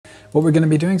What we're going to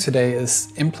be doing today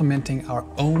is implementing our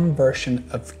own version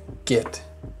of Git,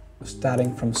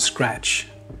 starting from scratch.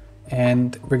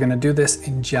 And we're going to do this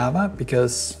in Java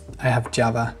because I have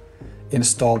Java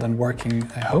installed and working,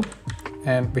 I hope.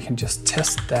 And we can just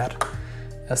test that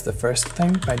as the first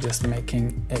thing by just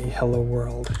making a hello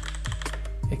world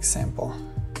example.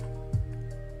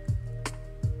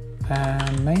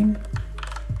 And main.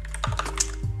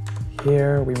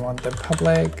 Here we want the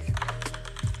public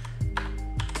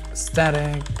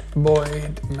static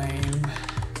void main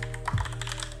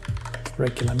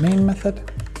regular main method.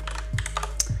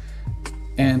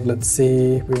 And let's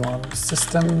see, we want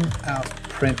system out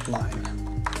print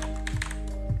line.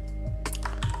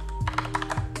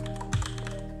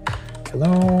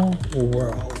 Hello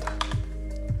world,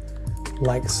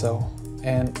 like so.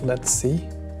 And let's see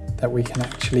that we can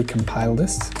actually compile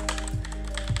this.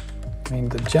 Main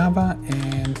the Java,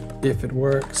 and if it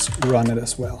works, run it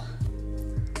as well.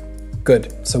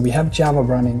 Good, so we have Java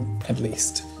running at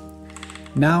least.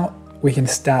 Now we can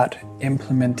start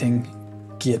implementing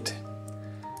Git.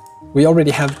 We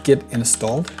already have Git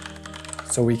installed,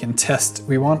 so we can test.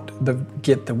 We want the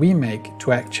Git that we make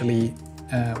to actually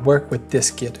work with this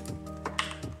Git.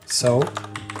 So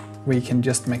we can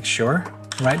just make sure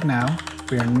right now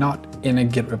we are not in a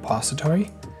Git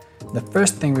repository. The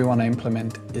first thing we want to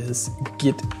implement is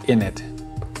git init.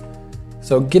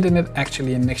 So git init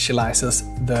actually initializes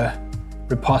the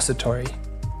repository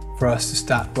for us to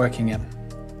start working in.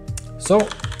 So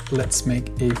let's make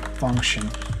a function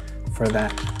for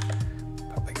that.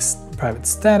 Public private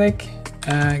static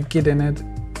git init.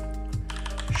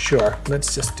 Sure,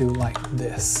 let's just do like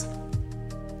this.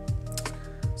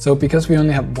 So because we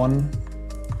only have one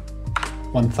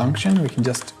function, we can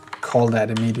just call that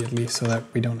immediately so that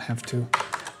we don't have to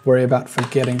worry about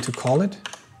forgetting to call it.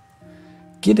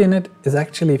 Git init is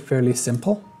actually fairly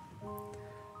simple.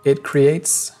 It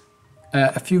creates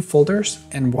a few folders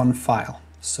and one file.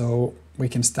 So we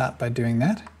can start by doing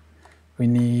that. We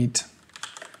need,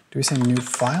 do we say new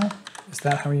file? Is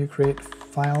that how you create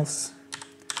files?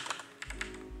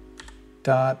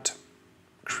 Dot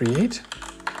create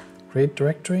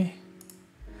directory.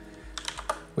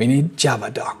 We need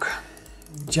javadoc.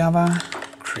 Java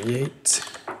create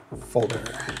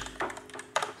folder.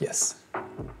 Yes.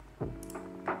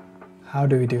 How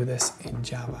do we do this in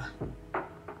Java?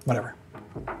 Whatever.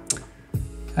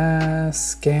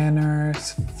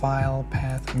 Scanners, file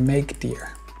path, make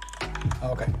dir.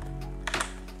 Okay.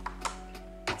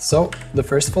 So the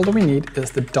first folder we need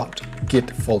is the .git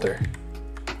folder.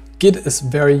 Git is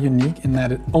very unique in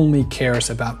that it only cares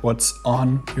about what's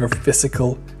on your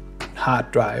physical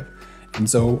hard drive. And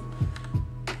so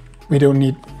we don't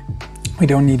need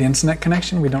internet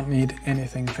connection, we don't need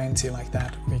anything fancy like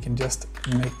that. We can just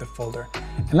make the folder.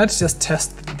 And let's just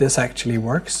test that this actually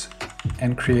works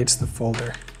and creates the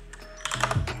folder.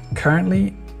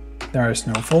 Currently, there is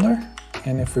no folder,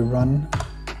 and if we run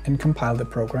and compile the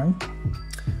program,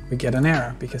 we get an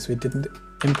error because we didn't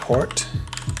import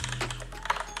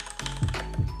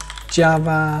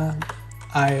Java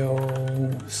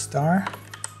IO star.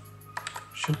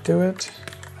 Should do it,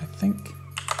 I think.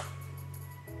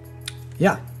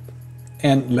 Yeah,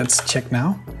 and let's check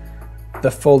now.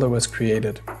 The folder was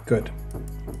created. Good.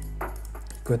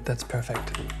 Good, that's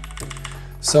perfect.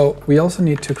 So we also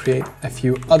need to create a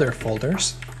few other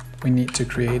folders. We need to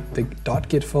create the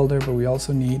 .git folder, but we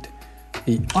also need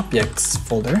the objects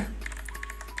folder,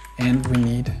 and we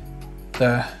need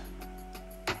the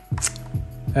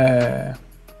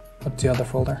what's the other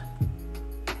folder?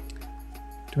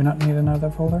 Do we not need another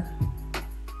folder?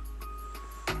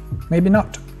 Maybe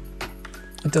not.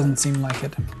 It doesn't seem like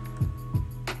it.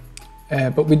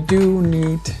 But we do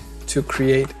need to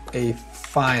create a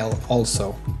file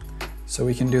also. So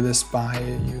we can do this by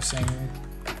using,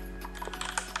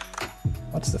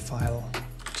 what's the file?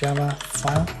 Java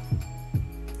file.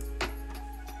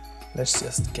 Let's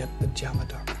just get the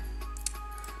javadoc.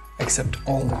 Accept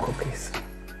all the cookies.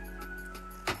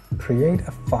 Create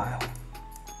a file.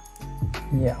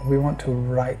 Yeah, we want to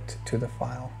write to the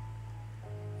file.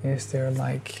 Is there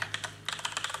like...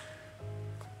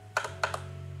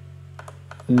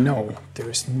 No,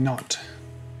 there's not.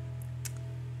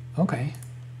 Okay.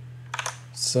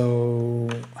 So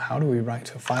how do we write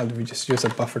to a file? Do we just use a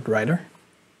buffered writer?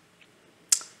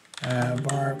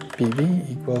 Var pv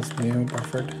equals new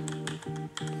buffered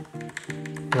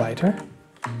writer.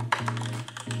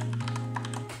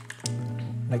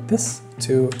 Like this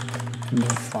to a new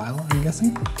file, I'm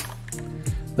guessing.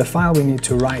 The file we need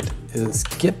to write is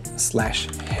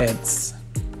git/heads.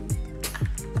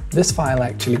 This file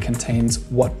actually contains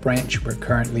what branch we're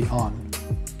currently on.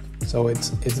 So it's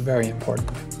very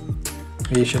important.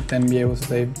 we should then be able to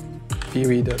say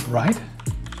pv.write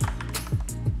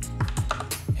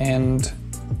and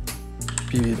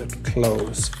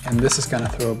pv.close, and this is going to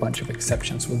throw a bunch of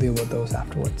exceptions. We'll deal with those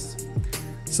afterwards.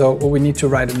 So what we need to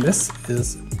write in this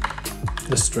is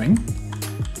the string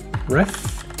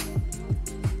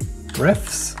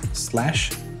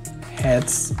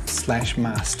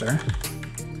refs/heads/master,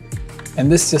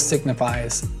 and this just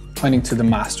signifies pointing to the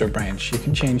master branch. You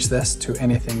can change this to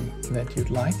anything that you'd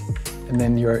like, and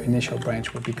then your initial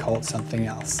branch will be called something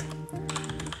else.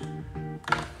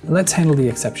 Let's handle the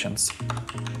exceptions.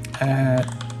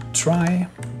 Try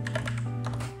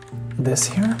this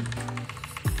here,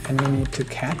 and we need to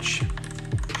catch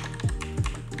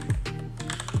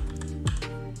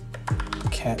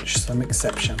some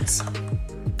exceptions.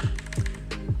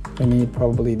 We need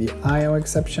probably the IO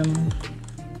exception.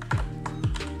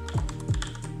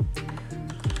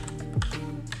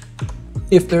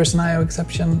 If there's an IO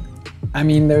exception, I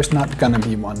mean, there's not gonna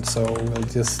be one, so we'll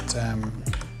just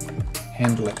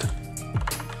handle it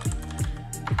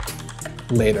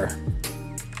later.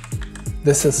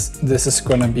 This is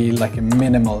gonna be like a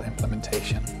minimal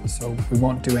implementation, so we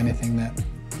won't do anything that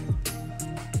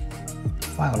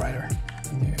file writer.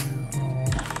 New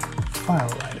file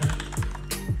writer.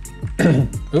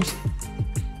 Oops.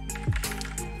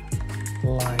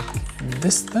 Like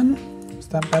this then? Is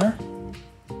that better?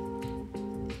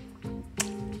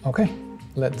 Okay,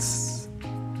 let's...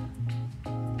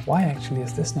 Why actually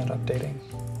is this not updating?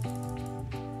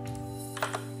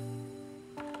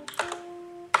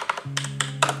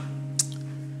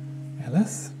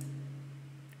 ls.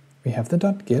 We have the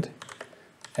 .git.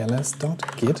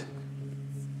 ls.git.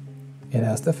 It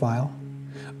has the file.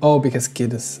 Oh, because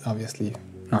git is obviously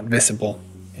not visible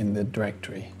in the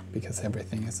directory because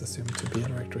everything is assumed to be a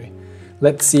directory.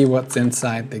 Let's see what's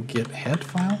inside the git head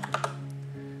file.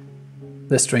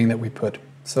 The string that we put.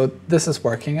 So this is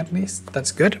working at least.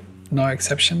 That's good. No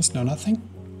exceptions, no nothing.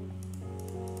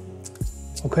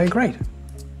 Okay, great.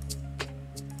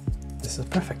 This is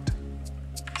perfect.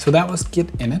 So that was git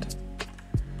init.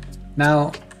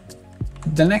 Now,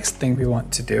 the next thing we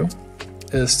want to do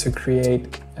is to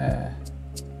create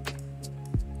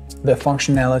the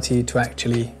functionality to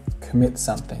actually commit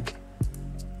something.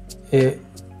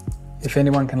 If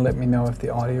anyone can let me know if the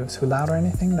audio is too loud or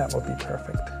anything, that would be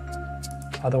perfect.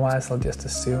 Otherwise, I'll just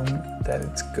assume that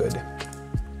it's good.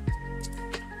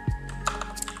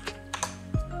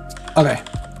 Okay,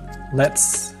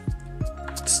 let's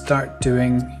start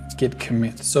doing git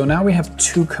commit. So now we have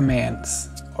two commands,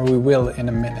 or we will in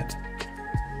a minute.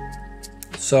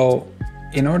 So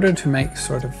in order to make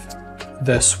sort of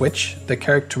the switch, the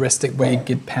characteristic way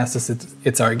Git passes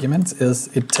its arguments is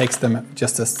it takes them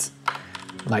just as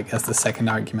the second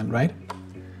argument, right?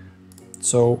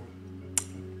 So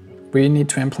we need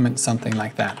to implement something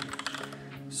like that.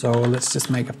 So let's just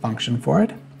make a function for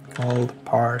it called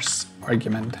parse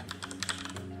argument.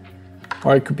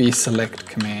 Or it could be select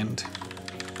command.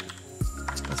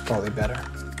 That's probably better.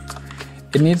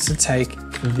 It needs to take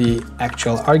the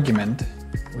actual argument,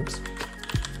 whoops,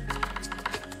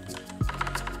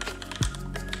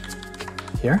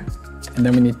 here, and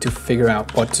then we need to figure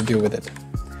out what to do with it.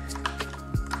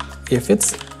 If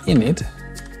it's init,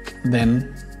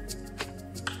 then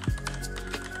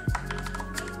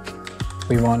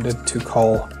we wanted to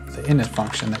call the init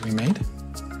function that we made.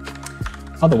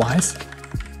 Otherwise,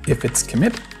 if it's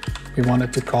commit, we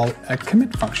wanted to call a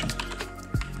commit function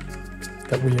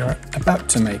that we are about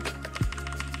to make.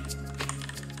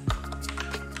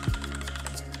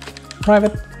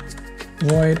 Private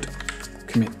void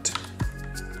commit.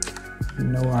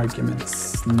 No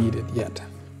arguments needed yet.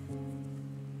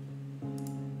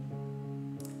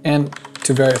 And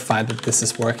to verify that this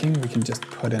is working, we can just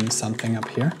put in something up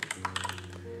here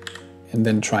and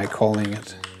then try calling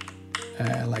it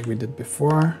like we did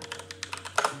before.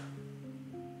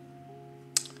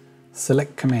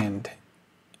 Select command.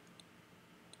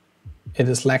 It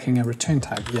is lacking a return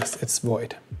type. Yes, it's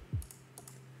void.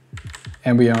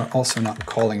 And we are also not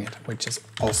calling it, which is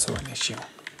also an issue.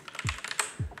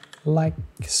 Like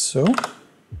so.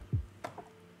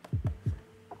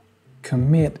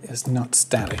 Commit is not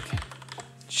static. It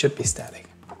should be static.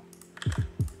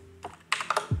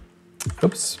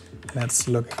 Oops, let's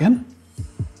look again.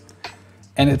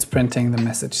 And it's printing the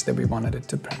message that we wanted it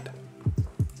to print.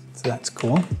 So that's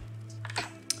cool.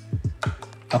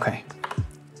 Okay.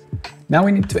 Now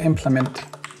we need to implement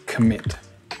commit.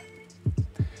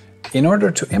 In order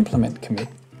to implement commit,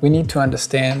 we need to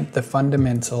understand the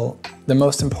fundamental, the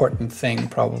most important thing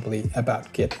probably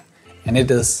about Git, and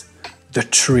it is the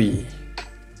tree.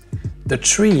 The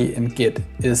tree in Git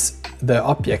is the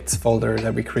objects folder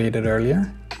that we created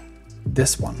earlier,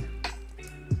 this one.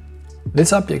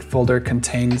 This object folder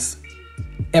contains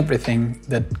everything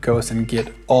that goes in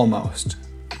Git almost.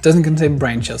 It doesn't contain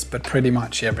branches, but pretty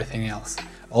much everything else.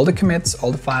 All the commits,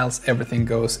 all the files, everything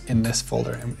goes in this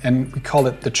folder, and we call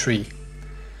it the tree.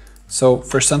 So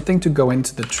for something to go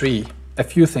into the tree, a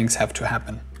few things have to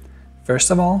happen. First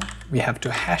of all, we have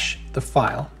to hash the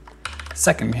file.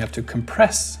 Second, we have to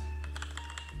compress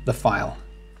the file.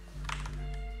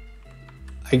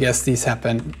 I guess these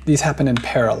happen in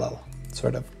parallel,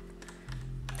 sort of.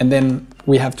 And then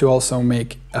we have to also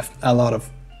make a lot of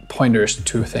pointers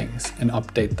to things and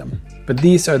update them. But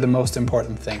these are the most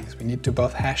important things. We need to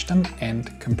both hash them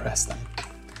and compress them.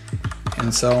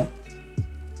 And so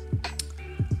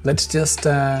let's just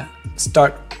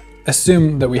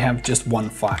assume that we have just one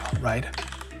file, right?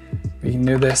 We can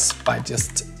do this by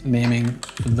just naming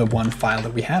the one file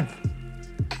that we have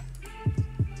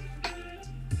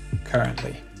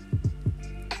currently.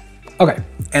 Okay,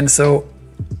 and so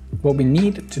what we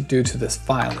need to do to this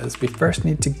file is we first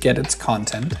need to get its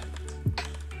content,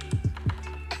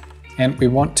 and we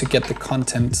want to get the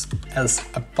content as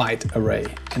a byte array.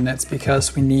 And that's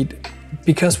because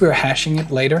we're hashing it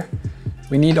later,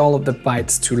 we need all of the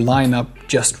bytes to line up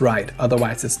just right.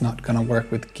 Otherwise it's not gonna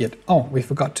work with Git. Oh, we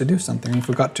forgot to do something. We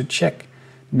forgot to check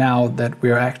now that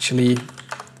we're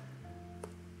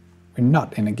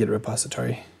not in a Git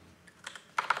repository.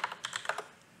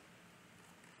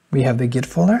 We have the Git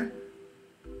folder,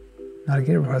 not a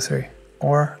Git repository,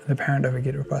 or the parent of a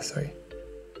Git repository.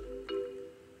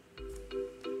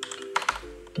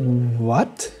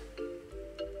 What?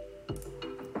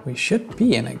 We should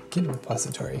be in a Git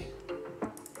repository.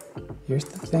 Here's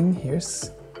the thing,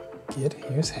 here's Git,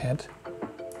 here's head.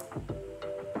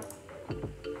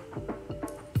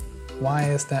 Why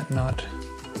is that not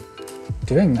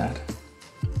doing that?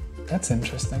 That's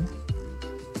interesting.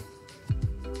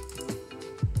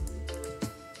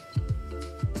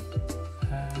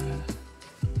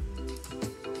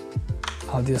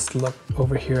 I'll just look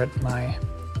over here at my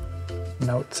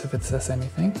notes if it says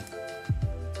anything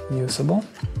usable.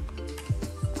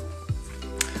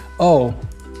 Oh,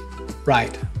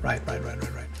 right.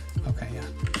 Okay, yeah.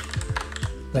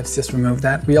 Let's just remove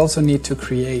that. We also need to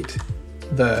create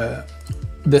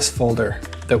this folder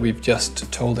that we've just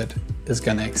told it is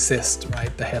gonna exist,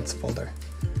 right? The heads folder.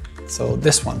 So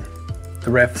this one,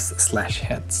 the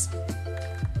refs/heads.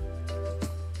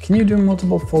 Can you do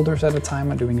multiple folders at a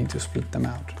time, or do we need to split them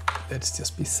out? Let's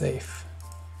just be safe.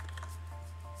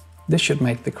 This should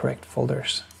make the correct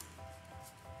folders.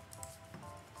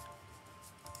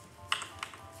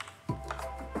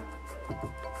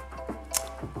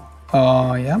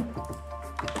 Yeah,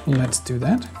 let's do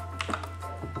that.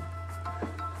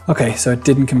 Okay, so it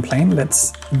didn't complain.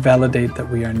 Let's validate that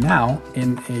we are now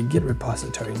in a Git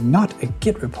repository, not a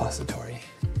Git repository.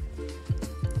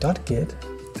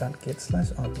 .git/objects.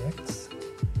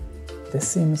 This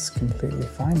seems completely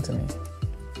fine to me.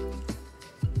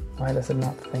 Why does it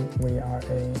not think we are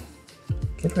a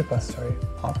Git repository?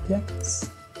 Objects,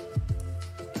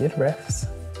 Git refs,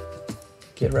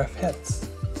 Git ref heads.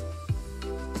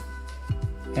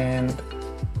 And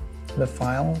the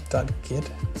file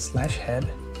 .git/head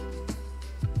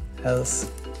has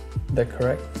the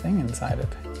correct thing inside it.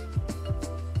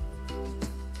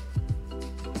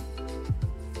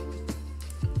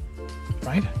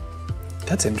 Right?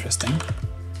 That's interesting.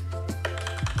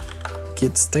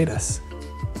 Git status.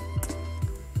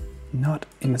 Not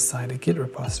inside a Git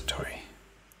repository.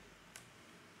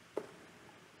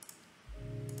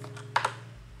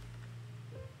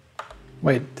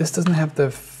 Wait, this doesn't have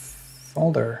the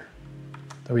folder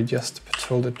that we just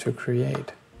told it to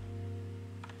create.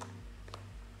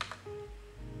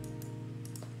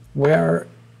 Where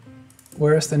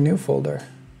is the new folder?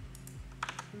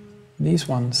 These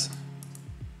ones.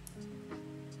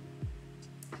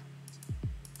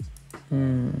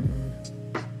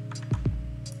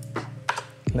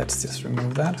 Let's just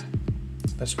remove that.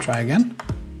 Let's try again.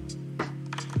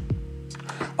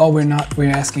 Oh, we're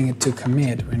asking it to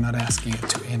commit. We're not asking it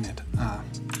to init.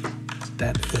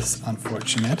 That is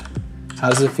unfortunate. How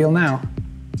does it feel now?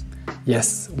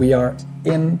 Yes, we are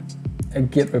in a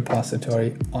Git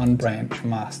repository on branch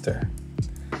master.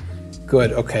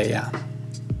 Good, okay, yeah.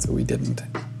 So we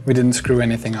didn't screw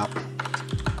anything up.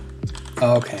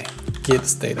 Okay, Git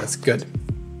status, good.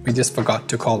 We just forgot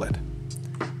to call it.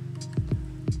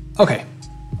 Okay,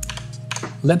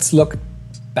 let's look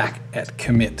back at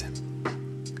commit.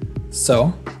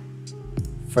 So,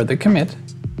 for the commit,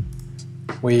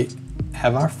 we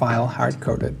have our file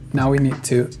hard-coded. Now we need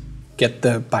to get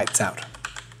the bytes out,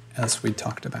 as we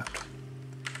talked about.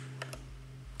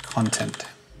 content.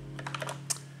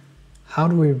 How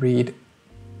do we read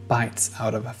bytes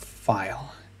out of a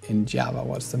file in Java?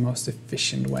 What's the most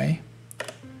efficient way?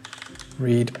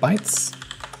 Read bytes,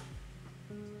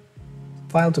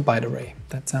 file to byte array.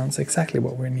 That sounds exactly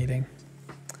what we're needing.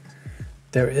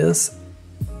 There is,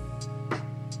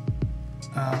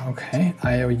 okay,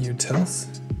 IO utils.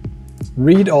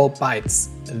 Read all bytes.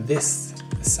 This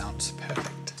sounds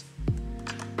perfect.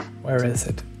 Where is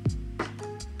it?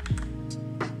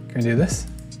 Can we do this?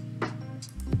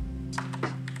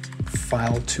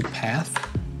 File to path.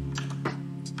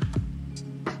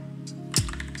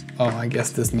 Oh, I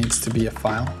guess this needs to be a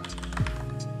file.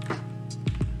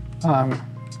 Oh, I'm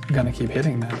gonna keep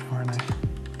hitting that, aren't I?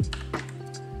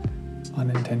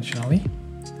 Unintentionally.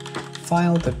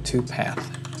 File to path.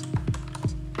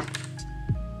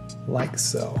 Like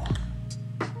so.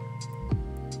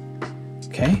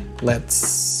 Okay,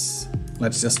 let's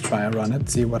just try and run it,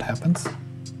 see what happens.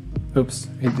 Oops,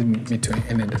 it didn't mean to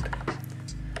end it.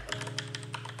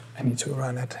 I need to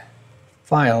run it.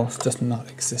 Files does not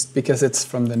exist because it's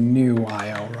from the new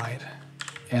IO, right?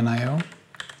 NIO.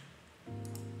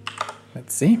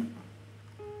 Let's see.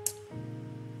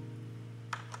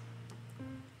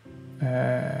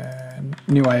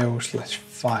 New IO /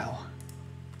 file.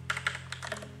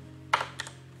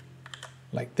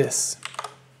 Like this.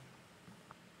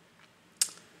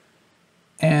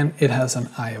 And it has an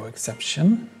IO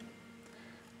exception,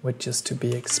 which is to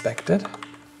be expected.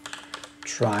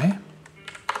 Try.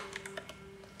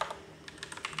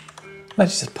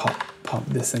 Let's just pop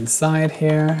this inside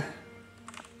here.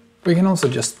 We can also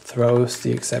just throw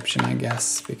the exception, I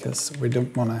guess, because we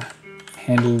don't want to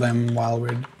handle them while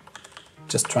we're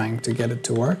just trying to get it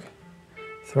to work.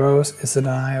 Throws, is it an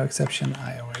IO exception?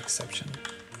 IO exception.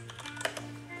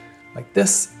 Like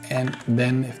this, and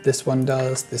then if this one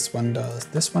does, this one does,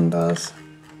 this one does,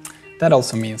 that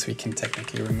also means we can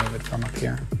technically remove it from up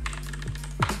here.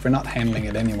 If we're not handling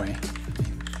it anyway, I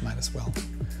mean, might as well.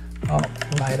 Oh,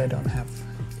 right, I don't have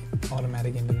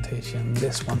automatic indentation.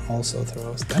 This one also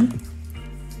throws them.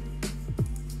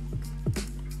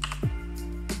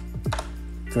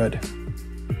 Good.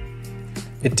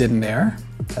 It didn't error.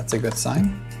 That's a good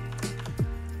sign.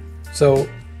 So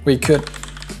we could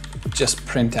just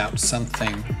print out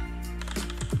something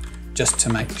just to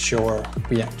make sure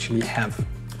we actually have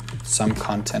some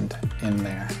content in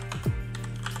there.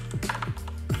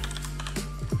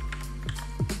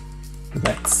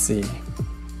 Let's see.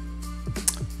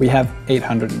 We have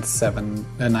 897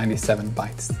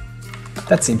 bytes.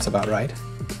 That seems about right.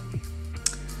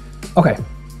 Okay,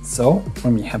 so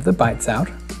when we have the bytes out,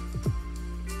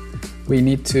 we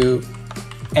need to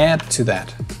add to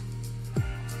that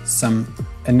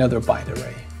another byte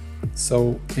array.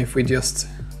 So if we just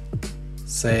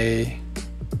say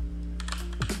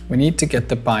we need to get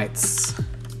the bytes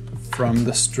from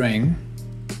the string,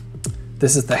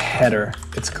 this is the header,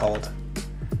 it's called.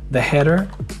 The header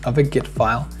of a Git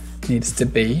file needs to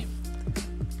be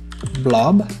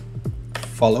blob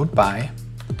followed by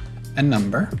a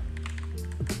number,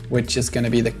 which is going to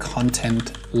be the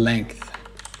content length,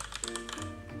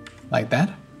 like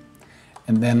that,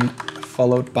 and then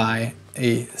followed by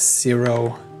a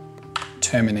 0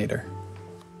 terminator,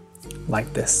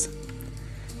 like this.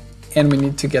 And we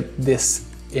need to get this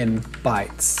in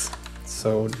bytes.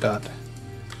 So dot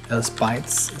else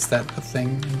bytes, is that the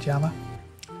thing in Java?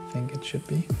 I think it should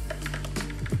be.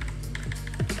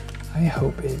 I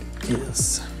hope it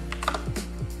is.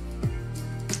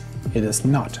 It is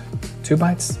not. 2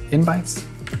 bytes in bytes.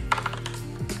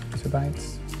 2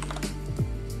 bytes.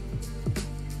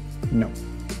 No,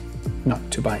 not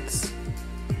 2 bytes.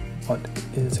 What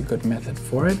is a good method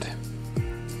for it?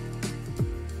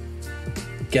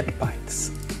 Get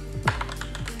bytes.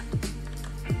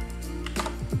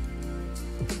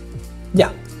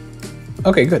 Yeah.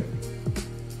 Okay, good.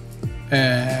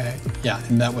 Yeah,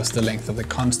 and that was the length of the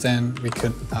constant. We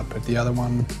could output the other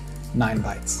one, 9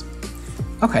 bytes.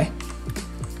 Okay,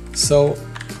 so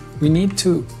we need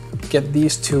to get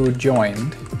these two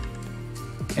joined.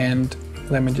 And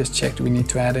let me just check, do we need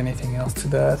to add anything else to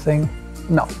the thing?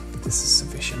 No, this is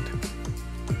sufficient.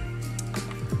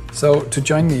 So to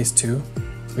join these two,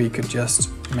 we could just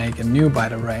make a new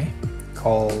byte array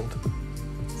called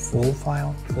full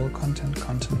file, full content,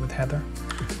 content with header.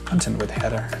 Content with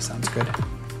header sounds good.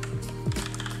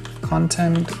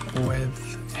 Content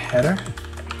with header,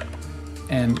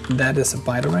 and that is a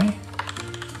byte array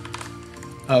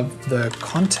of the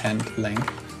content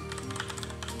length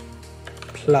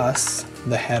plus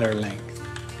the header length,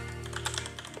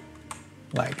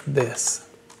 like this.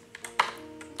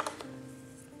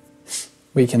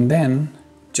 We can then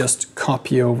just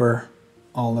copy over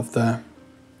all the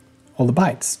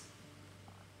bytes.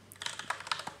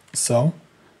 So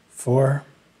for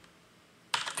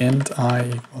int I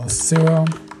equals 0,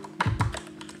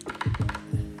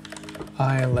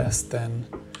 I less than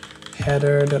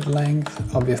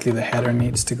header.length. Obviously the header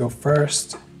needs to go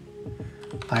first,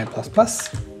 I++,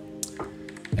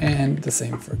 and the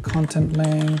same for content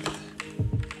length.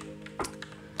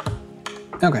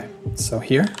 Okay, so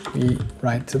here we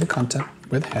write to the content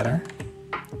with header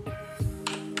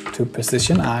to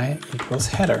position I equals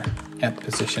header at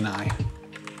position I.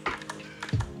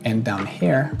 And down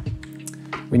here,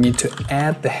 we need to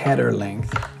add the header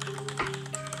length,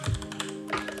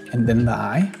 and then the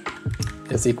I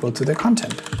is equal to the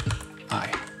content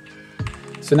I.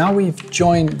 So now we've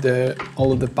joined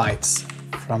all of the bytes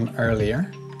from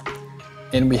earlier,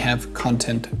 and we have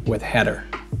content with header.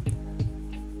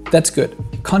 That's good.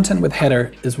 Content with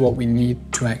header is what we need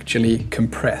to actually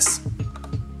compress.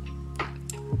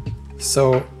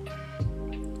 So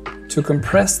to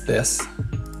compress this,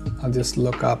 I'll just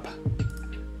look up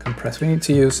compress. We need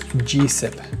to use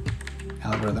gzip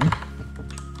algorithm.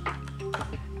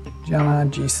 Java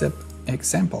gzip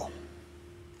example.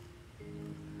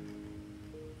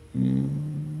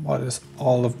 What is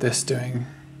all of this doing?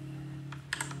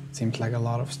 Seems like a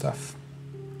lot of stuff.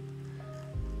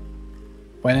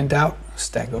 When in doubt,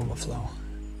 Stack Overflow.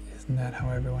 Isn't that how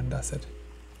everyone does it?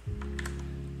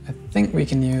 I think we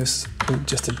can use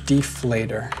just a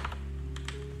deflator.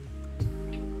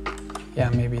 Yeah,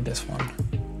 maybe this one.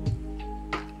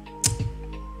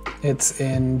 It's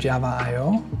in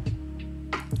Java.io,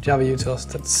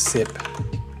 javautils.zip.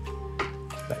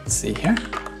 Let's see here.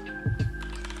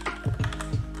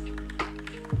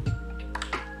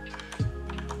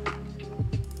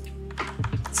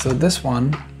 So this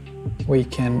one we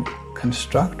can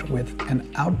construct with an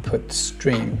output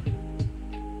stream,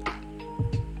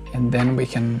 and then we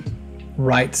can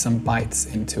write some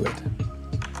bytes into it.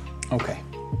 Okay,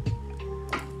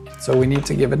 so we need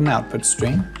to give it an output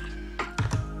stream,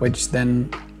 which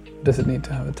then, does it need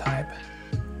to have a type?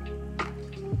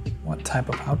 What type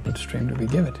of output stream do we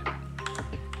give it?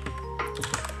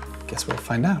 Guess we'll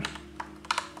find out.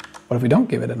 What if we don't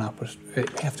give it an output? We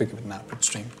have to give it an output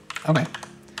stream. Okay.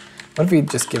 What if we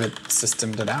just give it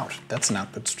system.out? That's an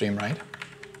output stream, right?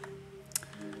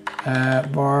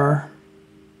 Var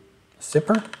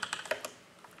zipper.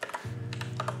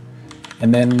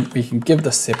 And then we can give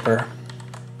the zipper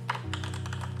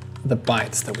the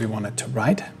bytes that we want it to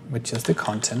write, which is the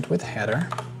content with header,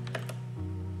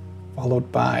 followed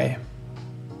by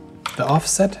the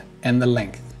offset and the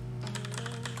length.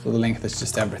 So the length is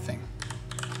just everything.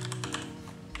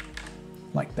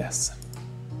 Like this.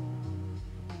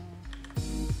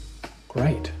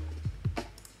 Great.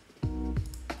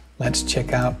 Let's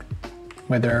check out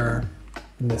whether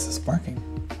this is working.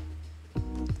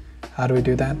 How do we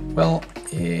do that? Well,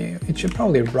 it should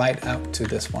probably write out to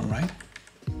this one, right?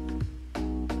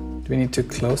 Do we need to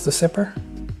close the zipper?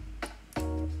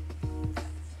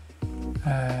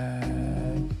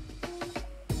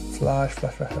 Flush,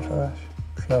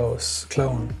 close,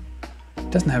 clone. It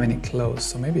doesn't have any close,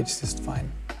 so maybe it's just fine.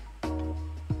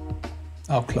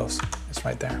 Oh, close. It's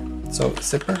right there. So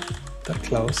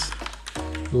zipper.close,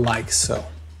 like so.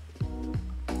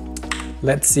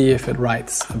 Let's see if it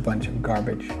writes a bunch of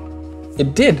garbage.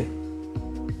 It did.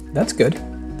 That's good.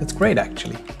 That's great,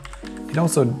 actually. It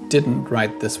also didn't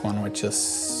write this one, which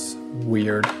is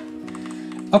weird.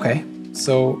 Okay,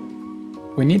 so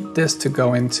we need this to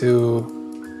go into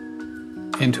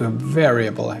a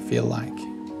variable, I feel like.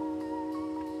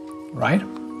 Right?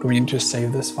 Do we need to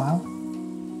save this file?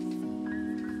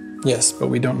 Yes, but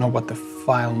we don't know what the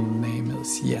file name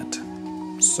is yet.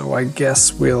 So I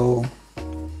guess we'll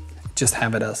just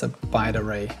have it as a byte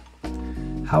array.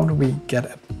 How do we get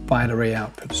a byte array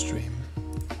output stream?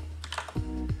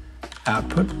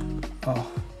 Output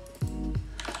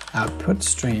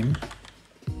stream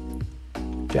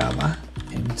Java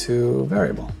into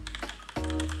variable.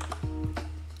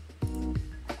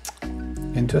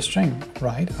 Into a string,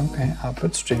 right? Okay,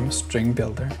 output stream, string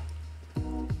builder.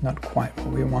 Not quite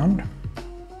what we want.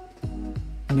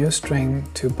 New string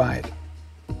to byte.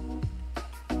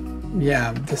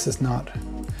 Yeah, this is not.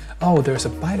 Oh, there's a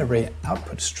byte array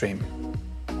output stream.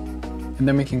 And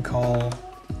then we can call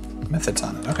methods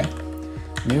on it. Okay.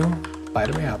 New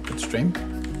byte array output stream.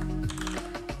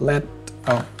 Let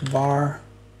var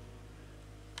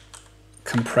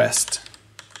compressed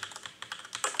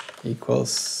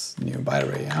equals new byte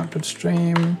array output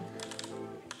stream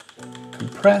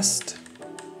compressed.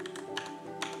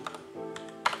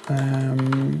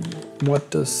 What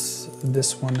does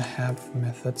this one have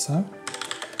methods of?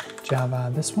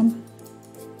 Java, this one?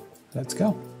 Let's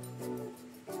go.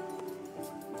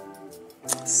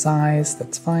 Size,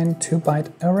 that's fine, 2-byte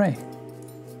array.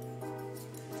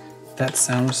 That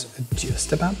sounds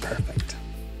just about perfect.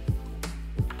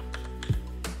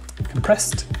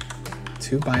 Compressed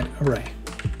 2-byte array.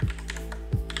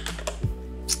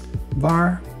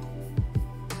 Var.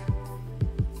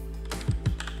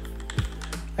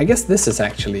 I guess this is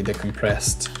actually the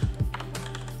compressed.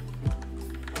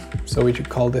 So we should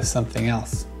call this something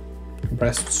else.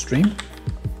 Compressed stream?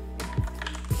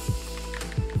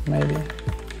 Maybe.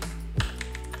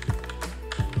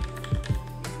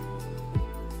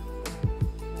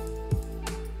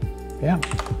 Yeah,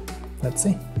 let's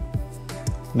see.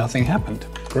 Nothing happened.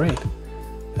 Great.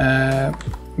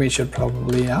 We should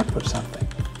probably output something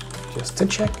just to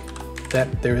check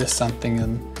that there is something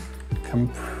in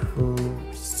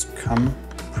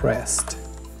compressed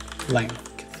length.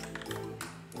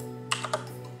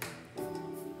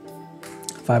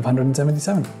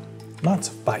 577. Lots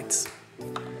of bytes.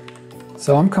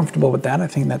 So I'm comfortable with that. I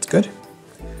think that's good.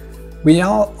 We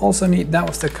also need, that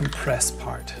was the compressed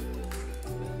part.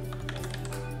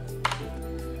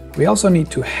 We also need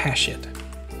to hash it.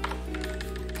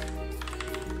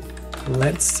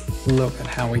 Let's look at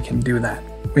how we can do that.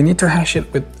 We need to hash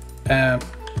it with an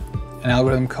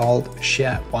algorithm called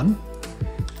SHA-1,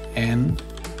 and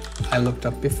I looked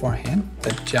up beforehand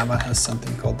that Java has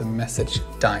something called the message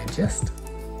digest.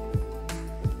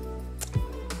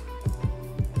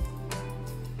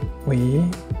 We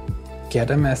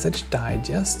get a message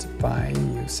digest by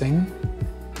using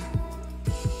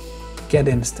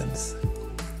getInstance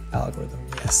algorithm,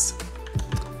 yes.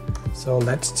 So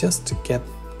let's just get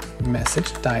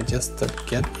message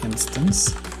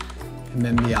digest.getInstance, and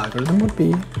then the algorithm would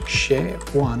be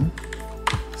SHA-1.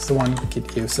 It's the one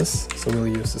Git uses, so we'll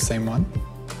use the same one.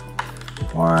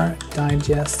 Or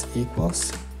digest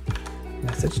equals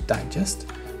message digest.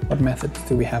 What methods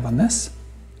do we have on this?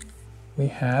 We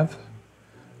have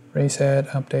reset,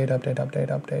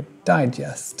 update,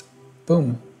 digest.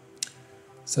 Boom.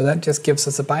 So that just gives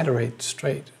us a byte array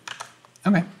straight.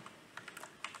 Okay.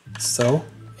 So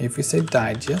if we say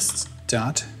digest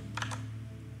dot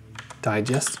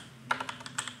digest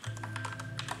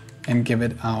and give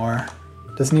it our,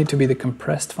 does it need to be the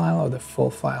compressed file or the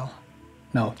full file?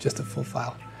 No, just the full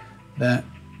file. The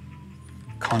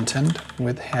content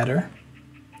with header.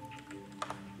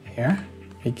 Here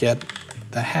we get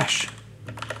the hash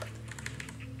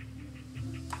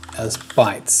as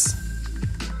bytes.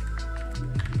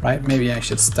 Right? Maybe I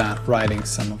should start writing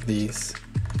some of these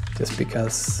just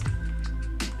because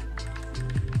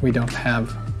we don't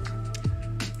have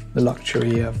the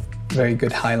luxury of very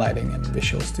good highlighting in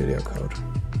Visual Studio Code.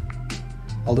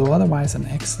 Although otherwise an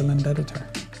excellent editor.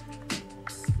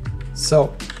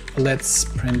 So let's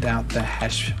print out the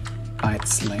hash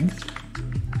bytes length.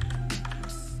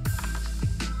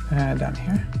 Down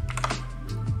here.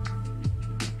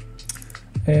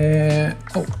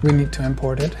 Oh, we need to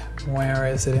import it. Where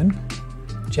is it in?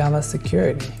 Java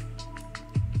security.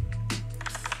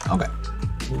 Okay,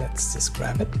 let's just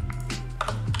grab it.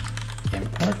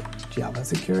 Import Java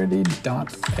security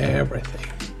dot everything.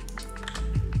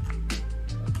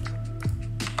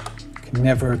 Can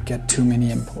never get too many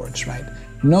imports, right?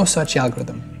 No such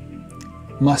algorithm.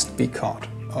 Must be caught.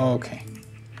 Okay.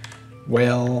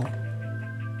 Well,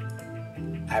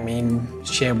 I mean,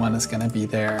 SHA-1 is gonna be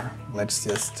there. Let's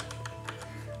just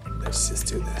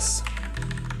do this.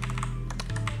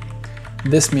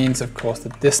 This means, of course,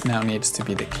 that this now needs to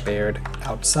be declared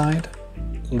outside,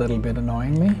 a little bit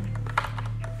annoyingly,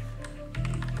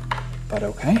 but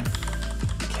okay.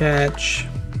 Catch,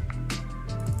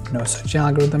 no such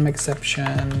algorithm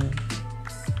exception,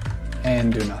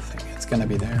 and do nothing. It's gonna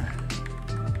be there.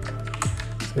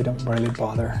 So we don't really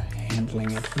bother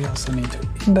handling it. We also need to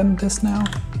indent this now.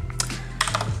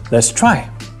 Let's try.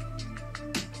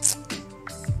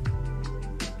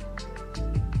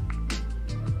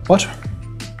 What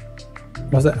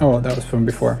was that? Oh, that was from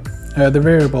before. The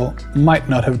variable might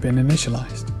not have been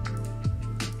initialized.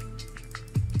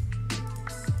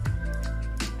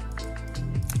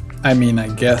 I mean, I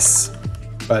guess,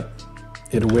 but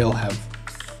it will have.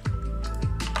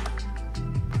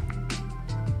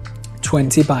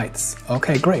 20 bytes.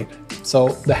 Okay, great. So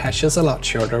the hash is a lot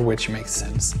shorter, which makes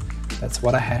sense. That's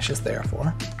what a hash is there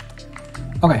for.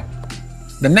 Okay,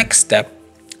 the next step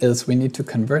is we need to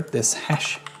convert this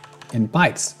hash in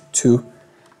bytes to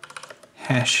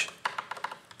hash,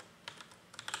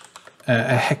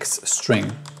 a hex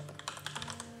string.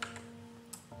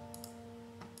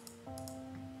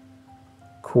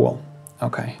 Cool,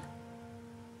 okay.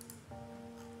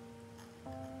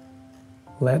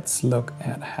 Let's look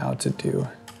at how to do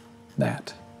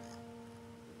that.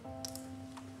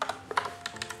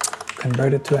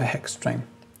 Convert it to a hex string.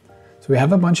 So we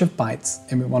have a bunch of bytes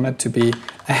and we want it to be,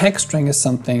 a hex string is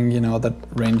something, you know, that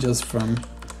ranges from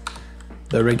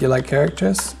the regular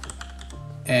characters,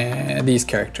 and these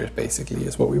characters basically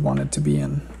is what we want it to be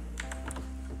in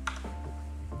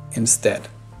instead.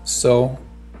 So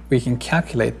we can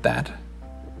calculate that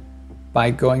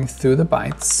by going through the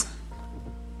bytes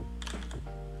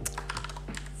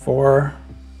for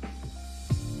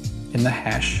in the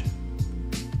hash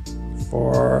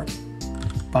for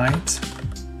byte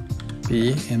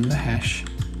B in the hash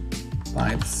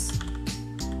bytes.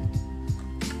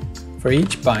 For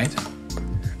each byte,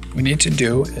 we need to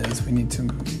do is we need to,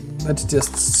 let's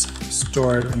just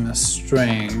store it in a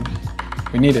string.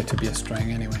 We need it to be a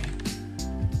string anyway.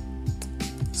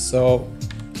 So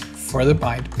for the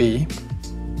byte B,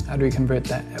 how do we convert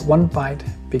that? One byte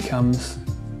becomes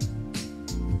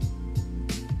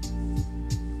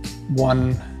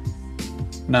one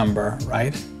number,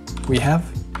 right?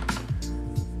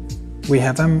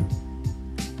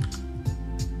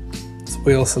 So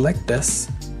we'll select this,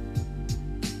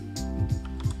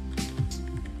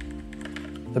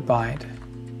 the byte.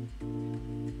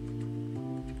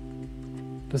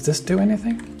 Does this do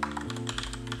anything?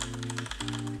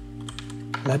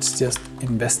 Let's just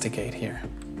investigate here.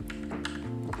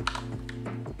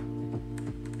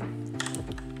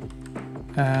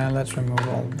 Let's remove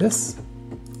all this.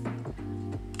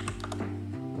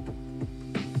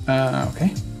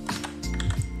 Okay.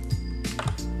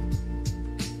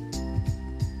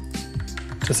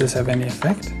 Does this have any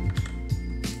effect?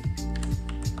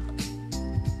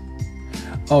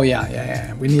 Oh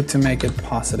yeah. We need to make it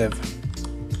positive.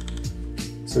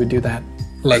 So we do that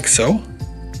like so.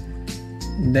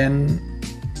 Then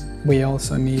we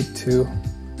also need to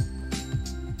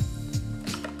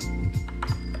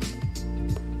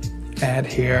add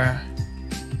here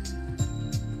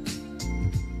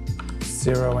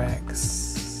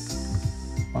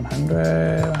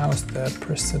 0x100. How's the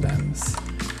precedence?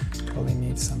 Probably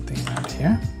need something around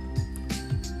here.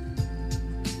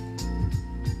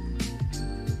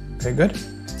 Okay, good.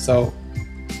 So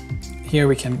here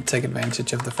we can take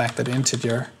advantage of the fact that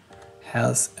integer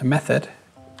has a method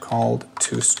called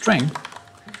toString,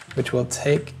 which will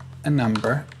take a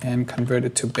number and convert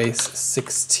it to base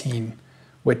 16,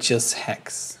 which is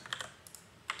hex.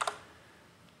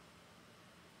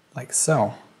 Like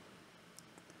so.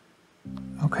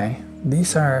 Okay,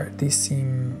 these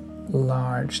seem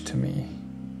large to me.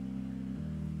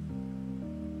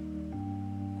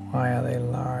 Why are they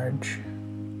large?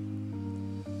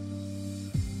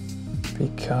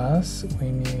 Because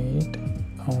we need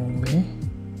only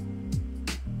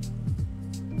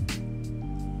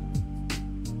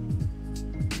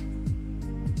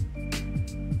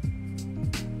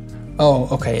oh,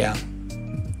 okay, yeah.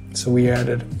 So we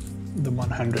added the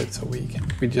 100, so we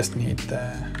just need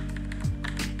the.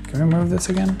 Can we remove this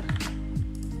again?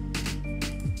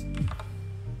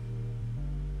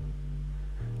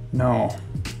 No,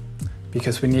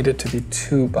 because we need it to be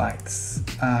 2 bytes.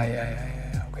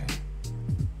 Yeah, okay.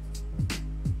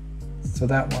 So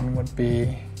that one would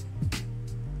be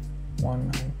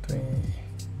 193.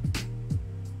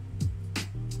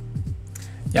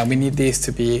 Yeah, we need these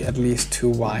to be at least 2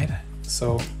 wide.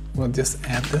 So we'll just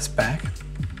add this back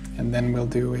and then we'll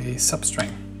do a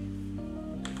substring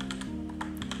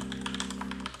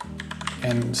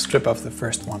and strip off the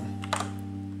first one.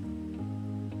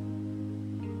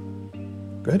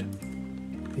 Good.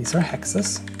 These are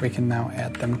hexes. We can now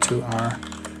add them to our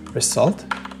result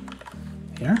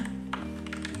here.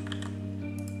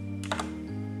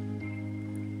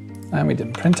 And we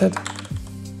didn't print it.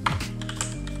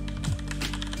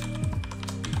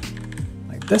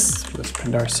 Like this. Let's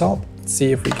print our result.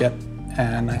 See if we get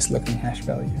a nice looking hash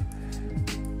value.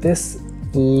 This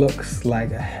looks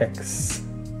like a hex.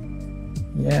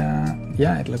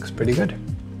 Yeah, it looks pretty good.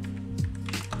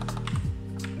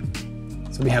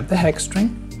 So we have the hex string,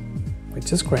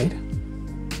 which is great.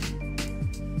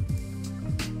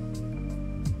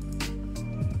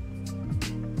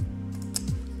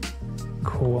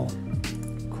 Cool.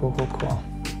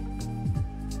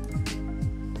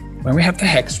 When we have the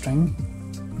hex string,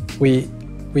 we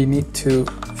need to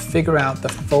figure out the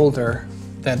folder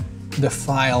that the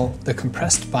file, the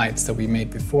compressed bytes that we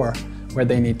made before, where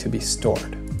they need to be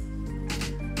stored.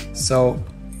 So,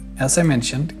 as I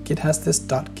mentioned, Git has this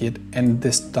 .git and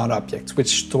this .objects,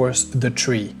 which stores the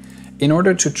tree. In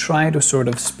order to try to sort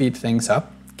of speed things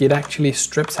up, Git actually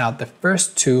strips out the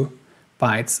first 2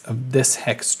 bytes of this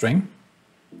hex string,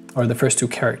 or the first 2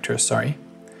 characters, sorry,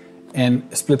 and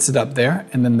splits it up there,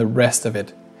 and then the rest of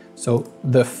it. So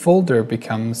the folder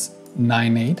becomes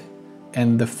 9.8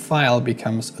 and the file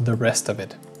becomes the rest of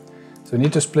it. So we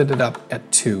need to split it up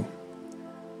at 2.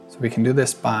 So we can do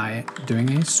this by doing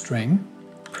a string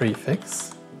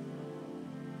prefix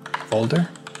folder.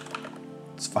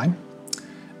 It's fine.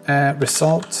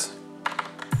 Result.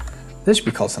 This should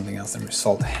be called something else than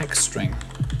result. Hex string.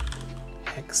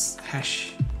 Hex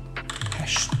hash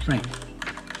string.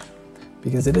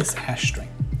 Because it is hash string.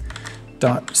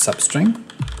 Dot substring.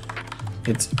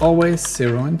 It's always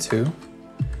 0 and 2.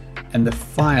 And the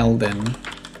file then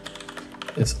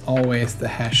is always the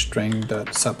hash string dot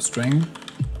substring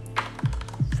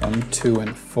from 2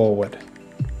 and forward.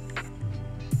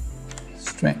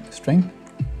 String.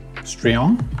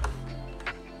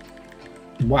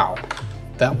 Wow,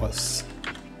 that was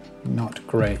not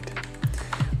great.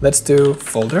 Let's do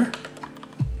folder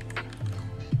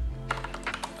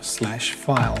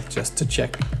 /file just to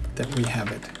check that we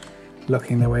have it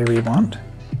looking the way we want.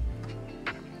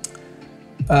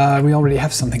 We already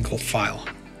have something called file.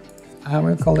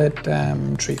 We'll call it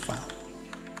tree file.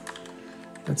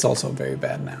 That's also a very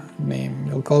bad name.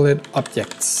 We'll call it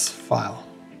objects file.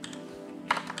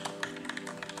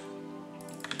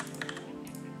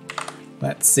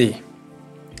 Let's see.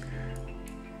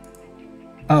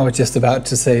 Oh, just about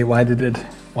to say why did it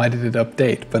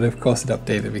update? But of course it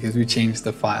updated because we changed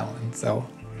the file, and so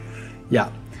yeah.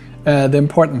 The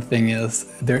important thing is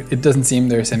it doesn't seem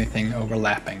there's anything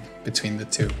overlapping between the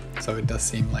two, so it does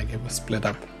seem like it was split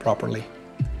up properly.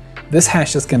 This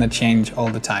hash is going to change all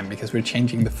the time because we're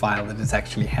changing the file that it's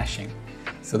actually hashing,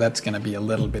 so that's going to be a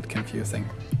little bit confusing.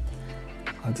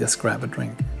 I'll just grab a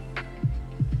drink.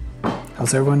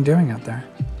 How's everyone doing out there?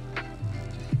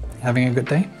 Having a good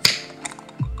day?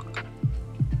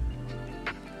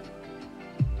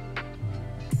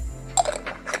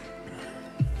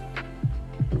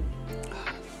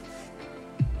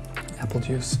 Apple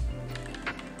juice.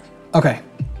 Okay.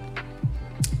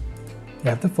 We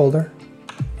have the folder.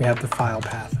 We have the file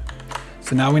path.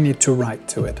 So now we need to write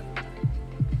to it.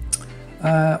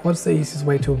 What's the easiest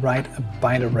way to write a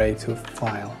byte array to a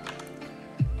file?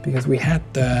 Because we had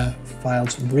the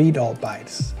files read all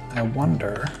bytes. I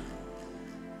wonder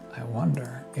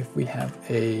if we have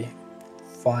a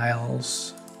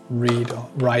files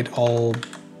write all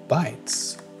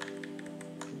bytes.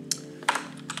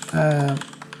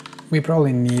 We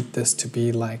probably need this to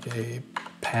be like a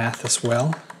path as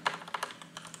well.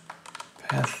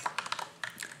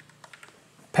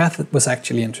 Path was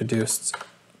actually introduced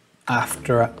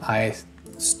after I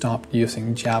stopped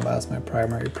using Java as my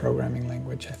primary programming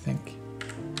language, I think.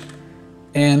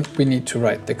 And we need to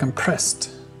write the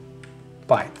compressed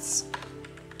bytes,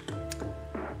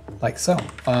 like so.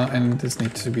 And this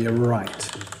needs to be a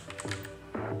write.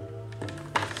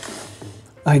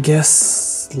 I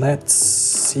guess let's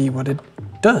see what it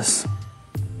does.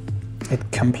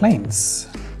 It complains.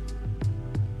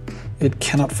 It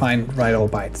cannot find write all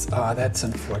bytes. Ah, that's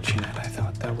unfortunate. I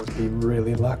thought that would be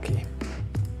really lucky.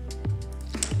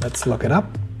 Let's look it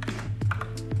up.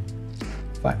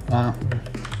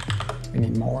 We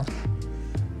need more.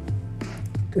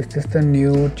 Is this the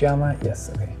new Java? Yes,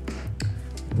 okay.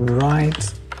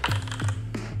 Write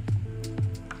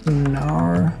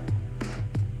nar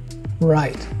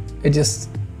write. It's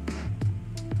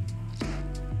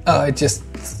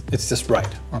just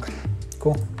write. Okay,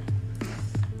 cool.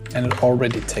 And it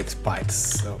already takes bytes,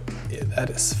 so yeah, that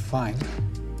is fine.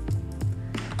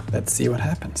 Let's see what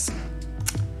happens.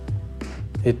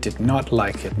 It did not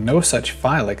like it. No such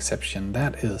file exception.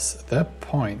 That is the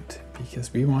point,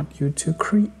 because we want you to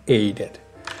create it.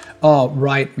 Oh,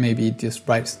 write maybe just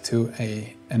writes to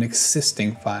an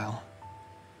existing file.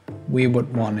 We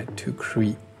would want it to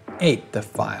create the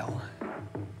file.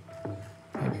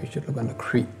 Maybe we should look under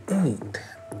create.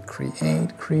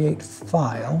 Create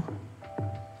file.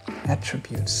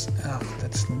 Attributes. Oh,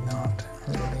 that's not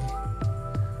really.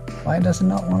 Why does it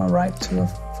not want to write to a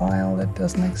file that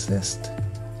doesn't exist?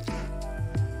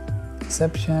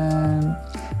 Exception.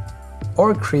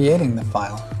 Or creating the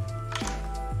file.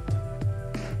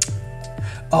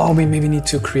 Oh, we maybe need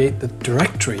to create the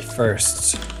directory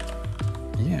first.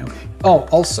 Yeah, okay. Oh,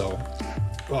 also.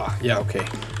 Oh, yeah, okay.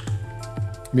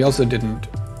 We also didn't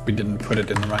put it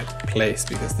in the right place,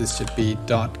 because this should be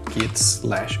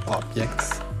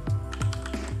 .git/objects.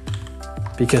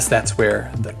 Because that's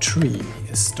where the tree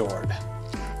is stored.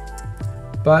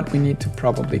 But we need to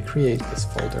probably create this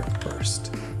folder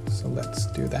first. So let's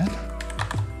do that.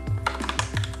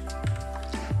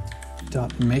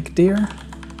 .makedir,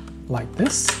 like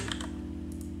this.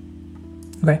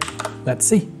 Okay, let's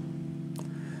see.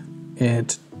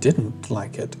 It didn't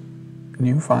like it.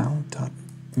 New file,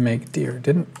 make dir.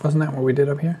 Wasn't that what we did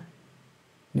up here?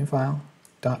 New file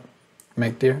dot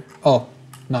make dir. Oh,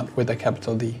 not with a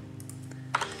capital D.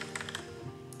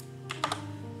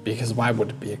 Because why would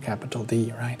it be a capital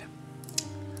D, right?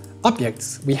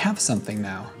 Objects, we have something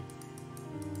now.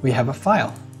 We have a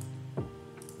file.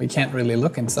 We can't really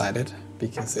look inside it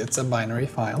because it's a binary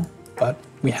file, but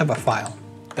we have a file.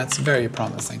 That's very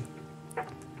promising.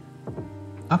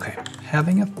 Okay,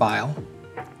 having a file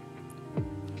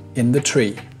in the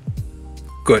tree.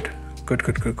 Good, good,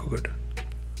 good, good, good.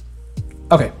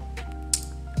 Okay.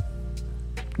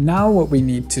 Now what we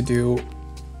need to do,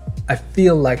 I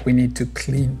feel like we need to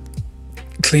clean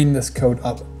this code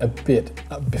up a bit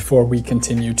before we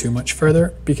continue too much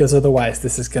further, because otherwise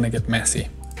this is gonna get messy.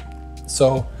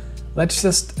 So let's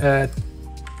just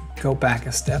go back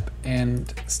a step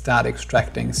and start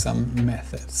extracting some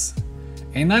methods.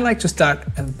 And I like to start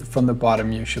from the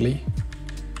bottom usually.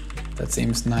 That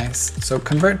seems nice. So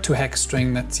convert to hex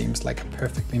string, that seems like a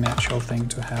perfectly natural thing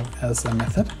to have as a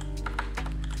method.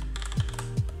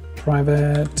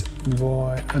 Private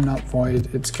void, not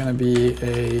void, it's gonna be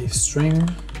a string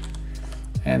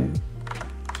and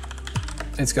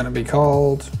it's gonna be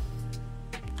called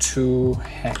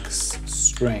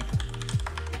toHexString.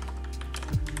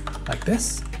 Like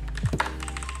this.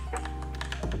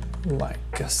 Like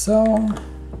so.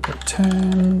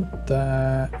 Return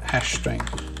the hash string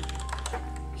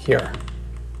here.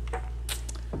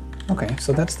 Okay,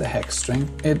 so that's the hex string.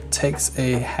 It takes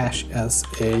a hash as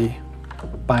a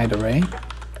byte array.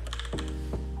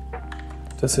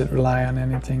 Does it rely on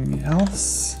anything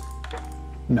else?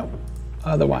 No,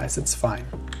 otherwise it's fine.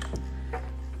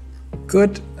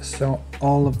 Good, so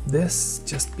all of this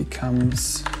just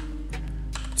becomes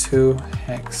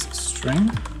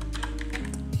toHexString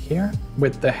here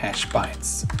with the hash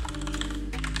bytes.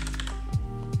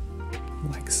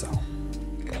 Like so.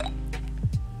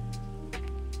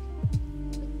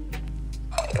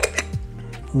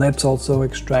 Let's also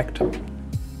extract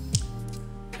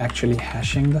actually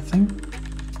hashing the thing.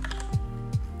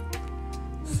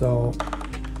 So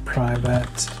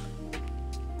private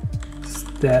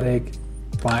static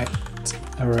byte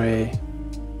array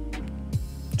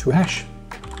toHash.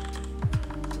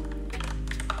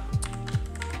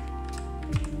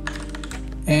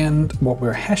 And what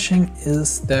we're hashing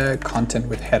is the content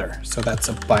with header. So that's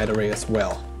a byte array as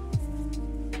well.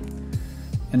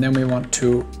 And then we want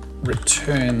to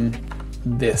return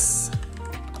this.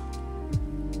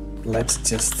 Let's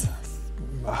just,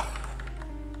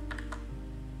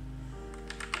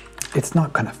 it's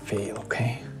not gonna fail,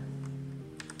 okay?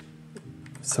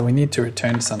 So we need to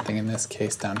return something in this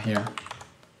case down here.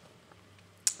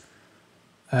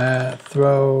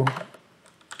 Throw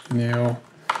new.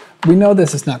 We know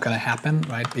this is not gonna happen,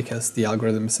 right? Because the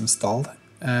algorithm is installed.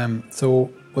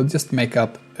 So we'll just make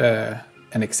up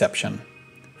an exception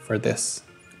for this.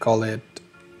 Call it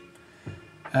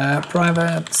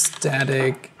private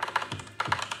static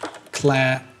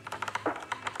class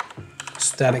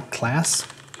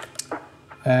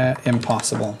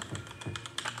impossible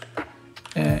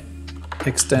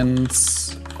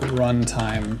extends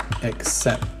runtime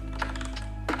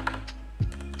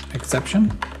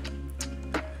exception.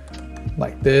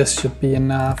 Like this should be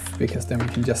enough, because then we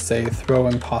can just say throw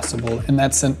impossible, and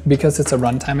that's because it's a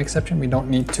runtime exception. We don't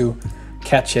need to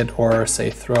catch it or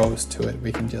say throws to it.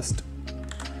 We can just,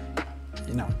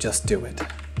 you know, just do it.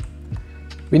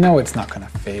 We know it's not gonna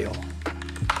fail.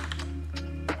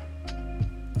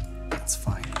 That's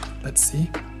fine. Let's see.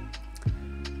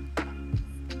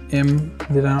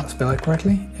 Did I not spell it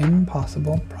correctly?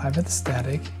 Impossible private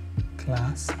static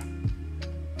class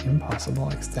impossible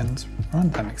extends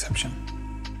runtime exception.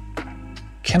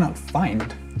 Cannot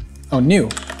find. Oh, new.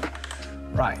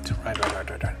 Right.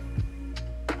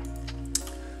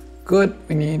 Good,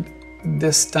 we need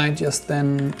this digest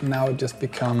then. Now it just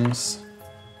becomes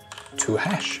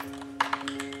toHash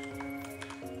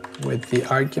with the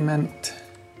argument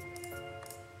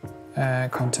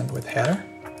content with header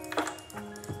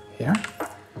here.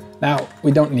 Now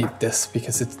we don't need this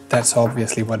because that's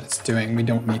obviously what it's doing. We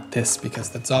don't need this because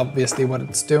that's obviously what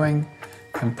it's doing.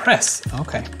 Compress,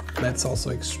 okay. Let's also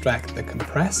extract the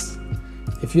compress.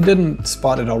 If you didn't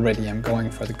spot it already, I'm going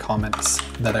for the comments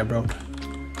that I wrote.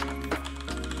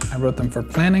 I wrote them for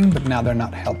planning, but now they're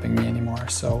not helping me anymore,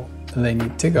 so they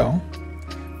need to go.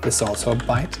 This is also a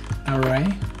byte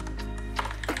array,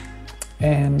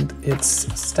 and it's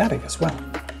static as well.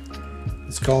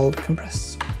 It's called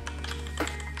compress.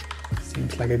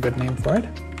 Seems like a good name for it.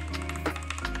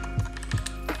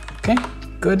 Okay,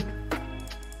 good.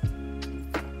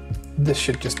 This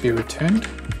should just be returned.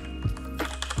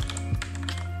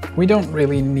 We don't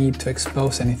really need to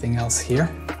expose anything else here.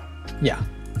 Yeah.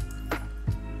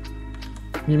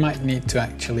 We might need to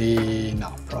actually,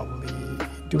 no, probably.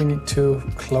 Do we need to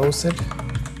close it?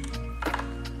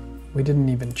 We didn't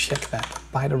even check that.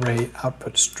 Byte array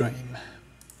output stream.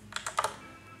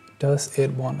 Does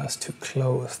it want us to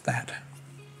close that?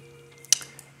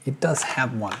 It does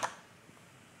have one.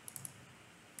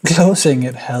 Closing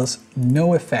it has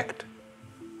no effect.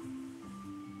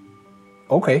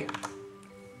 Okay.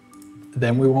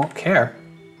 Then we won't care.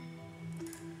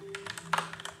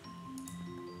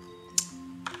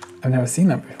 I've never seen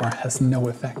that before. It has no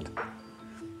effect.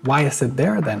 Why is it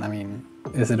there then? I mean,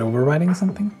 is it overriding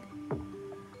something?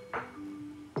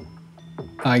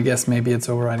 I guess maybe it's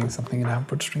overriding something in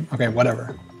output stream. Okay,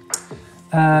 whatever.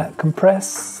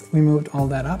 Compress, we moved all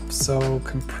that up, so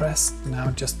compress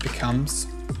now just becomes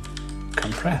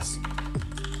compress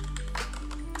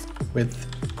with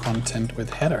content with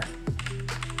header.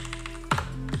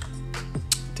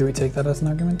 Do we take that as an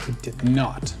argument? We did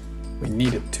not. We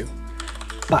needed to.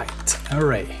 Byte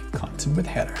array content with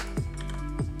header.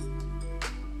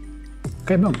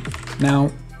 Okay, boom. Now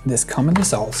this comment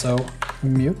is also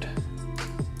mute.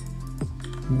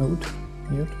 Mute.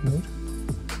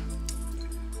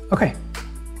 Okay,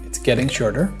 it's getting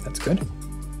shorter, that's good.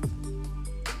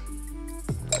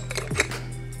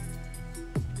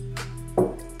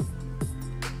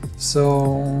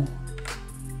 So,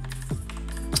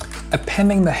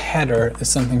 appending the header is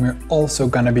something we're also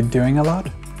gonna be doing a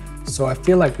lot. So I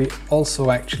feel like we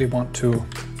also actually want to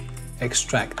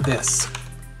extract this.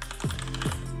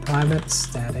 Private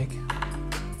static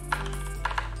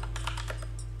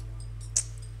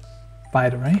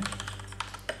byte array,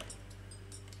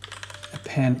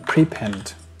 append,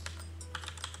 prepend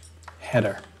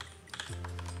header.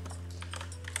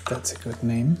 That's a good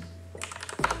name.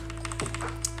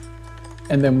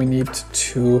 And then we need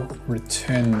to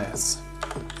return this,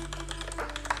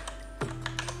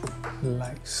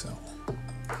 like so.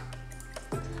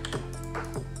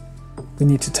 We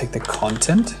need to take the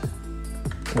content,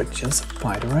 which is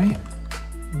byte array,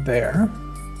 there.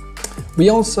 We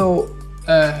also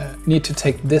need to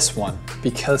take this one,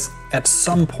 because at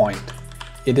some point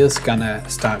it is gonna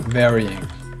start varying,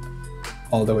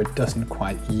 although it doesn't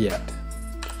quite yet.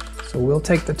 So we'll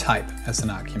take the type as an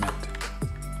argument,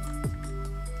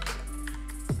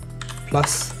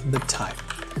 plus the type.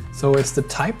 So it's the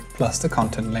type plus the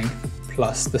content length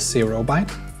plus the 0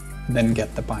 byte, then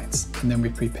get the bytes, and then we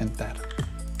prepend that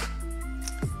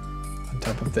on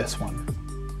top of this one.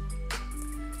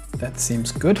 That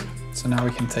seems good. So now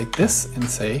we can take this and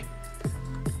say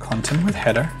content with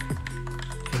header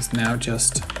is now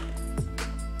just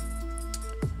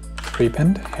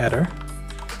prepend header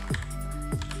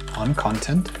on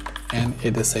content, and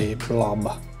it is a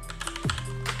blob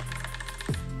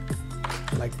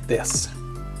like this.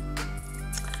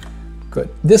 Good.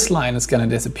 This line is going to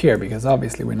disappear because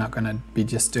obviously we're not going to be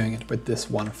just doing it with this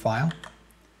one file.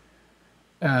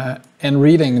 And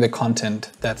reading the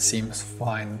content, that seems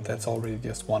fine. That's already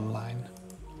just one line.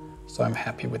 So I'm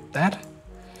happy with that.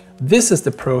 This is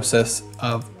the process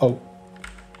of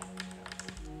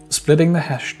splitting the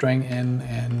hash string in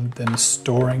and then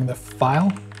storing the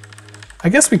file. I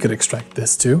guess we could extract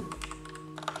this too.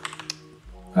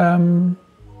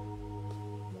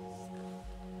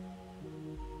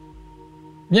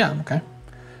 Yeah, okay.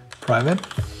 Private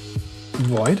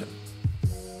void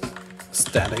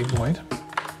static void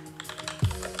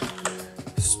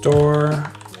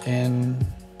store in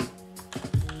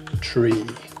tree,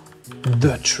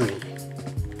 the tree,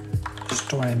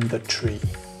 store in the tree.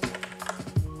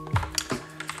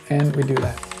 And we do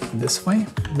that this way.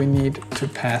 We need to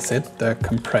pass it the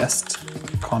compressed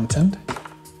content,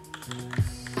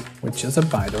 which is a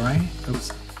byte array.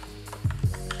 Oops.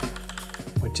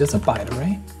 Which is a byte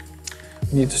array.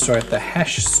 We need to store it the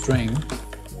hash string,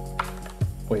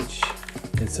 which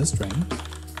is a string.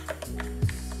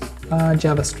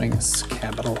 Java string is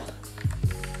capital.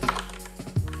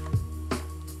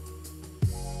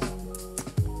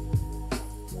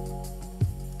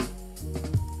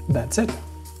 That's it.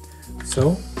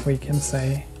 So we can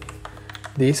say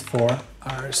these four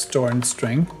are stored in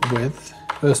string with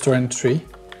stored in tree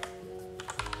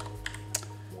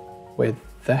with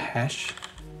the hash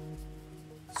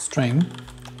string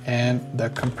and the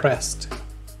compressed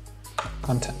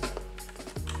content.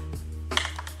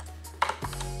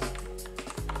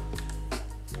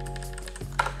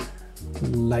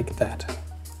 Like that.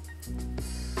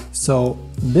 So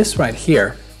this right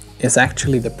here is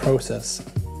actually the process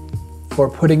for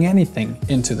putting anything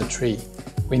into the tree.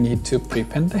 We need to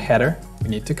prepend the header, we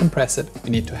need to compress it, we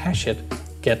need to hash it,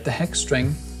 get the hex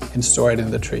string, and store it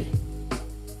in the tree.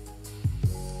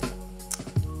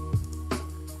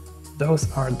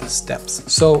 Those are the steps.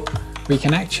 So we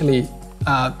can actually,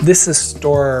 this is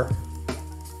store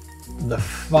the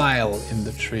file in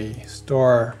the tree.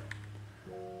 Store,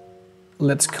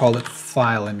 let's call it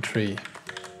file in tree.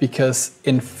 Because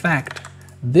in fact,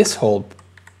 this whole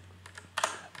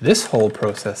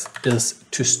process is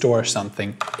to store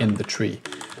something in the tree.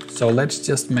 So let's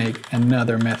just make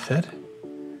another method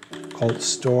called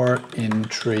store in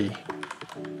tree.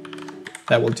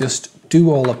 That will just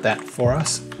do all of that for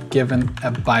us, given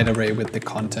a byte array with the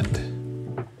content.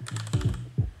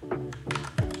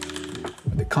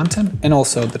 With the content and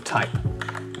also the type,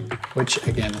 which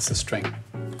again is a string.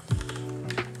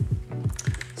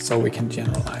 So we can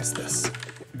generalize this.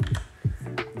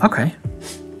 Okay,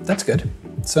 that's good.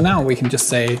 So now we can just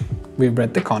say, we've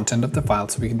read the content of the file,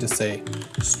 so we can just say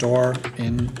store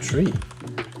in tree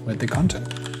with the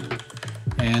content.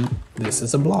 And this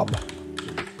is a blob,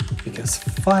 because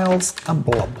files are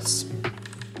blobs.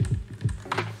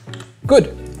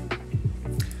 Good.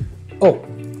 Oh,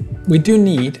 we do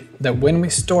need that when we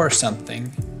store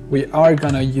something, we are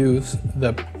gonna use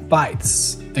the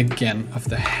bytes again of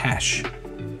the hash.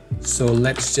 So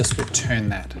let's just return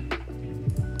that.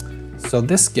 So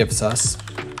this gives us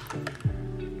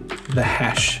the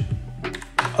hash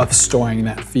of storing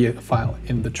that file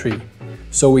in the tree.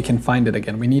 So we can find it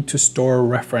again. We need to store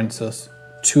references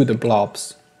to the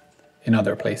blobs in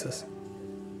other places.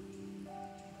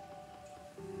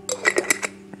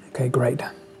 Okay, great.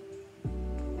 Are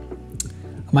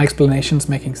my explanations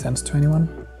making sense to anyone?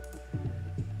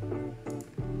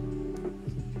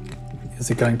 Is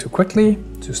it going too quickly,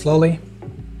 too slowly?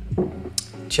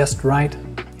 Just right?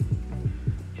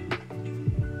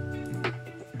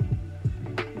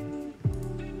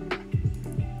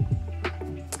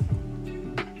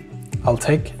 I'll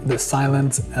take the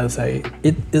silence as a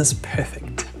 "it is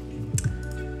perfect,"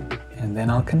 and then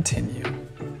I'll continue.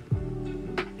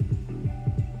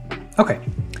 Okay,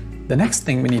 the next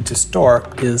thing we need to store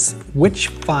is which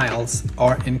files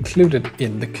are included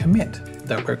in the commit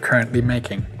that we're currently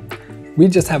making. We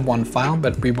just have one file,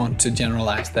 but we want to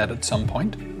generalize that at some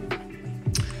point.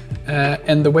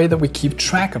 And the way that we keep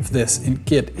track of this in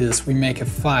Git is we make a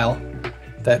file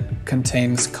that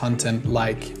contains content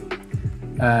like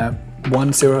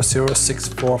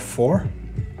 100644,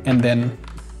 and then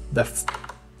the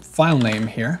file name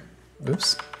here,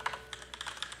 oops,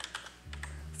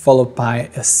 followed by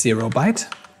a 0 byte,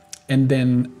 and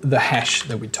then the hash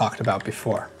that we talked about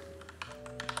before.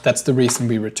 That's the reason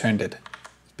we returned it,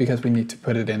 because we need to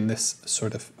put it in this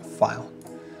sort of file.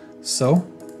 So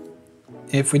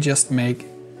if we just make,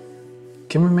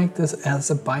 can we make this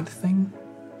as a byte thing?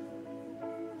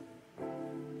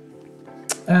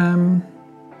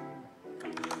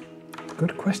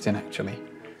 Good question, actually.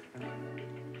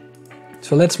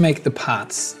 So let's make the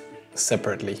paths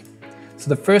separately. So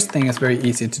the first thing is very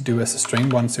easy to do as a string,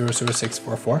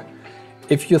 100644.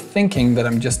 If you're thinking that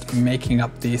I'm just making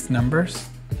up these numbers,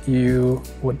 you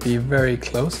would be very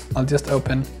close. I'll just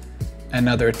open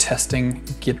another testing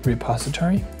Git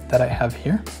repository that I have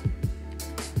here.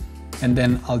 And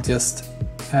then I'll just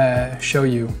show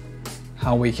you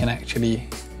how we can actually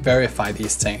verify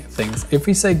these things. If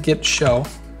we say git show,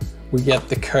 we get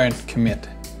the current commit.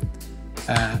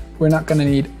 We're not going to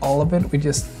need all of it.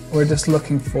 We're just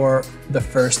looking for the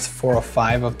first 4 or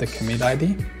 5 of the commit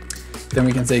ID. Then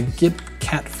we can say git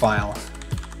cat file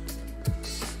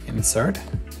insert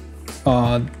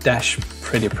dash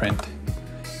pretty print.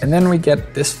 And then we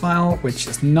get this file, which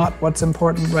is not what's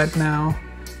important right now,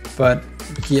 but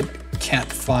git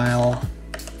cat file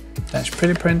dash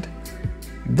pretty print.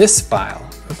 This file,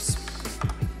 oops.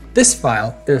 This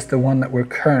file is the one that we're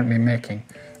currently making.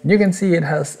 You can see it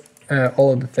has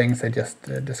all of the things I just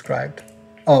described.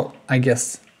 Oh, I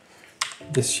guess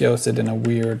this shows it in a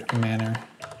weird manner.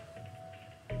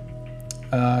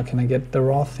 Can I get the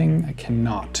raw thing? I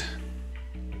cannot.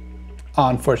 Oh,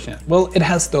 unfortunate. Well, it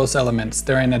has those elements.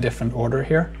 They're in a different order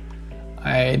here.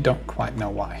 I don't quite know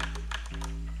why.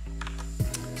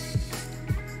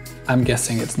 I'm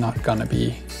guessing it's not gonna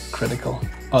be critical.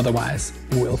 Otherwise,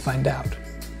 we'll find out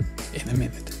in a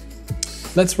minute.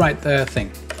 Let's write the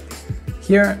thing.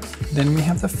 Here, then we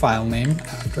have the file name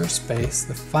after space.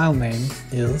 The file name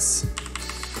is,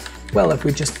 well, if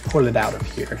we just pull it out of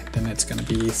here, then it's going to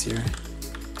be easier.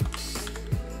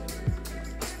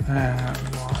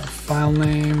 File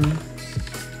name.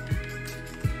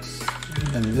 And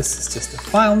then this is just the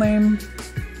file name.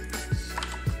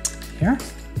 Here.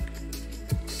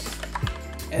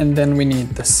 And then we need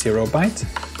the 0 byte.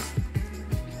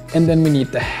 And then we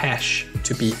need the hash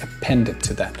to be appended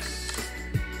to that.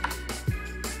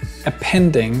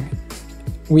 appending,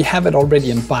 we have it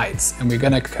already in bytes, and we're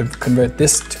going to convert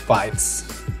this to bytes.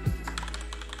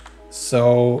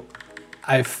 So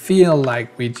I feel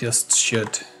like we just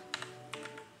should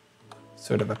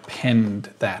sort of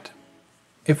append that.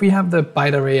 If we have the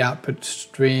byte array output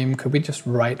stream, could we just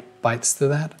write bytes to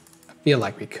that? I feel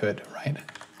like we could, right?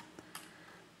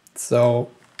 So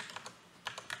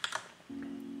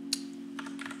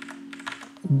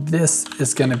this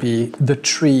is going to be the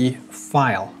tree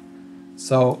file.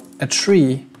 So a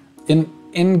tree,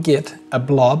 in Git, a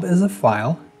blob is a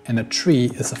file and a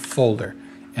tree is a folder.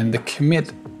 And the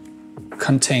commit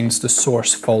contains the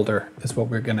source folder is what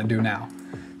we're going to do now.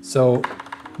 So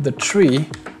the tree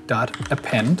dot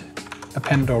append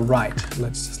or write,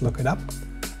 let's just look it up.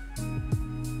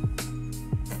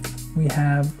 We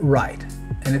have write,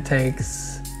 and it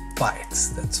takes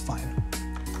bytes, that's fine.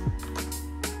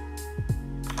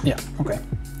 Yeah, okay.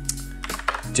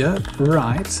 Just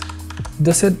write,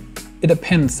 does it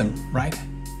appends them, right?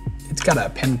 It's gotta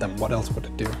append them, what else would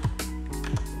it do?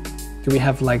 Do we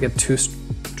have like a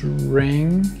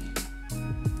toString?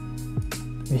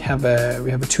 We have a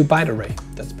 2-byte array,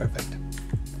 that's perfect.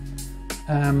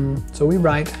 So we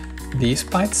write these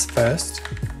bytes first,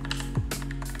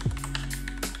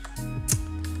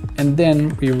 and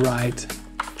then we write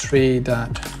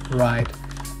tree.write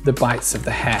the bytes of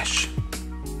the hash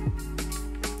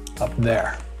up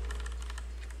there.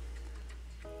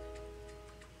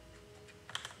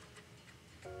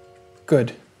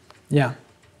 Good, yeah,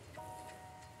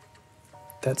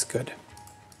 that's good.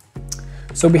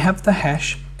 So we have the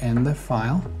hash and the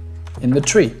file in the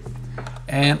tree.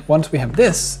 And once we have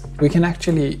this, we can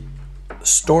actually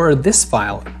store this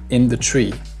file in the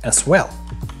tree as well.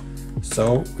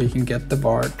 So we can get the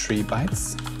var tree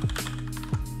bytes.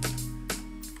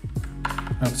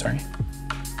 Oh, sorry.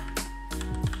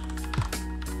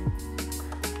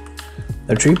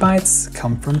 The tree bytes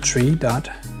come from tree dot,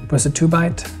 was it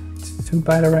 2-byte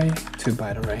array?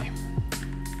 2-byte array.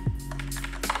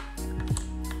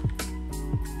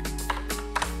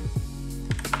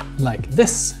 Like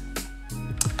this.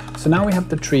 So now we have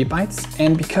the tree bytes,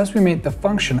 and because we made the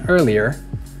function earlier,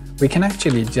 we can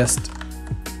actually just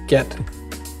get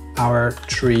our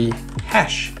tree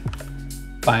hash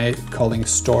by calling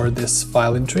store this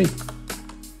file in tree.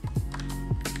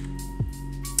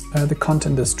 The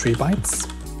content is tree bytes.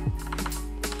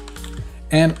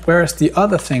 And whereas the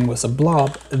other thing was a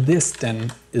blob, this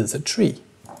then is a tree.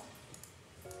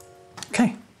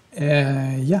 Okay,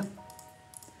 yeah.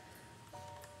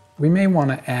 We may want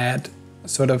to add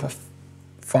sort of a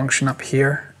function up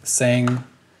here saying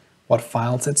what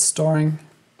files it's storing.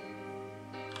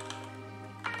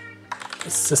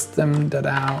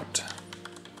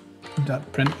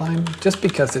 System.out.println, just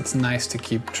because it's nice to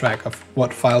keep track of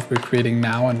what files we're creating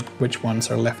now and which ones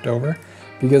are left over.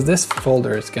 Because this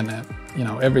folder is gonna, you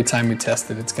know, every time we test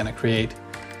it, it's gonna create,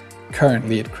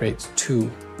 currently it creates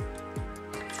 2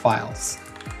 files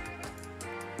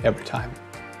every time.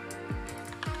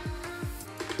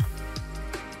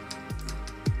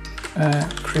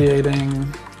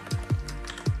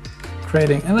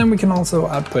 Creating, and then we can also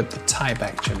output the type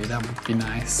actually, that would be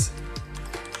nice.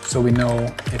 So we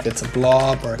know if it's a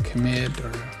blob or a commit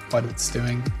or what it's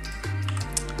doing.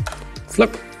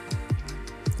 Flip,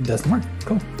 it doesn't work,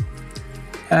 cool.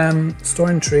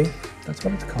 Store in tree, that's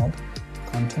what it's called.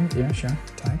 Content, yeah, sure,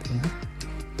 type, yeah.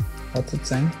 What's it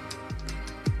saying?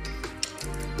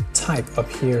 Type up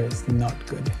here is not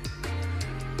good.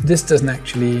 This doesn't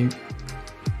actually,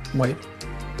 wait,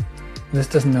 this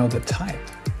doesn't know the type.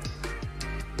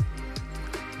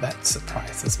 That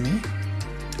surprises me.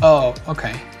 Oh,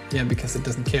 okay. Yeah, because it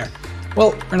doesn't care.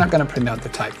 Well, we're not going to print out the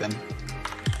type then.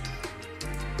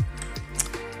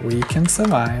 We can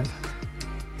survive.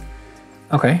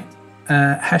 Okay.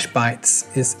 Hash bytes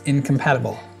is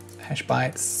incompatible. Hash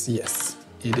bytes, yes,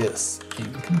 it is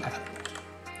incompatible.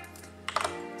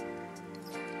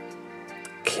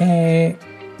 Okay.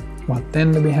 What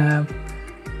then do we have?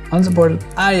 Unsupported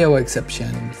I/O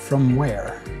exception from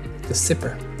where? The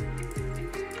zipper.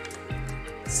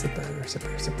 Zipper.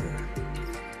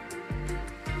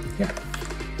 Here.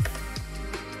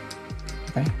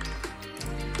 Okay.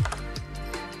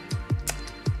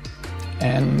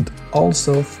 And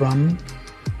also from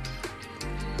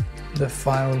the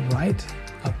file right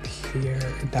up here,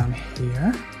 down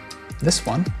here, this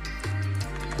one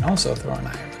can also throw an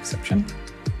I/O exception.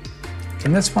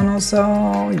 Can this one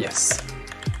also? Yes.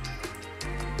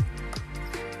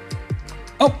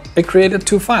 Oh, it created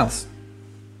 2 files.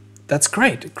 That's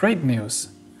great, great news.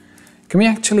 Can we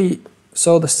actually,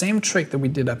 so the same trick that we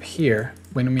did up here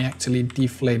when we actually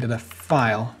deflated a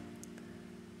file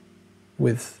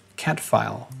with cat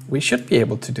file. We should be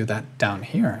able to do that down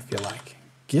here if you like.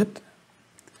 Git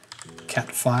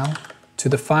cat file to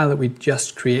the file that we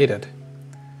just created,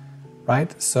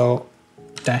 right? So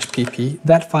 -pp,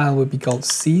 that file would be called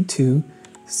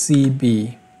c2cb.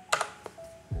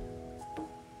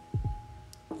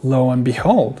 Lo and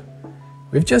behold,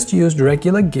 we've just used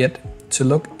regular git to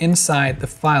look inside the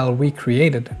file we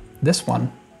created, this one,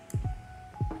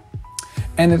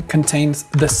 and it contains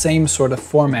the same sort of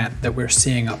format that we're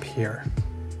seeing up here,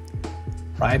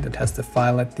 right? It has the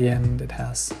file at the end, it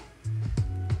has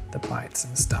the bytes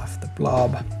and stuff, the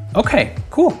blob. Okay,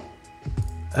 cool.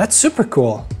 That's super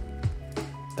cool.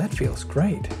 That feels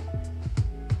great.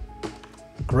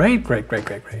 Great, great, great,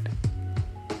 great, great.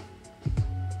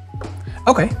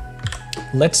 Okay,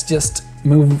 let's just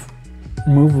move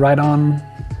right on.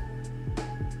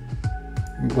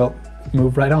 Well,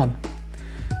 move right on.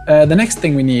 The next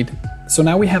thing we need, so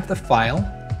now we have the file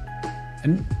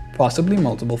and possibly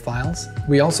multiple files.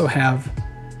 We also have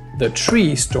the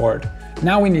tree stored.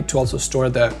 Now we need to also store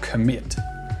the commit.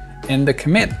 And the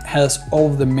commit has all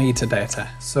of the metadata.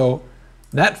 So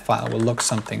that file will look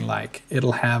something like,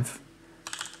 it'll have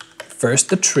first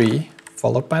the tree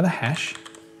followed by the hash.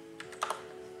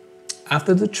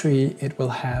 After the tree, it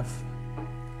will have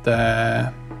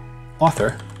the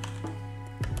author,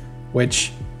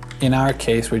 which in our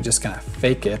case, we're just gonna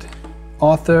fake it.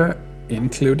 Author,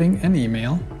 including an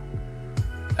email.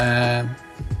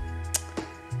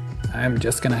 I'm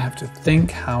just gonna have to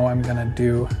think how I'm gonna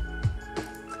do.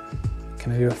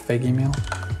 Can I do a fake email?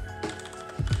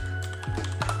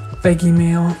 Fake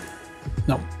email.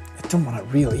 No, I don't want a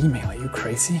real email. Are you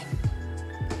crazy?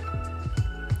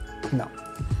 No,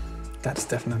 that's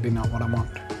definitely not what I want.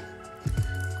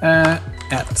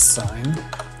 @ sign.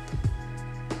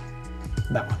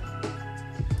 That one.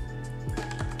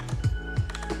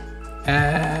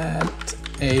 At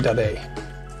a.a.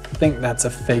 I think that's a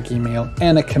fake email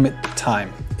and a commit time.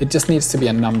 It just needs to be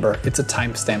a number. It's a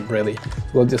timestamp really.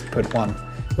 We'll just put 1.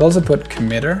 We'll also put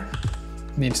committer.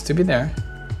 Needs to be there.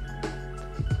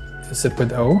 Is it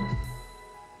with O?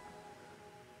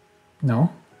 No,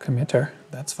 committer.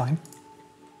 That's fine.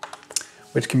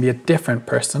 Which can be a different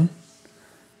person.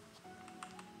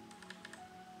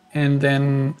 And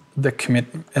then the commit,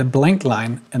 a blank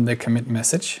line and the commit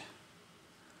message.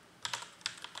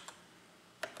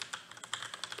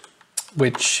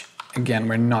 Which again,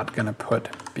 we're not gonna put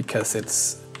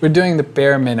because we're doing the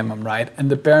bare minimum, right? And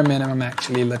the bare minimum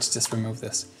actually, let's just remove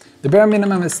this. The bare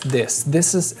minimum is this.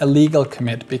 This is a legal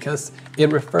commit because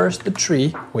it refers to the tree,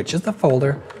 which is the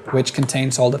folder, which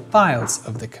contains all the files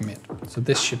of the commit. So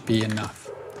this should be enough.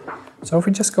 So if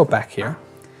we just go back here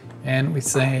and we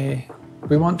say,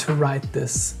 we want to write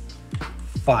this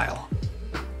file.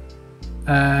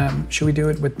 Should we do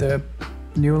it with the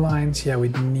new lines? Yeah, we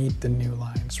need the new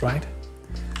lines, right?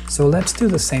 So let's do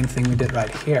the same thing we did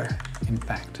right here, in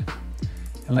fact.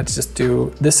 And let's just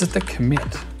do, this is the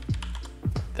commit,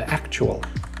 the actual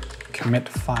commit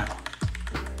file.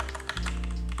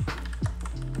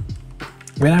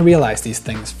 When I realized these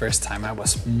things first time, I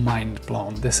was mind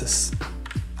blown.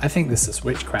 I think this is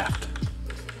witchcraft.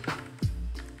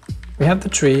 We have the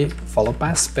tree followed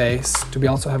by a space. Do we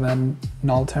also have a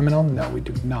null terminal? No, we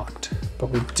do not, but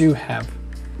we do have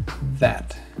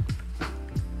that.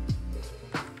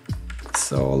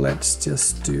 So let's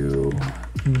just do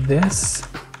this,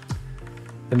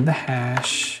 then the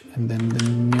hash, and then the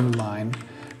new line.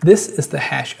 This is the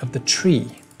hash of the tree.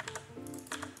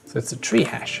 So it's a tree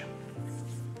hash,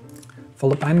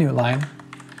 followed by a new line.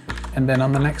 And then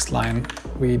on the next line,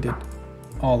 we did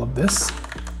all of this.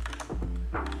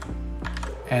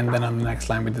 And then on the next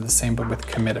line, we did the same, but with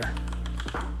committer.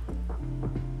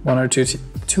 1 or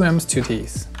 2 M's, 2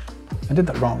 T's. I did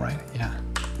that wrong, right? Yeah.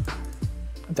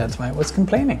 That's why I was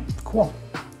complaining. Cool.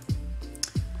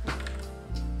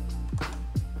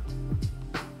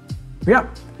 Yeah,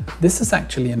 this is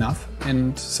actually enough.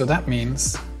 And so that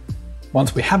means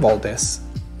once we have all this,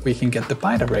 we can get the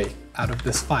byte array out of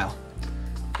this file.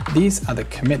 These are the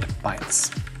commit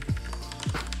bytes.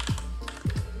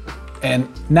 And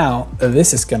now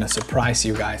this is gonna surprise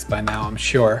you guys by now, I'm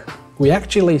sure. We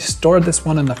actually stored this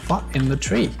one in the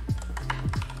tree.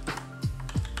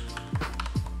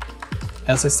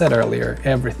 As I said earlier,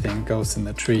 everything goes in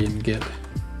the tree in Git.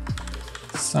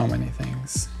 So many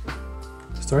things.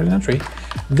 Stored in a tree.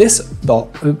 This,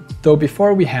 though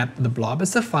before we had the blob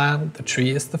is the file, the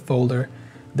tree is the folder,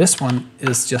 this one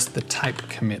is just the type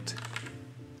commit.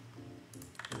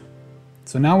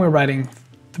 So now we're writing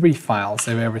 3 files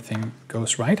if everything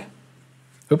goes right.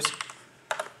 Oops.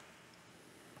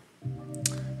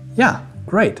 Yeah,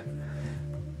 great.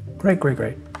 Great, great,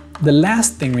 great. the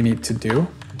last thing we need to do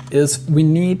is we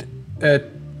need,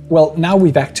 well, now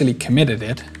we've actually committed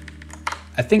it.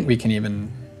 I think we can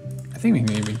even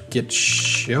git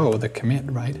show the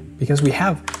commit, right? Because we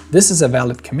have, this is a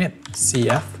valid commit,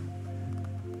 cf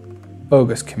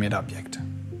bogus commit object.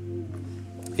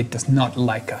 It does not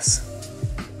like us.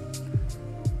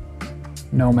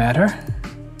 No matter.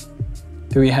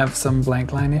 Do we have some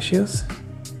blank line issues?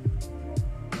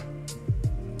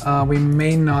 We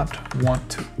may not want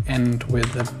to end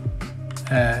with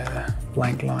a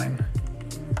blank line.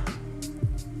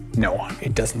 No,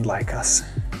 it doesn't like us.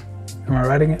 Am I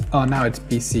writing it? Oh, now it's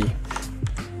BC.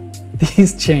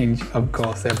 These change, of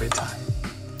course, every time.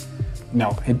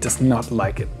 No, it does not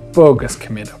like it. Bogus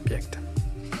commit object.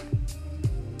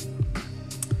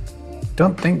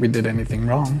 Don't think we did anything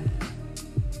wrong.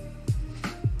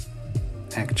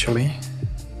 Actually.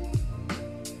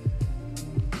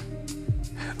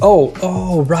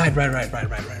 Oh, right.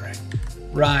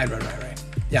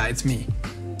 Yeah, it's me.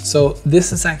 So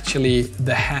this is actually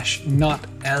the hash not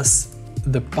as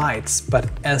the bytes, but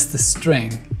as the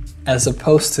string, as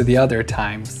opposed to the other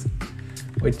times,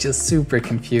 which is super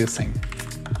confusing.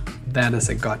 That is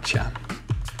a gotcha.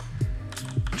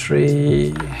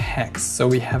 Tree hex. So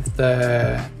we have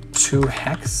the 2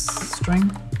 hex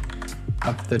string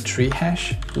of the tree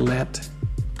hash. Let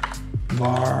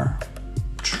var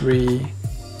tree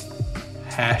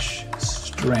hash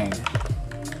string.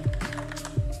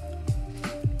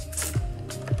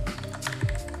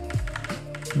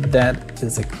 That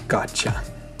is a gotcha.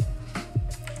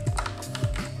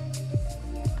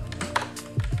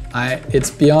 It's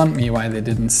beyond me why they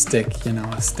didn't stick, you know,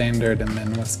 a standard and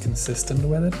then was consistent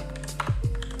with it.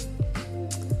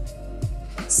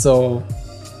 So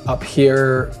up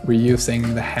here we're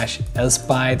using the hash as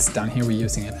bytes, down here we're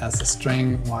using it as a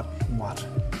string. What?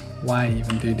 Why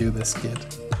even do you do this,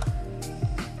 git?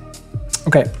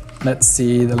 Okay, let's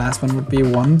see, the last one would be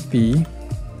 1b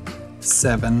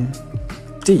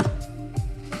 7d.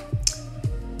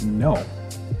 No.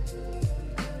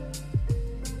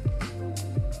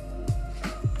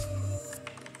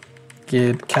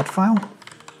 Git cat file.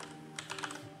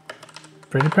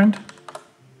 Pretty print.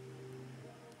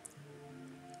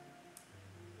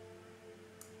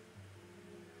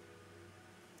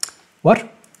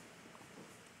 What?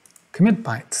 Commit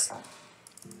bytes.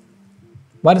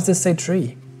 Why does this say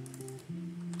tree?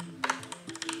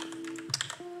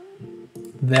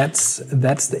 That's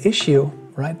the issue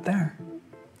right there.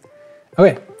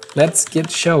 Okay, let's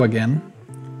git show again.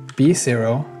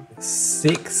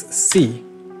 B06C.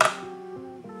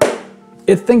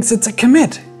 It thinks it's a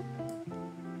commit.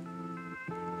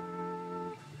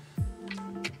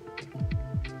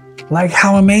 Like,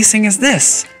 how amazing is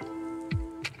this?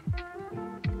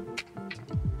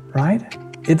 Right?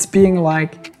 It's being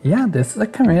like, yeah, this is a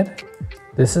commit.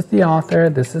 This is the author,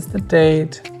 this is the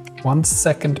date. 1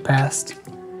 second past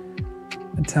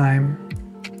the time.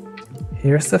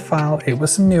 Here's the file. It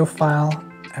was a new file.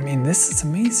 I mean, this is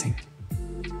amazing.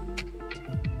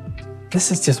 This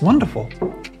is just wonderful.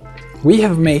 We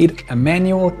have made a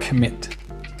manual commit.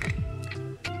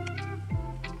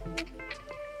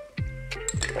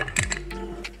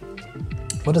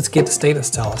 What does git status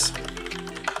tell us?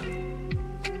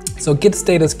 So git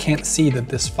status can't see that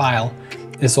this file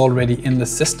is already in the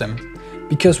system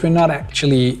because we're not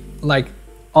actually, like,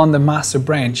 on the master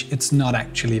branch, it's not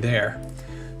actually there.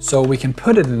 So we can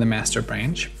put it in the master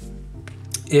branch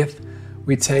if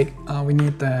we take, we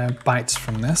need the bytes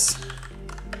from this.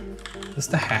 This is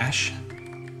the hash,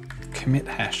 commit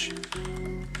hash.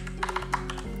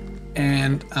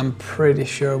 And I'm pretty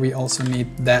sure we also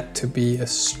need that to be a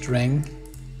string.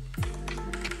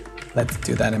 Let's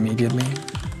do that immediately.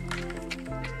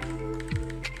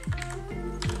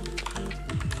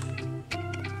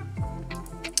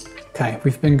 Okay,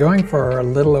 we've been going for a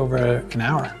little over an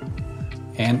hour,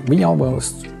 and we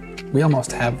almost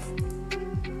have,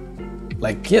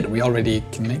 like Git, we already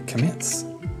can make commits.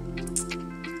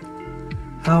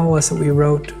 How was it we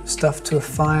wrote stuff to a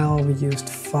file? We used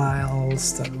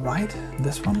files that, right?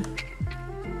 This one?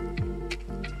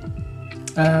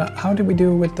 How did we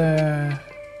do with the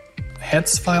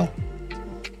heads file?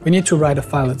 We need to write a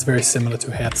file that's very similar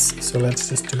to heads, so let's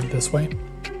just do it this way.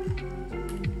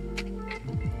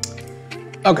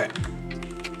 Okay.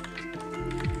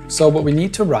 So what we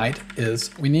need to write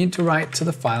is, we need to write to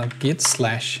the file git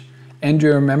slash, and do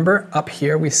you remember up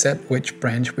here we said which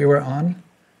branch we were on?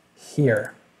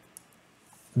 Here.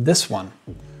 This one.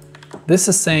 This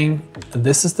is saying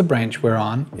this is the branch we're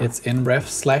on. It's in ref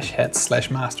slash head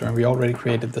slash master, and we already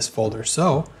created this folder.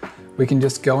 So we can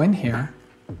just go in here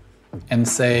and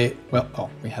say, well, oh,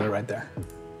 we had it right there.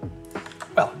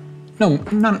 Well,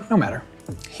 no matter.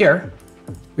 Here,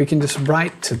 we can just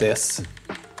write to this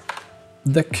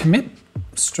the commit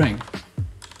string,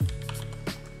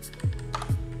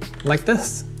 like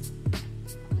this,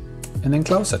 and then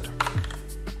close it.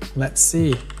 Let's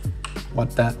see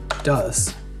what that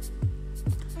does.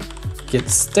 Git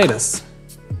status.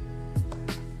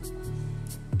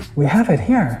 We have it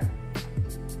here.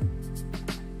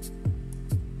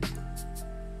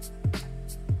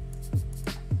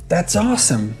 That's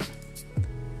awesome.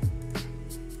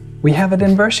 We have it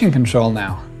in version control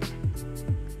now.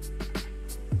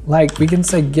 Like, we can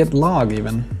say git log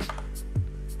even.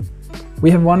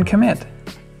 We have one commit,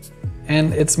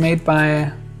 and it's made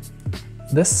by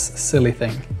this silly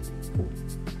thing.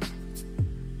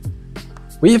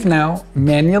 We have now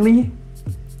manually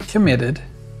committed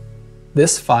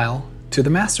this file to the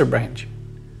master branch.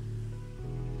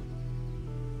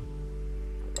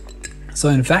 So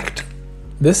in fact,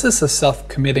 this is a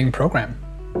self-committing program.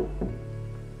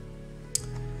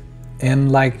 In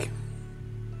like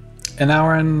an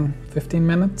hour and 15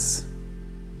 minutes,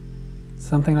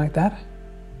 something like that.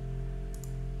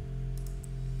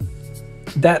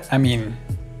 I mean,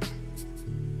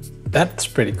 that's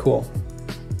pretty cool.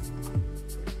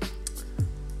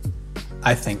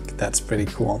 I think that's pretty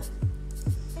cool.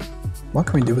 What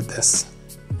can we do with this?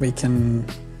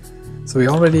 So we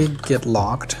already git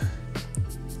logged.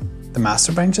 The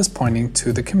master branch is pointing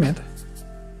to the commit.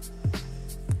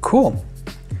 Cool.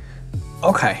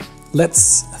 Okay,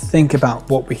 let's think about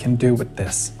what we can do with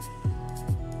this.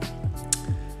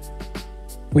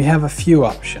 We have a few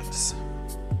options.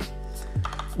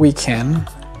 We can,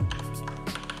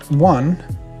 one,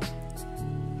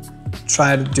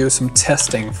 try to do some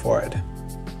testing for it.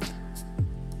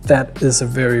 That is a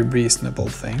very reasonable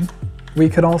thing. We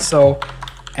could also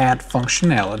add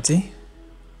functionality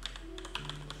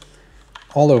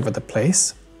all over the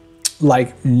place,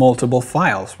 like multiple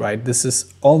files, right?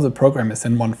 All the program is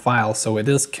in one file, so it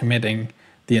is committing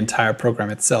the entire program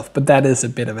itself, but that is a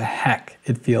bit of a hack,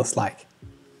 it feels like.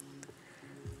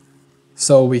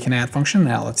 So we can add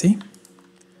functionality.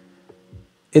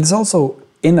 It's also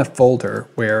in a folder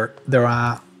where there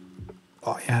are,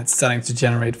 oh yeah, it's starting to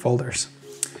generate folders,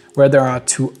 where there are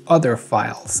two other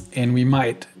files, and we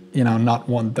might, not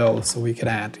want those, so we could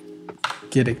add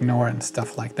git ignore and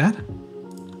stuff like that.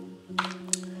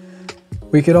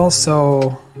 We could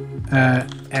also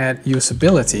add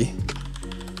usability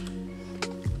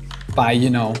by,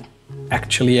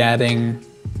 actually adding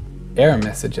error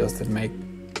messages that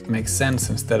make sense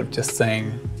instead of just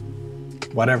saying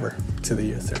whatever to the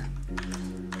user.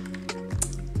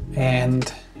 And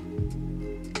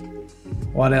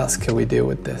what else could we do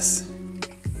with this?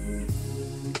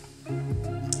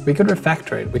 We could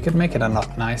refactor it. We could make it a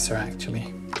lot nicer,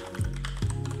 actually.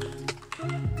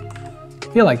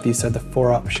 I feel like these are the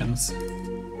 4 options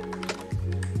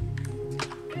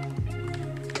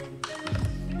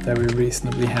that we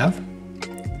reasonably have.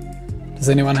 Does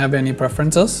anyone have any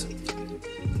preferences?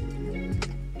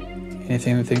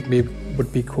 Anything you think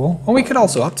would be cool? Well, we could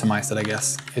also optimize it, I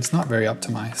guess. It's not very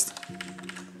optimized.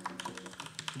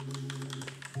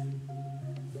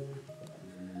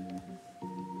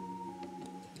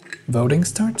 Voting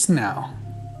starts now.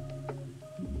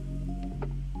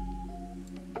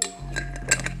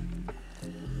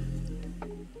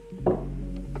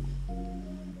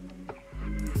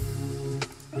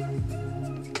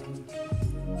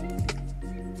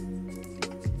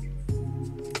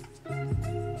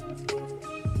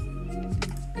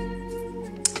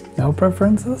 No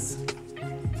preferences?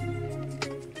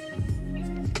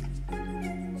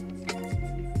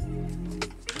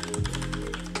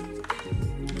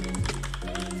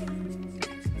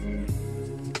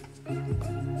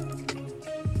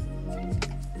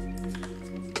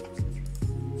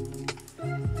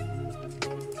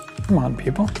 Come on,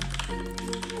 people.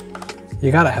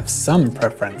 You gotta have some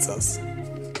preferences.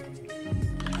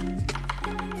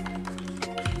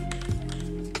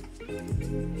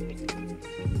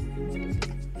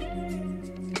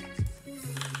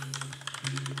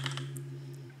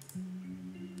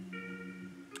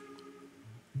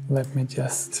 Let me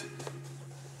just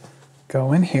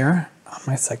go in here on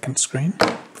my second screen.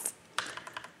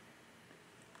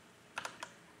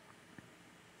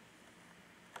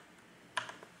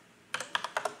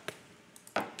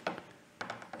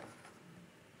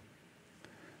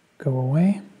 Go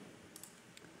away.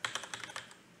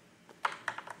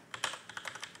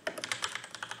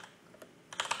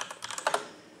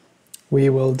 We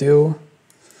will do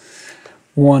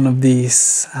one of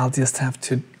these. I'll just have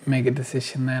to make a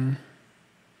decision then.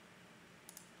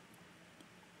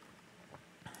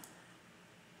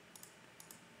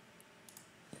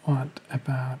 What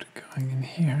about going in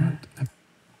here?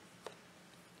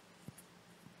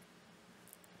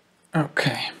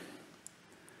 Okay.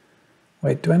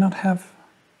 Wait, do I not have...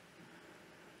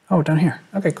 Oh, down here.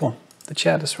 Okay, cool. The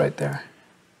chat is right there.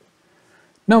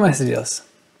 No messages.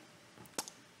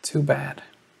 Too bad.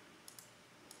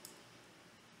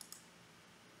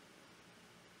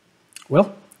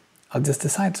 Well, I'll just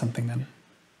decide something then.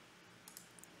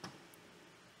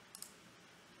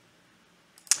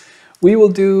 We will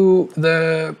do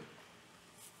the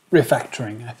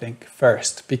refactoring, I think,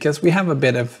 first, because we have a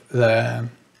bit of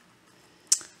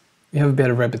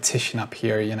repetition up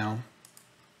here, you know.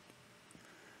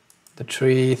 The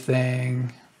tree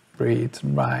thing, reads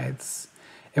and writes.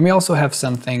 And we also have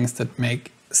some things that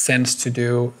make sense to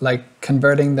do, like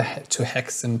converting to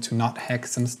hex and to not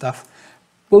hex and stuff.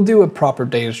 We'll do a proper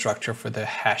data structure for the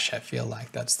hash. I feel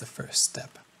like that's the first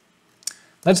step.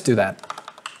 Let's do that.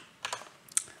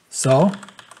 So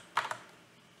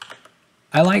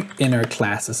I like inner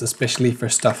classes, especially for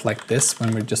stuff like this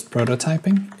when we're just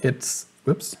prototyping. It's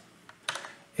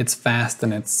fast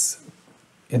and it's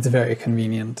very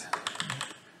convenient.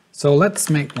 So let's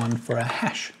make one for a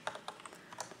hash.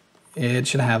 It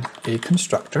should have a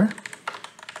constructor.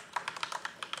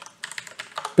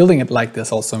 Building it like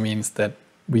this also means that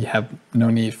we have no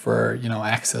need for, you know,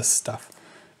 access stuff,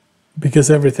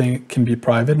 because everything can be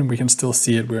private and we can still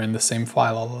see it. We're in the same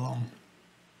file all along.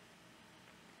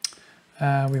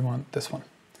 We want this one.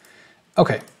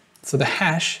 Okay, so the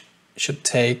hash should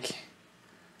take,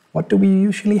 what do we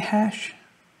usually hash?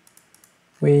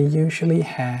 We usually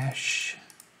hash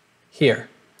here,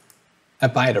 a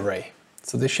byte array.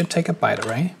 So this should take a byte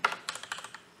array,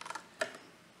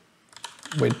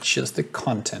 which is the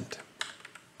content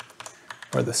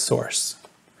or the source.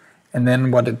 And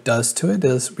then what it does to it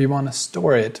is we want to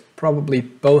store it probably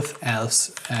both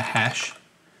as a hash,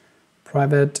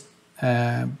 private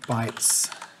bytes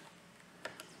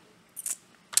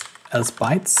as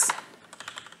bytes,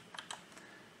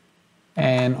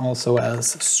 and also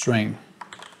as string.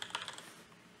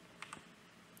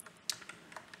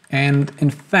 And in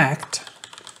fact,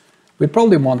 we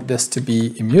probably want this to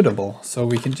be immutable, so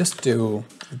we can just do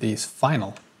these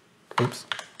final. Oops.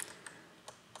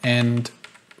 And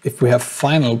if we have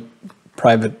final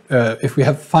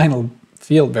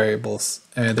field variables,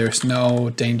 there's no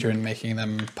danger in making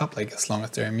them public as long as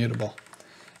they're immutable.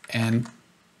 And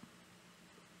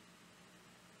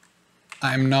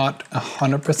I'm not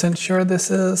 100% sure this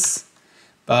is,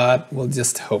 but we'll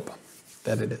just hope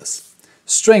that it is.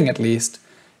 String, at least,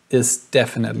 is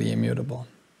definitely immutable.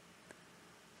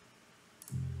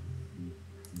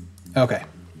 Okay,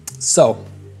 so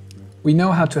we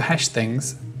know how to hash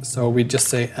things, so we just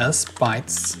say as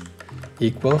bytes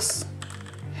equals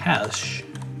hash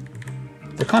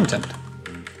the content.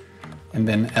 And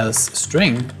then as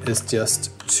string is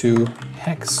just to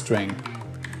hex string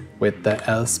with the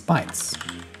else bytes.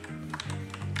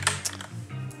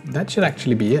 That should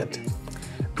actually be it.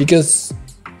 Because,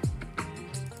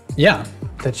 yeah,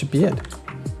 that should be it.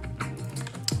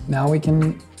 Now we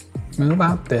can move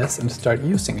out this and start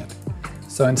using it.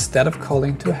 So instead of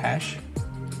calling to hash,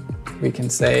 we can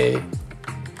say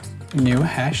new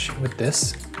hash with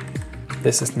this.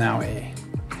 This is now a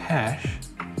hash.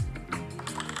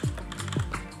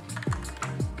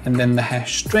 And then the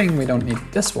hash string, we don't need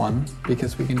this one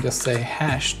because we can just say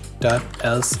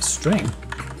hash.else string.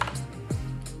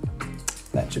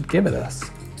 That should give it us.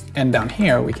 And down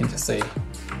here we can just say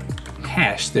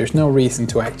hash. There's no reason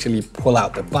to actually pull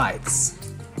out the bytes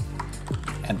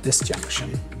at this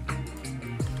junction.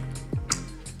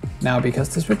 Now, because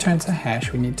this returns a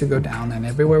hash, we need to go down, and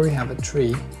everywhere we have a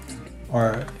tree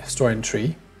or store in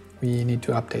tree, we need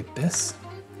to update this.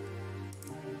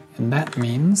 And that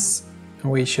means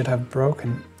we should have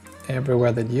broken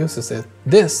everywhere that uses it.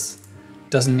 This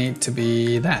doesn't need to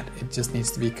be that. It just needs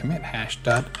to be commit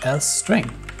hash.else string.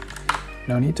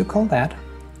 No need to call that.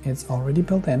 It's already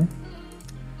built in.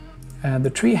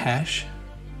 The tree hash,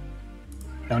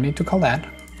 no need to call that.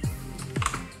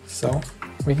 So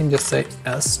we can just say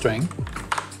else string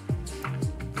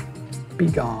be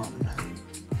gone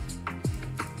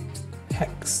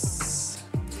hex.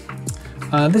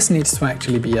 This needs to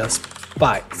actually be as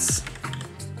bytes.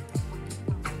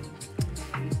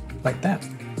 Like that.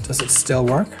 Does it still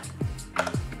work?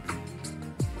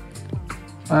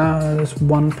 There's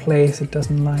one place it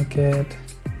doesn't like it.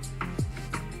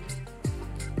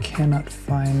 Cannot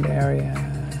find area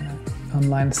on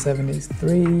line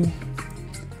 73.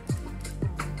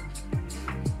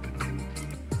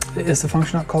 Is the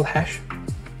function not called hash?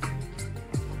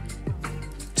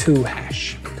 To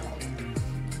hash, we call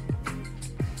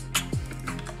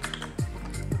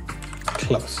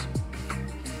close.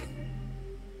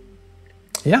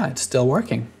 Yeah, it's still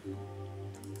working.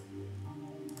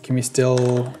 Can we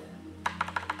still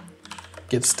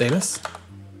get status?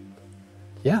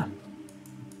 Yeah,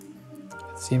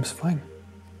 it seems fine.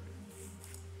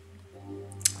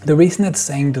 The reason it's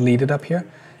saying deleted up here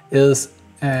is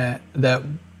that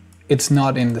it's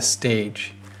not in the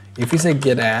stage. If you say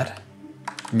git add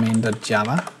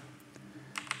main.java,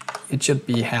 it should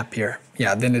be happier.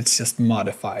 Yeah, then it's just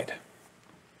modified.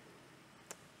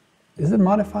 Is it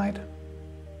modified?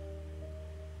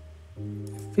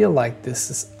 I feel like this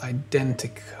is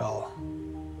identical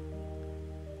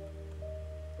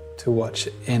to what's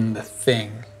in the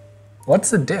thing.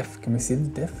 What's the diff? Can we see the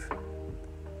diff?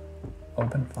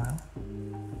 Open file.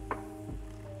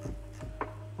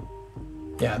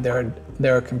 Yeah,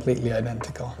 they're completely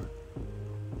identical.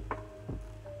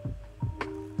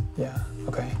 Yeah,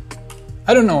 okay.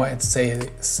 I don't know why it's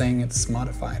saying it's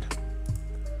modified.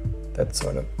 That's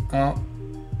sort of, oh.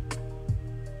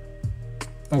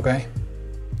 Okay.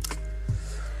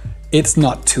 It's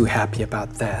not too happy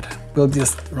about that. We'll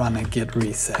just run a git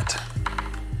reset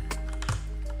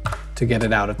to get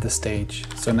it out of the stage.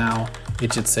 So now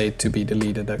it should say to be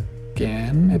deleted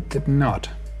again. It did not.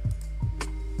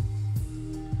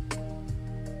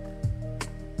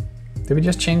 Did we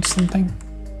just change something?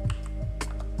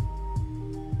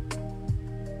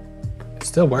 It's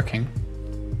still working.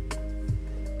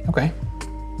 Okay.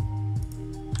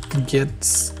 Git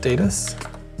status.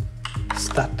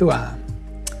 Statua.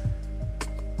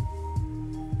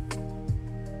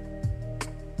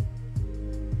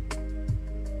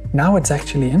 Now it's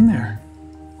actually in there.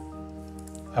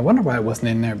 I wonder why it wasn't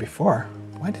in there before.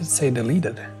 Why did it say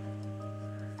deleted?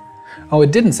 Oh,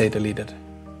 it didn't say deleted.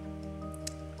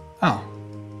 Oh.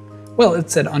 Well,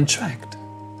 it said untracked.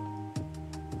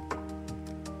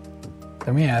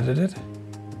 Then we added it.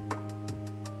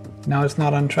 Now it's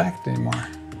not untracked anymore.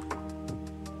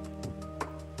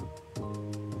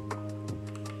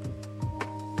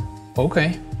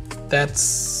 Okay,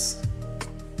 that's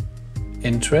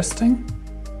interesting,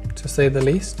 to say the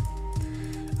least.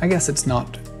 I guess it's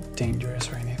not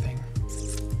dangerous or anything.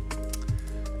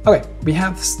 Okay, we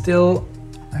have still,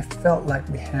 I felt like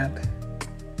we had,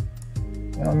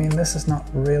 well, I mean, this is not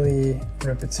really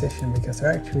repetition because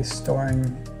they're actually storing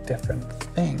different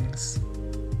things.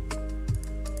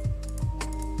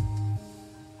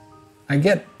 I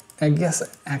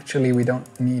guess actually we don't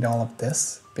need all of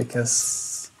this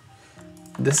because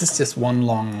this is just one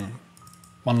long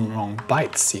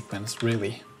byte sequence,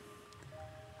 really.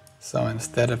 So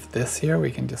instead of this here, we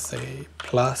can just say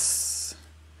plus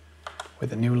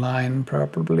with a new line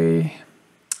probably.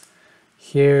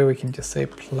 Here we can just say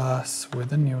plus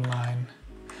with a new line.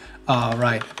 Oh,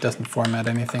 right, it doesn't format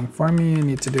anything for me. I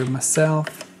need to do it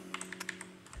myself.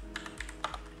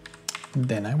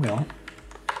 Then I will.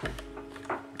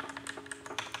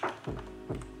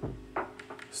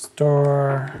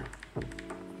 Store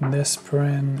this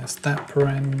paren is that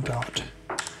paren dot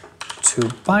 2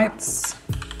 bytes.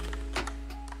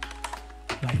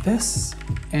 Like this.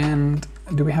 And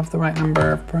do we have the right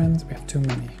number of parens? We have too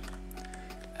many,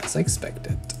 as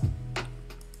expected.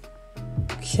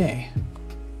 Okay.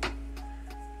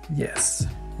 Yes,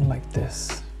 like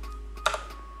this.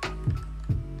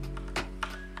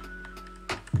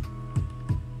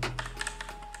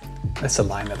 Let's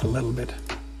align it a little bit.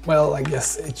 Well, I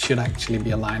guess it should actually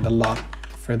be aligned a lot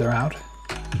further out.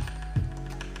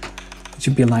 It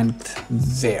should be aligned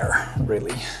there,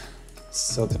 really.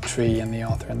 So the tree and the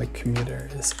author and the committer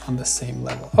is on the same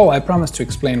level. Oh, I promised to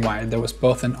explain why there was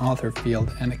both an author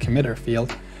field and a committer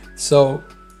field. So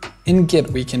in Git,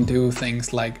 we can do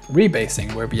things like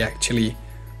rebasing, where we actually,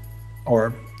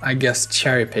 or I guess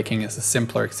cherry picking is a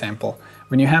simpler example.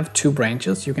 When you have two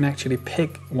branches, you can actually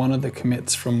pick one of the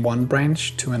commits from one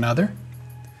branch to another,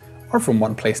 or from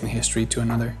one place in history to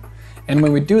another. And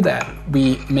when we do that,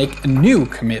 we make a new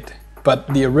commit, but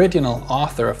the original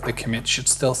author of the commit should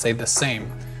still say the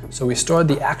same. So we store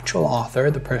the actual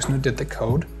author, the person who did the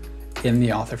code, in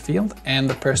the author field, and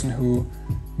the person who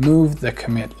moved the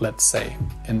commit, let's say,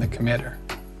 in the committer.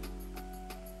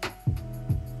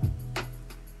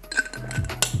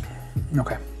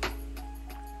 Okay.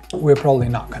 We're probably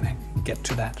not gonna get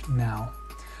to that now.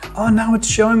 Oh, now it's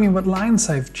showing me what lines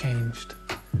I've changed.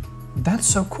 That's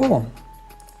so cool,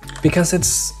 because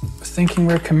it's thinking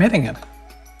we're committing it.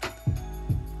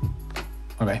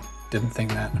 Okay, didn't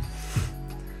think that.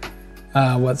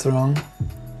 What's wrong?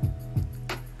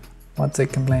 What's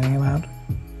it complaining about?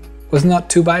 Was not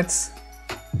 2 bytes?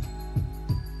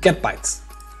 Get bytes.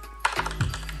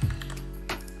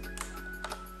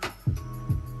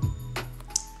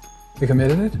 We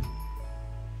committed it?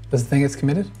 Does it think it's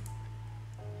committed?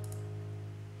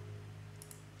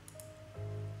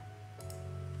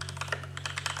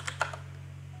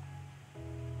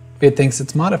 It thinks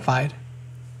it's modified.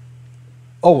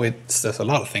 Oh, it says a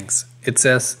lot of things. It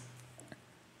says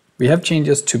we have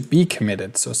changes to be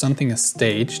committed, so something is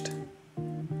staged.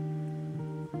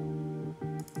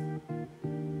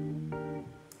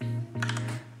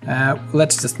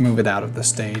 Let's just move it out of the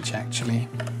stage, actually.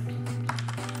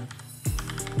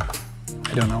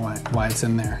 I don't know why it's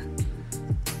in there.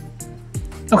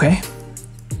 Okay.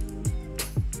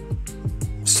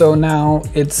 So now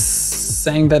it's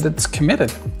saying that it's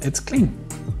committed. It's clean.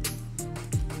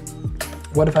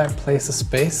 What if I place a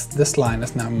space? This line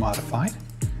is now modified.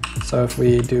 So if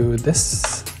we do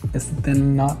this, is it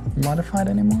then not modified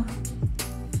anymore?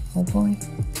 Hopefully.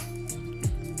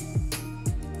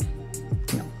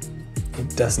 No,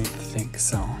 it doesn't think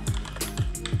so.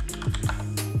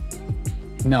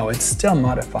 No, it's still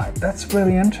modified. That's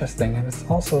really interesting, and it's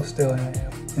also still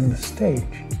in the stage,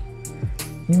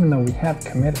 even though we have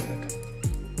committed it.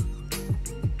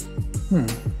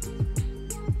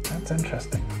 That's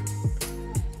interesting.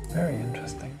 Very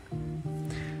interesting.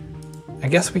 I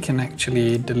guess we can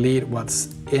actually delete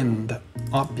what's in the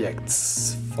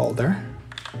objects folder.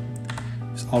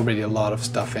 There's already a lot of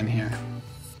stuff in here.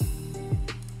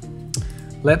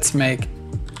 Let's check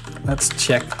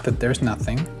that there's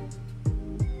nothing.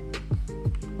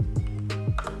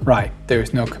 Right,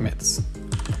 there's no commits.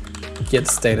 Git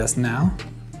status now.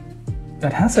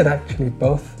 That has it actually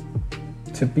both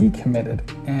to be committed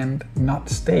and not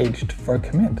staged for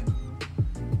commit.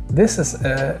 This is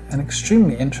an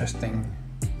extremely interesting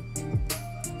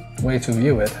way to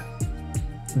view it.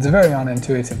 It's very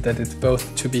unintuitive that it's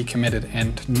both to be committed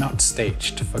and not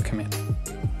staged for commit.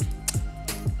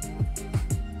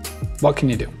 What can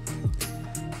you do?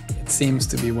 It seems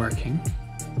to be working.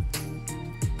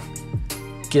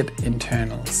 Git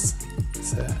internals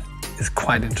is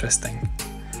quite interesting.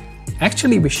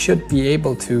 Actually, we should be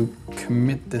able to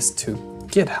commit this to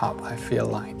GitHub, I feel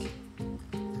like.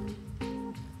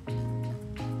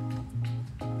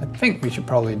 I think we should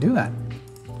probably do that.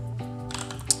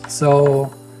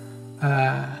 So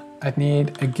I'd need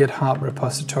a GitHub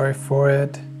repository for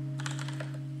it.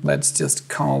 Let's just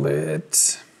call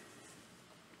it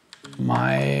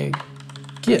my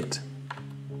Git.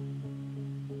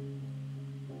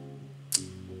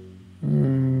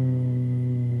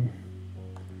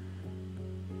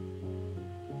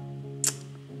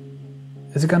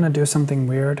 Is it gonna do something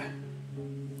weird?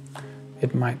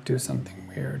 It might do something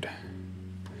weird.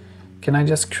 Can I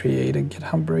just create a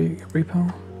GitHub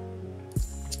repo?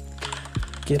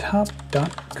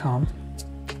 github.com.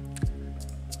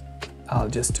 I'll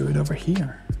just do it over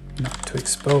here, not to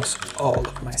expose all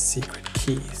of my secret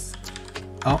keys.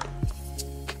 Oh.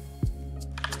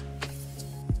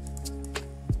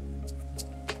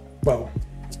 Whoa.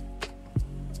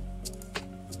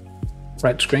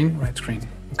 Right screen, right screen.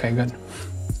 Okay, good.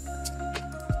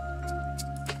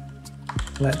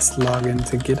 Let's log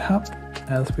into GitHub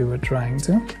as we were trying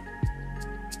to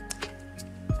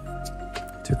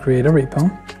create a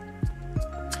repo.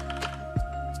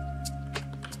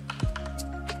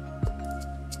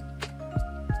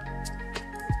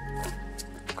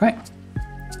 Okay,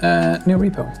 new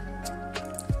repo.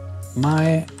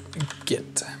 My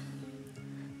Git.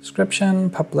 Description,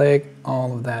 public,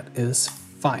 all of that is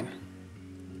fine.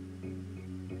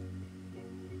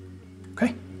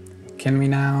 Okay, can we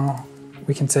now,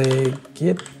 we can say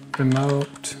git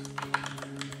remote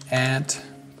add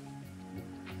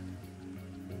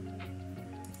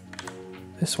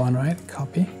this one, right?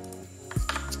 Copy.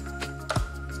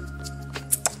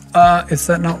 Is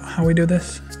that not how we do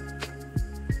this?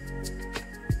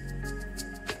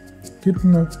 Git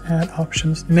remote add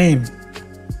options, name,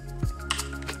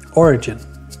 origin.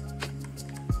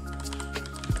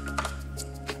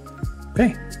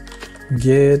 Okay,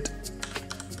 git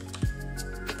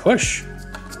push.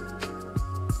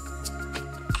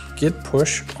 Git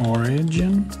push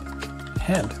origin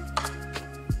head.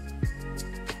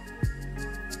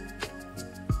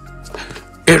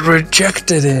 It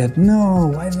rejected it.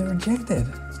 No, why did it reject it?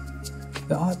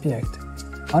 The object.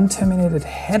 Unterminated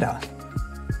header.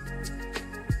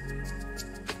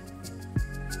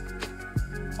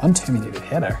 Unterminated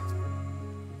header.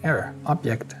 Error.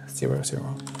 Object 00.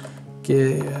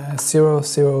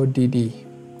 00DD.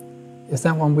 Is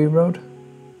that one we wrote?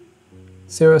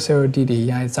 00DD.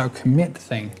 Yeah, it's our commit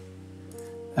thing.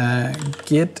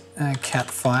 Git cat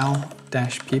file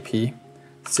 -pp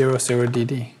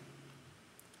 00DD.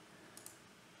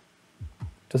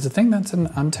 Does it think that's an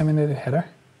unterminated header?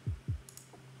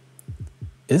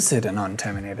 Is it an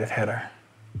unterminated header?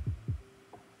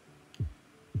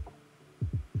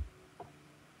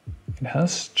 It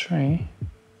has tree,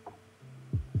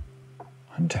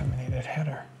 unterminated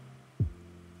header.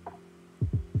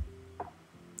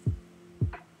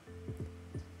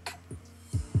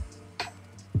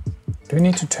 Do we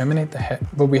need to terminate the header?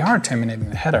 But we are terminating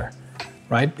the header,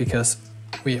 right? Because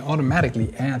we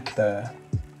automatically add the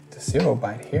 0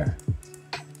 byte here.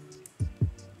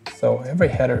 So every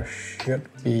header should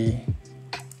be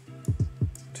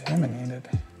terminated.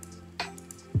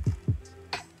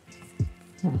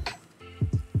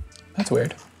 That's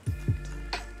weird.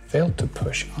 Failed to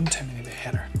push unterminated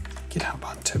header. GitHub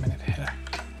unterminated header.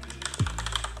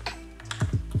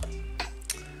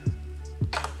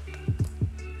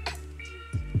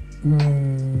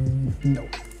 No.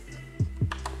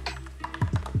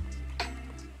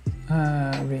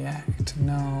 React,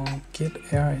 no. Git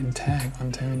error in tag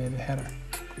unterminated header.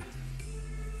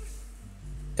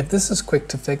 If this is quick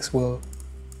to fix, we'll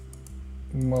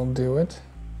do it.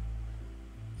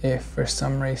 If for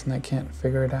some reason I can't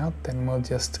figure it out, then we'll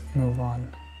just move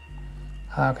on.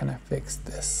 How can I fix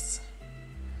this?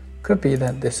 Could be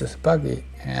that this is buggy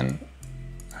and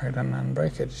heard an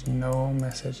unbreakage, no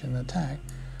message in the tag.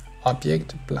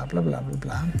 Object, blah, blah, blah, blah,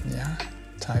 blah. Yeah,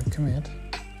 type commit.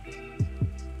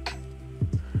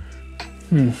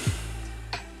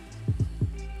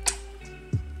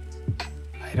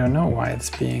 I don't know why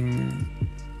it's being...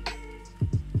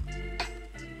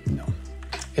 No,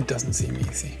 it doesn't seem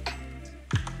easy.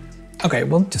 Okay,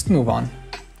 we'll just move on.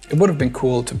 It would have been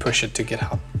cool to push it to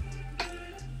GitHub,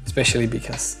 especially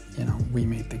because, you know, we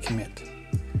made the commit.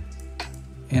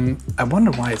 And I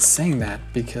wonder why it's saying that,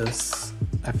 because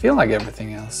I feel like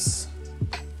everything else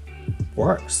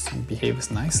works and behaves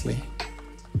nicely.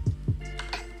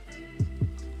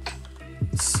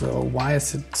 So why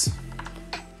is it...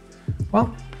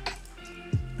 Well,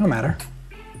 no matter.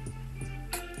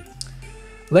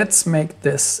 Let's make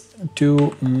this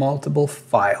do multiple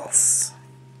files.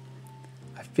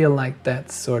 I feel like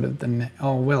that's sort of the...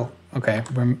 Oh, well, okay,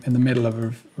 we're in the middle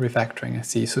of refactoring, I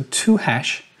see. So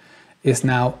toHash is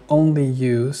now only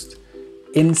used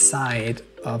inside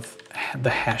of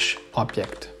the hash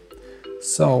object.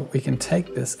 So we can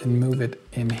take this and move it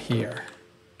in here.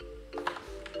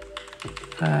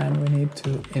 And we need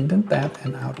to indent that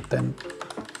and outdent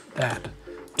that.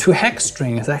 toHex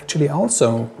string is actually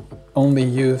also only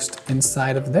used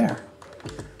inside of there.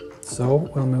 So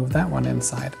we'll move that one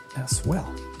inside as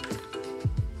well.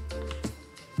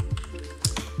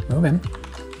 Move in,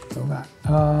 move out.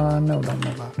 No, don't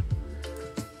move out.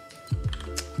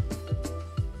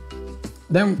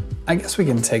 Then I guess we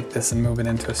can take this and move it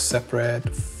into a separate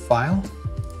file.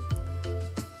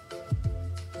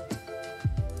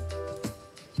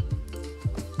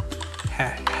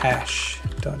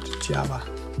 Hash.java.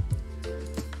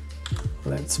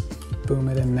 Let's boom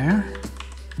it in there.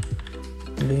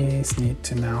 These need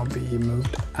to now be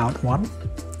moved out one.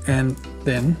 And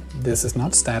then this is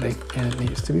not static and it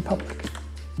needs to be public.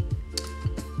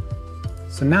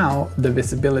 So now the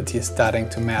visibility is starting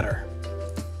to matter.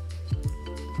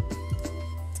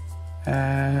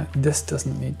 This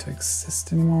doesn't need to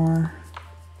exist anymore.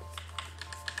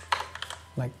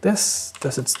 Like this,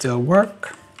 does it still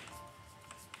work?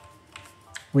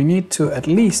 We need to at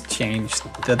least change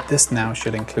that this now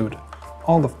should include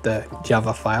all of the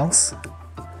Java files.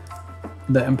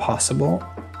 The impossible,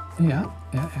 yeah.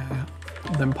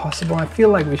 The impossible, I feel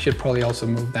like we should probably also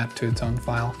move that to its own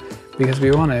file because we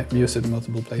want to use it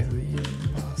multiple places.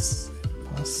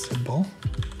 Impossible.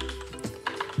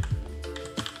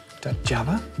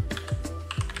 .java.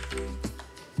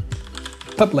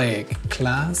 Public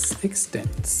class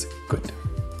extends. Good.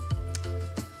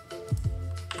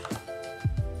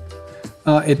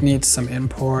 It needs some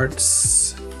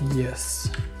imports.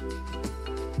 Yes.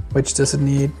 Which does it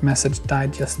need? Message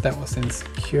digest, that was in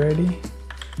security.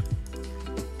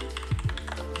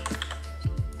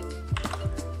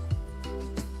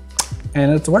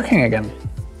 And it's working again.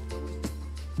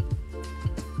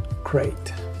 Great.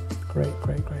 Great.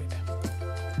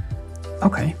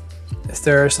 Okay. Is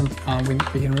there some, we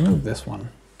can remove this one.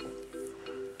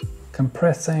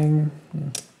 Compressing,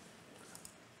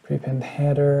 prepend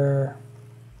header,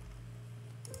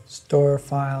 store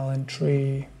file in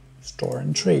tree, store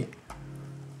in tree.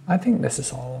 I think this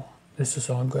is all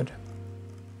good.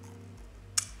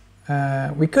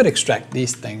 We could extract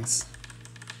these things.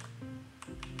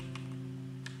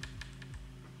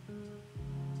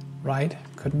 Right?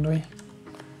 Couldn't we?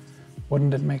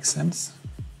 Wouldn't it make sense?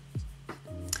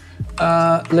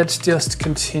 Let's just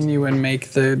continue and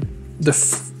make the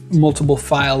multiple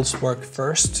files work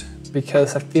first,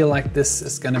 because I feel like this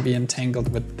is going to be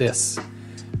entangled with this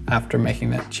after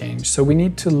making that change. So we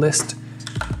need to list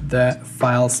the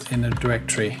files in a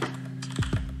directory.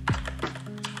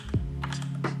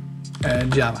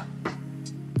 Java.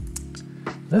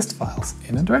 List files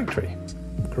in a directory.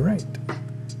 Great.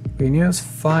 We can use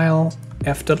file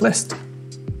f.list.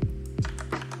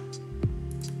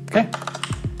 Okay.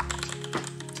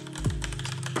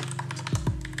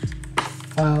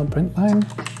 File print line.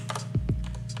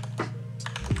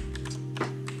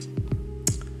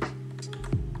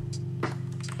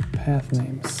 Path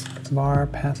names. Var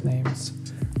path names.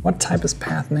 What type is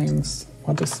path names?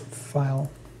 What is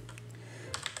file?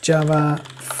 Java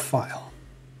file.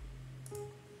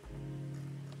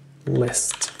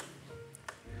 List.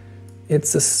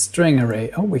 It's a string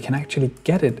array. Oh, we can actually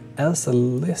get it as a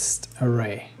list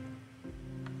array.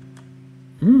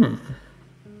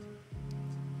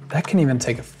 That can even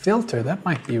take a filter. That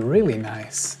might be really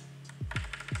nice.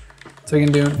 So we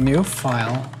can do new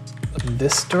file,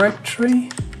 this directory,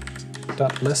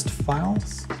 .list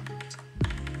files,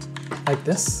 like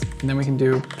this. And then we can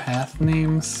do path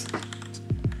names.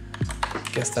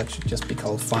 I guess that should just be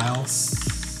called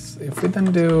files. If we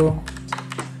then do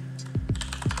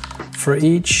for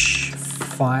each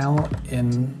file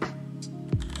in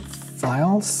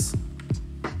files,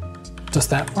 does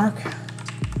that work?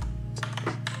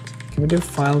 Can we do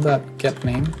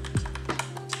file.getName?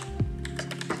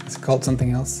 Is it called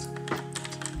something else?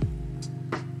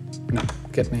 No,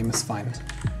 getName is fine.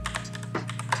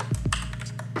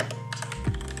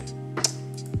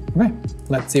 Okay,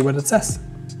 let's see what it says.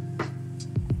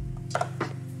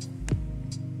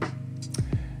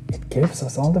 It gives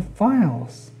us all the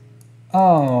files.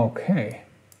 Oh, okay.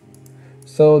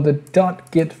 So the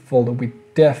 .git folder we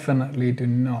definitely do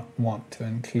not want to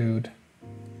include.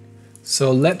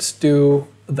 So let's do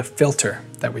the filter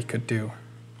that we could do.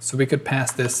 So we could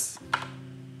pass this.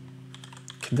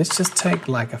 Can this just take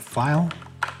like a file?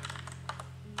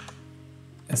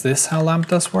 Is this how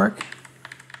lambdas work?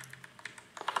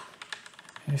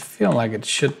 I feel like it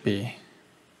should be.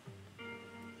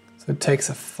 So it takes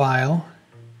a file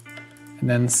and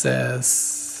then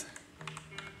says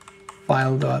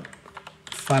file.isDir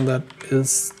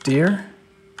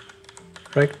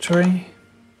directory.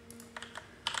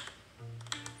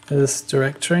 This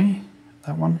directory,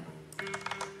 that one.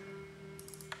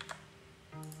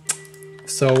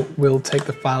 So we'll take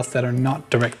the files that are not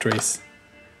directories.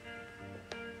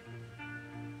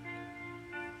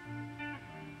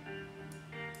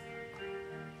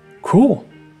 Cool.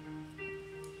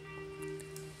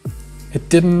 It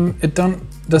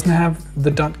doesn't have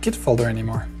the .git folder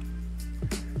anymore.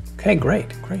 Okay,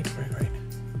 great.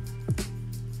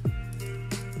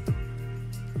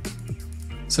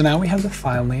 So now we have the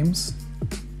file names,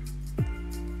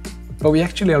 but we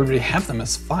actually already have them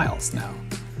as files now.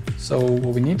 So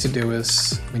what we need to do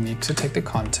is we need to take the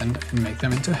content and make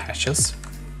them into hashes.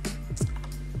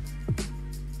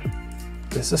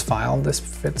 This is file, this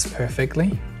fits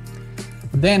perfectly.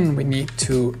 Then we need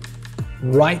to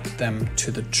write them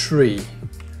to the tree.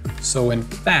 So in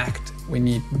fact, we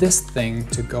need this thing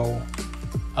to go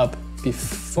up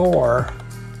before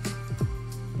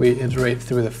we iterate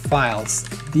through the files.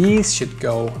 These should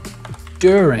go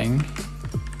during,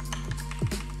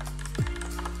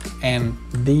 and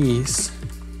these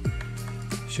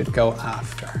should go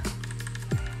after,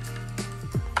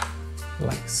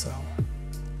 like so.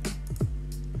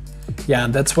 Yeah,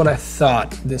 that's what I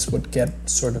thought. This would get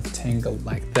sort of tangled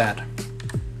like that.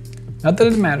 Not that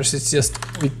it matters, it's just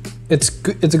it's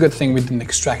a good thing we didn't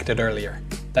extract it earlier.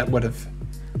 That would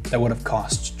have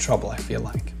caused trouble, I feel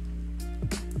like.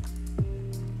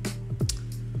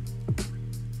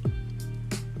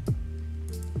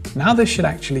 Now this should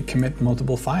actually commit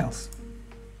multiple files.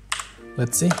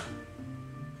 Let's see.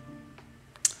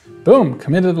 Boom,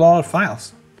 committed a lot of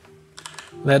files.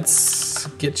 Let's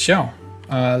git show.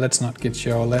 Let's not git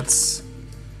show, let's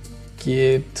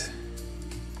git.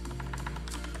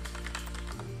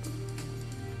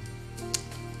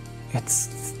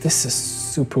 This is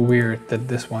super weird that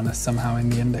this one is somehow in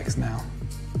the index now.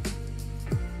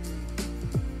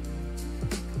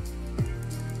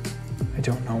 I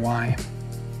don't know why.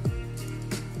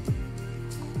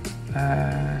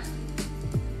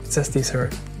 It says this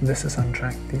is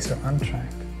untracked, these are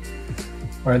untracked.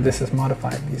 Or this is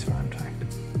modified, these are untracked.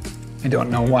 I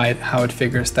don't know how it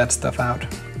figures that stuff out.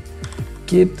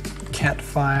 Git cat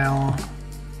file,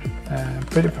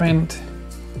 pretty print.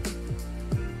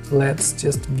 Let's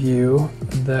just view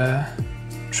the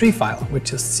tree file,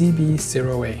 which is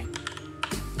cb0a.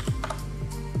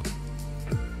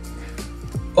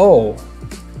 Oh,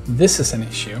 this is an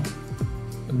issue.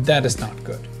 That is not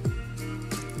good.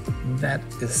 That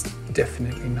is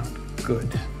definitely not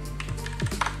good.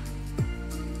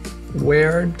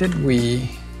 where did we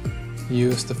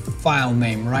use the file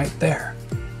name? Right there.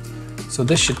 So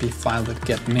this should be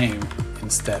file.getName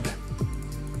instead.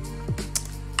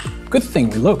 Good thing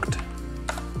we looked.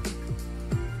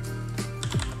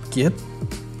 Git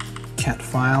cat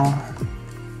file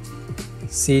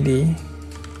cd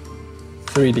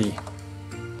 3d.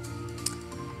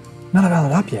 Not a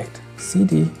valid object.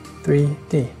 cd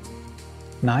 3d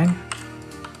 9.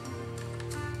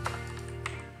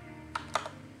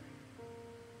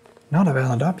 Not a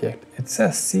valid object. It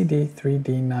says cd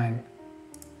 3d 9.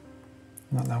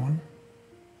 Not that one.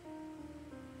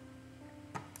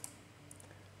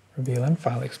 Reveal in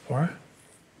File Explorer.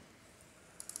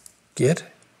 Git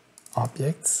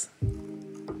objects.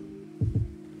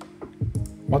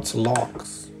 What's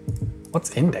logs?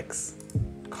 What's index?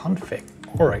 Config.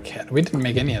 Oracat. We didn't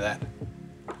make any of that.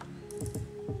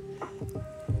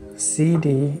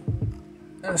 cd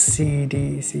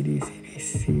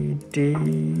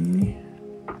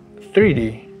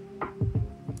 3d.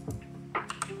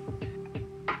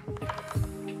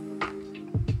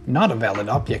 Not a valid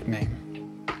object name.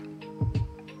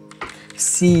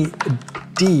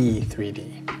 cd3d.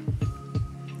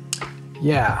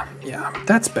 Yeah,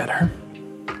 that's better.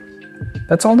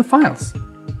 That's all the files.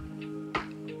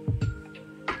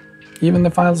 Even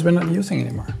the files we're not using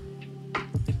anymore.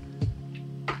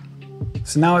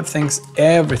 So now it thinks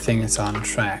everything is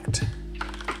untracked.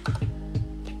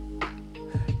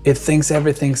 It thinks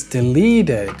everything's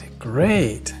deleted.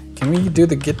 Great. Can we do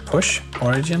the git push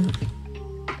origin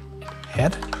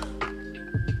head?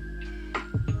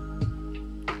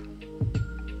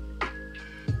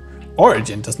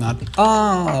 Origin does not.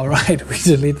 Oh, right. We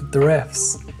deleted the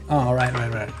refs. Oh, right.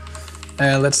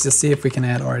 Let's just see if we can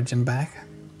add origin back.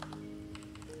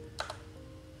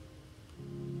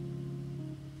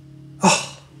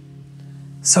 Oh,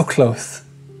 so close.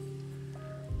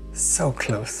 So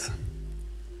close.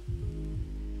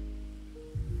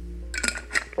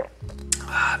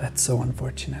 Ah, that's so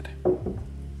unfortunate.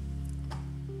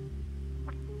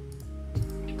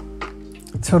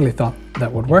 Totally thought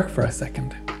that would work for a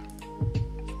second.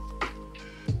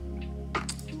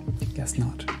 Guess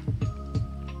not.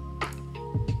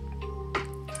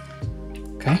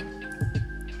 Okay.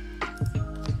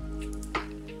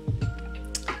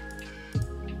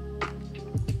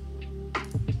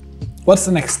 What's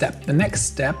the next step? The next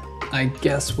step, I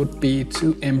guess, would be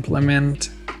to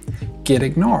implement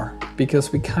gitignore,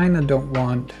 because we kind of don't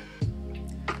want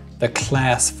the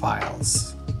class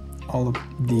files. All of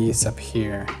these up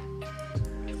here.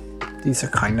 These are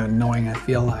kind of annoying, I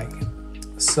feel like.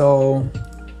 So,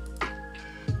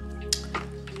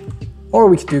 or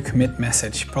we could do commit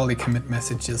message. Probably commit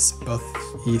message is both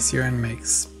easier and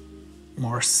makes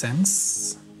more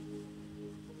sense.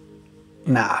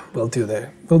 Nah, we'll do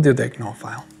the ignore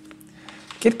file.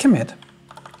 Git commit.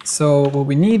 So what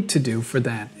we need to do for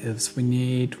that is we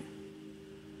need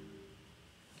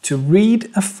to read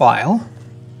a file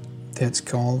that's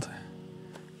called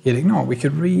gitignore. We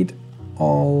could read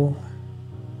all.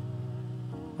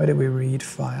 Why did we read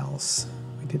files?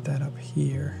 We did that up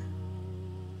here.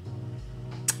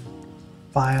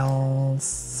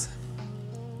 Files.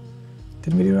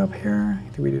 Did we do it up here?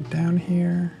 Did we do it down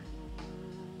here?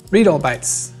 Read all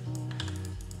bytes.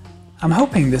 I'm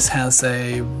hoping this has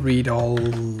a read all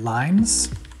lines.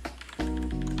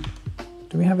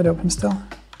 Do we have it open still?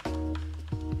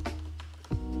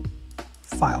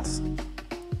 Files.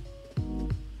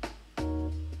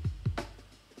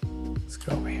 Let's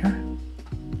go over here.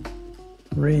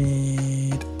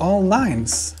 Read all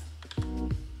lines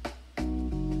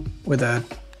with a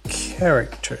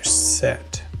character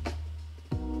set.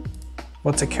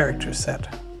 What's a character set?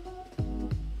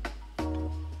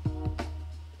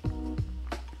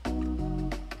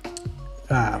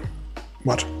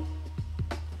 What?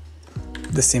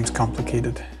 This seems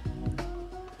complicated.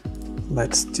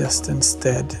 Let's just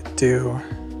instead do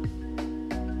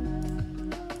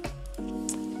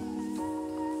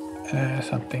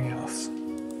something else.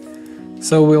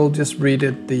 So we'll just read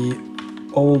it the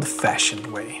old-fashioned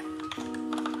way.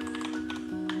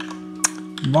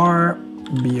 var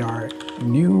br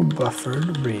new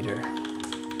buffered reader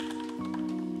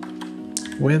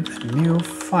with a new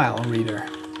file reader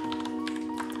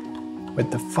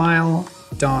with the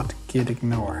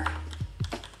file.gitignore.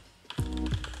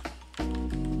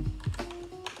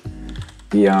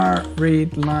 br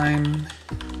read line.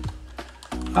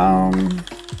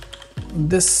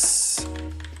 This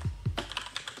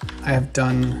I have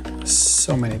done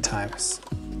so many times.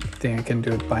 I think I can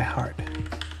do it by heart.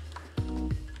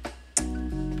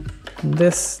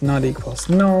 This not equals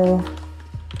no.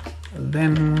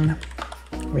 Then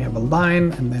we have a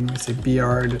line, and then we say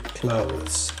beard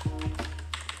clothes.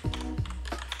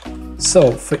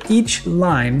 So for each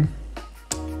line,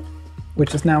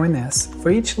 which is now in S, for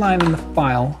each line in the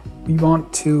file, we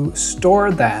want to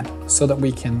store that so that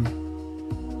we can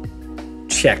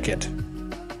check it.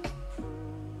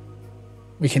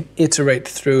 We can iterate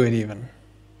through it even.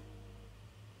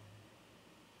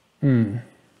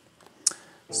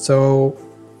 So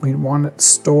we want it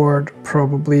stored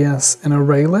probably as an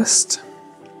array list.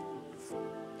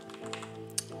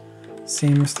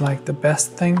 Seems like the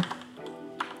best thing.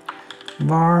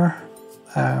 Var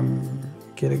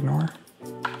gitignore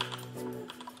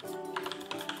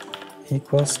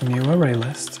equals new array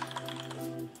list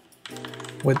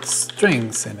with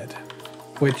strings in it,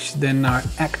 which then are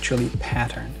actually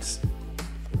patterns.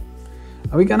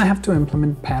 Are we gonna have to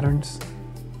implement patterns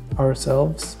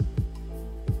ourselves?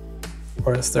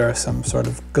 Or is there some sort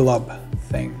of glob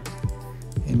thing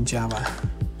in Java?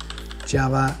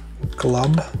 Java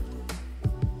glob.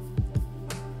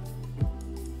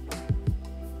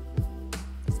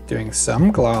 It's doing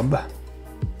some glob.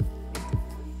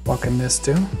 What can this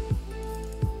do?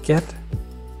 Get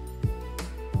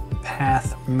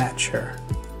path matcher.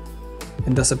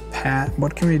 And does a path,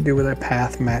 what can we do with a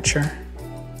path matcher?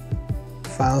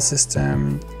 File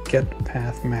system, get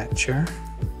path matcher.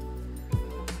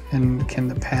 And can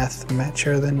the path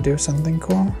matcher then do something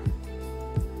cool?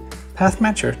 Path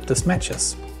matcher does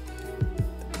matches.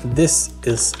 This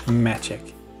is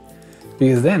magic.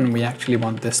 Because then we actually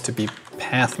want this to be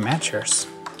path matchers.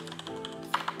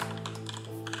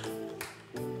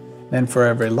 Then for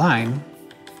every line,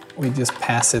 we just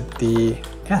pass it the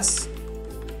S.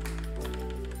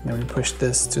 Then we push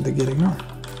this to the gitignore.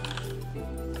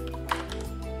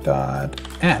 Dot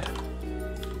add.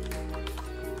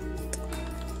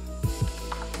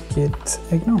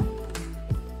 Gitignore.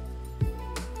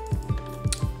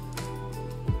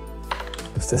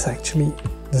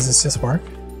 Does this just work?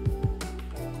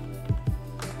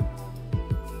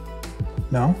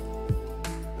 No?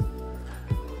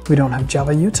 We don't have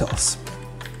Java utils.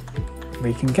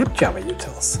 We can get Java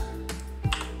utils.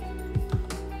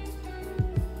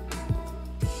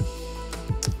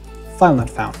 File not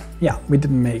found. Yeah, we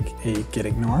didn't make a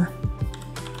gitignore.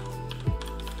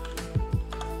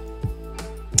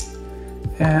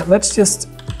 Let's just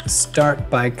start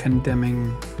by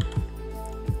condemning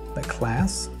the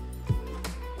class.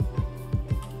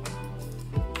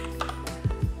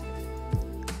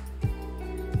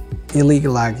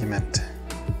 Illegal argument.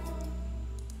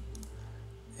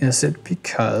 Is it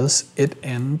because it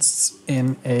ends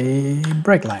in a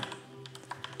break line?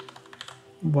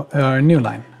 Or a new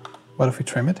line? What if we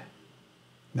trim it?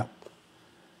 No.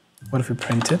 What if we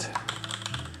print it?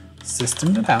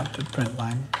 System.out to print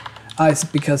line. Ah, it's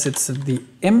because it's the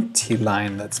empty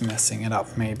line that's messing it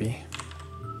up, maybe.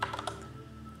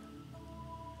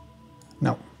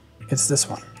 No, it's this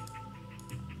one.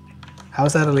 How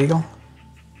is that illegal?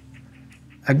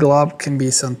 A glob can be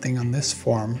something on this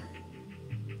form.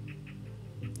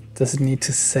 Does it need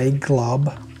to say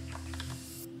glob?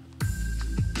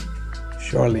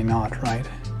 Surely not, right?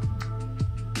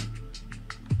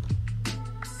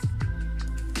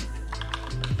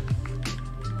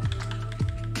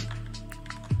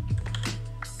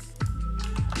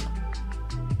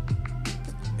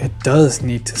 It does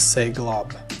need to say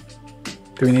glob.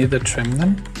 Do we need the trim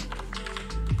then?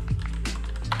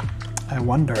 I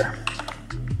wonder.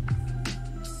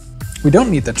 We don't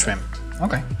need the trim.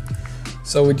 Okay.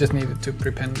 So we just needed to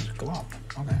prepend glob.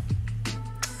 Okay.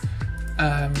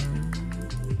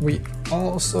 We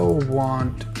also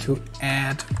want to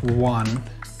add one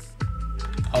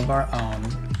of our own,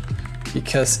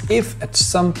 because if at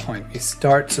some point we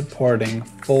start supporting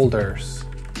folders,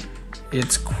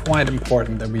 it's quite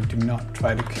important that we do not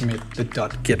try to commit the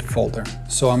 .git folder.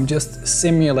 So I'm just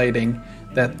simulating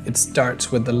that it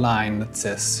starts with the line that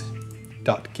says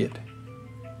 .git.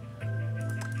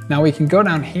 Now we can go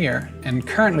down here, and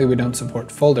currently we don't support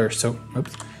folders, so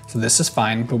oops, so this is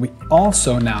fine, but we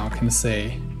also now can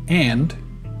say and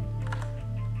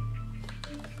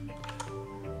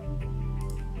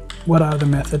what are the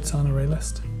methods on array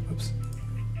list? Oops.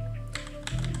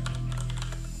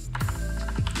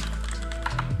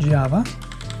 Java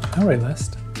array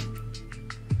list.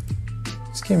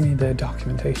 Just give me the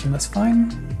documentation, that's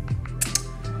fine.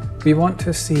 We want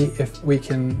to see if we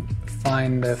can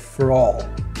find a for all.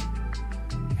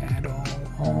 Add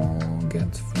all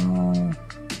gets for all.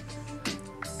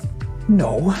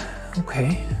 No.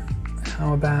 Okay.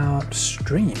 How about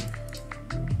stream?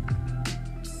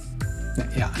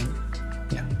 Yeah.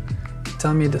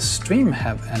 Tell me, does stream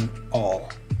have an all?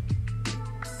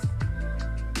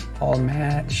 all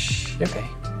match. Okay.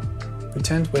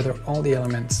 Returns whether all the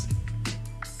elements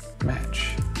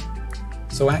match.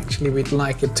 So actually we'd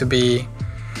like it to be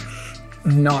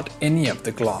not any of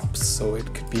the globs. So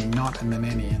it could be not and then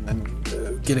any, and then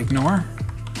git ignore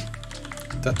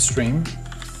dot stream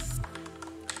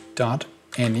dot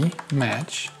any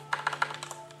match.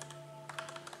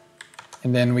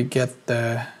 And then we get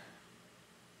the,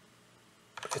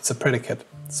 it's a predicate.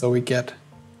 So we get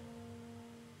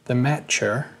the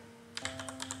matcher,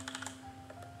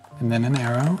 and then an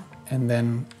arrow, and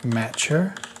then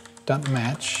matcher dot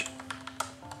match.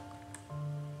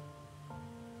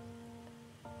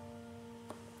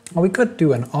 Or we could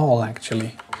do an all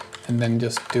actually, and then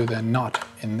just do the not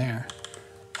in there.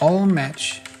 All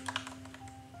match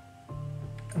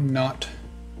not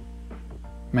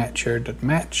matcher dot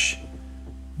match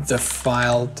the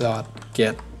file dot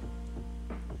get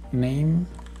name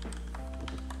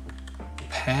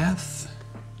path.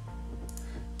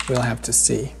 We'll have to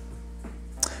see.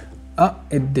 Oh,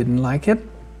 it didn't like it.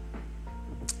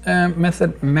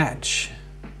 Method match.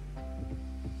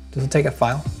 Does it take a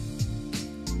file?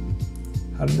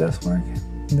 How does this work?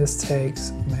 This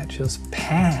takes matches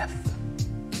path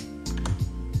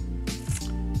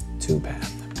to path.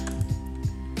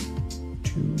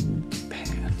 To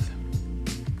path.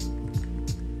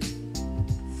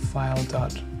 File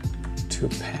dot to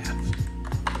path.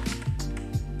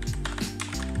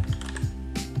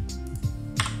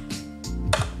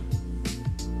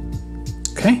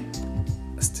 Okay,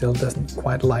 still doesn't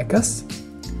quite like us.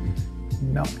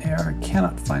 No error,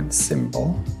 cannot find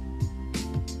symbol.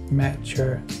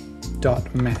 Matcher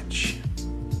dot match.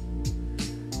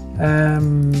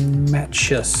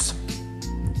 Matches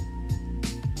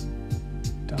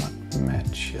dot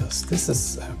matches. This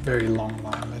is a very long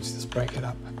line. Let's just break it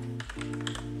up.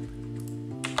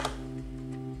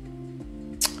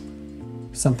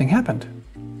 Something happened.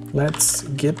 Let's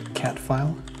git cat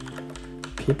file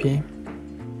pp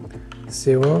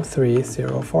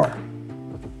 0304.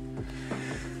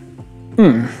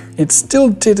 It still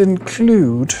did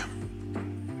include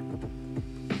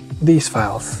these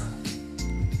files.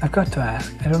 I've got to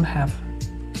ask, I don't have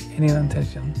any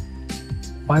intention.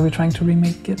 Why are we trying to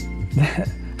remake Git?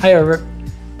 Hi, Robert.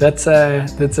 That's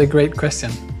a great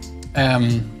question.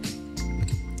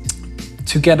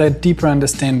 To get a deeper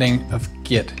understanding of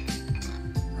Git,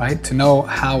 right? To know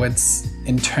how its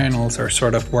internals are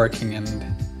sort of working and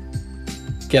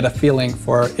get a feeling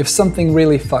for if something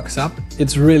really fucks up,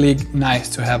 it's really nice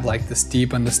to have like this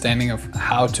deep understanding of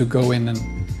how to go in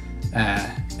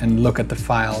and look at the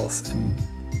files and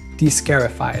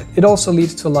de-scarify it. It also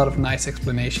leads to a lot of nice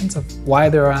explanations of why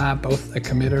there are both a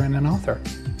committer and an author.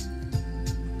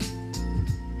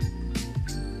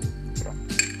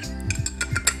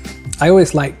 I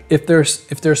always like, if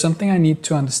there's something I need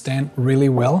to understand really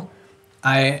well,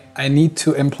 I need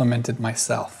to implement it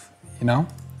myself, you know?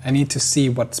 I need to see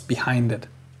what's behind it.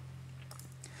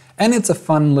 And it's a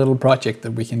fun little project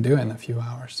that we can do in a few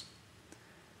hours.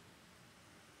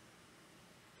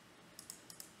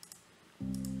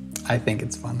 I think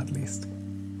it's fun, at least.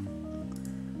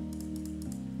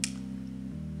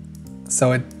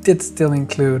 So it did still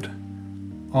include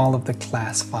all of the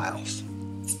class files.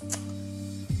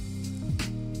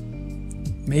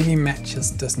 Maybe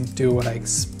matches doesn't do what I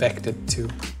expected to.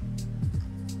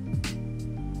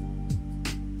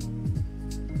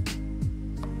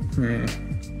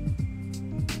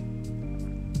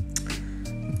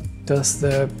 Does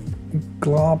the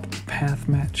glob path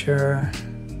matcher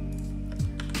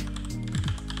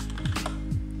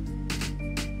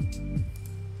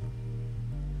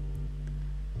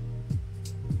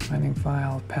finding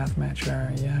file path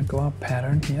matcher? Yeah, glob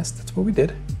pattern. Yes, that's what we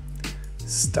did.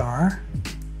 Star.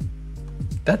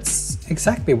 That's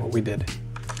exactly what we did.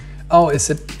 Oh, is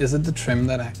it the trim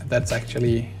that's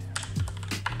actually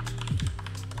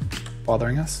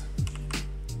bothering us?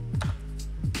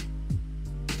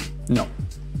 No,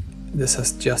 this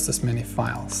has just as many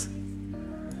files.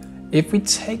 If we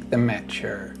take the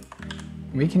matcher,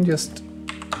 we can just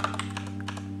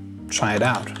try it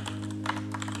out.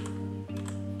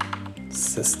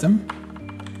 System,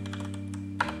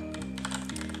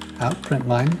 out print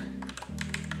line.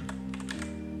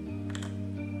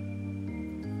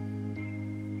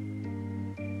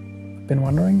 Been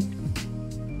wondering,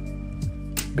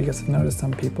 because I've noticed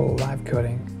some people live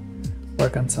coding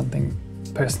work on something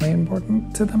personally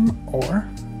important to them or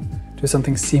do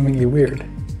something seemingly weird.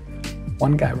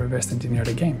 One guy reverse engineered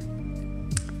a game.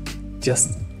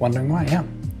 Just wondering why, yeah.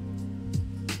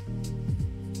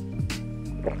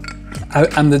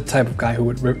 I'm the type of guy who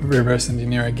would reverse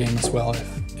engineer a game as well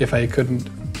if I couldn't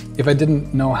If I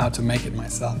didn't know how to make it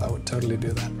myself, I would totally do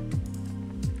that.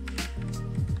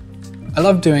 I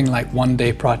love doing like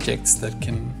one-day projects that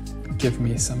can give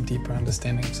me some deeper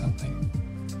understanding of something.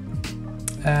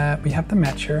 We have the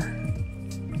matcher.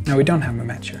 No, we don't have a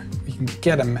matcher. We can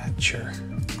get a matcher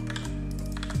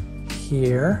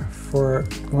here for,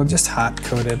 we'll just hard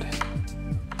code it.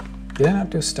 Did I not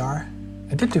do star?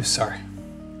 I did do star.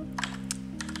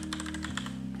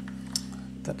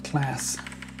 That class.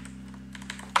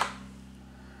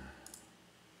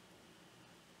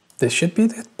 This should be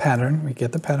the pattern. We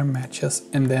get the pattern matches,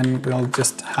 and then we'll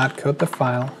just hard code the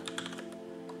file.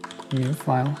 New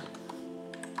file.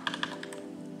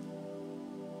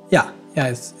 Yeah,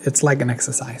 it's like an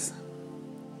exercise.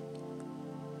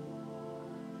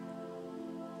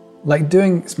 Like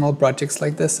doing small projects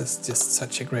like this is just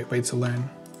such a great way to learn.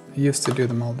 I used to do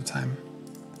them all the time.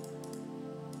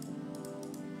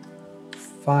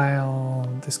 File,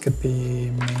 this could be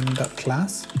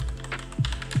main.class.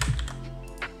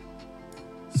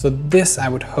 So this, I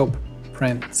would hope,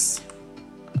 prints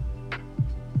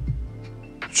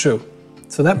true.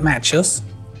 So that matches.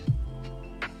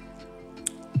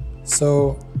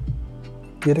 So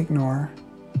git ignore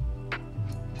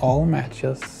all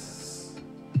matches.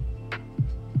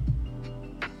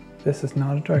 This is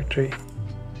not a directory,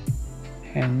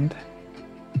 and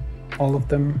all of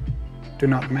them do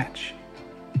not match.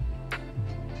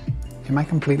 Am I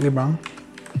completely wrong?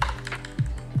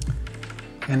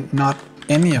 And not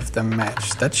any of them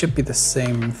match. That should be the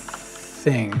same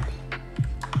thing,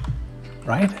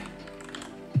 right?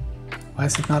 Why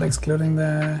is it not excluding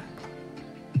the...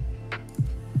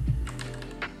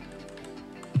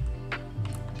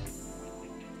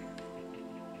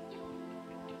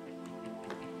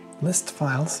 List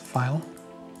files, file,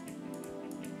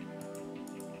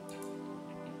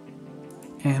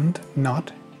 and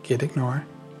not git ignore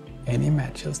any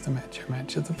matches. The matcher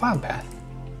matches the file path.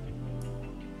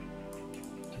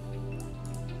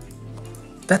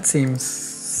 That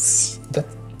seems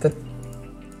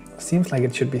like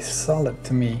it should be solid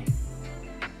to me.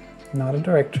 Not a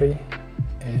directory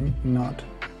and not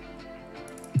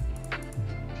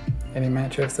any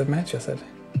matches that matches it.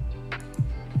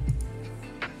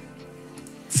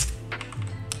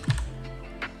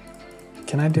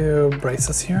 Can I do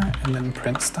braces here and then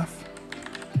print stuff?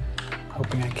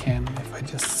 Hoping I can if I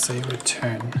just say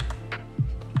return.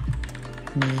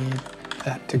 Need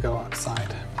that to go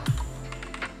outside.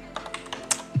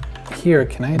 Here,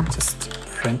 can I just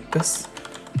print this?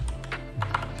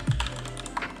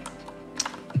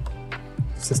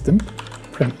 System,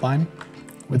 print line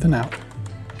with an out.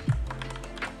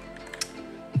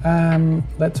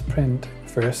 Let's print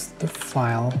first the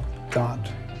file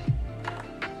dot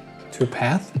to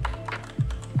path.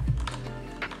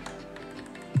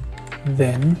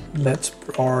 Then let's,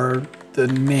 or the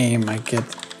name I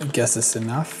guess is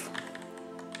enough.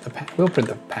 The path, we'll print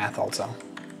the path also.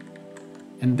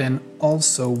 And then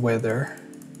also whether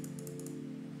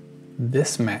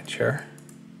this matcher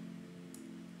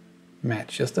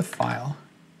matches the file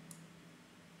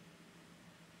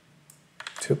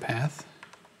to path.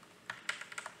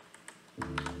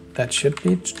 That should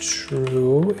be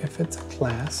true if it's a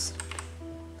class.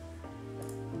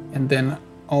 And then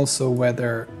also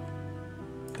whether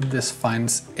this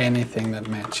finds anything that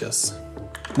matches.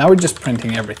 Now we're just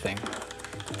printing everything.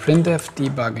 Printf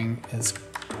debugging is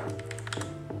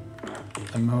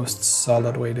the most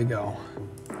solid way to go.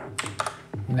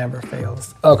 Never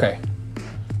fails. Okay,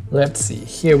 let's see.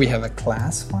 Here we have a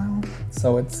class file.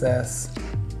 So it says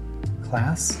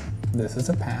class, this is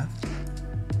a path.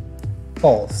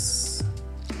 False.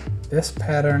 This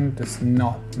pattern does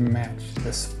not match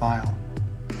this file.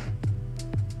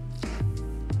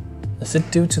 Is it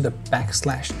due to the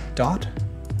 \dot?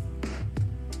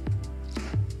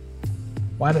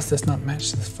 Why does this not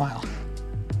match this file?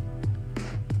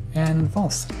 And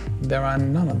false. There are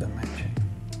none of them matching.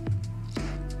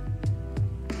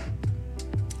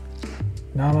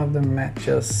 None of them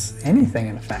matches anything,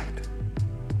 in fact.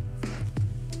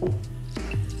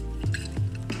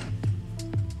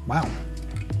 Wow.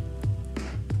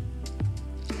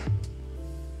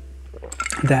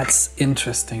 That's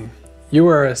interesting. You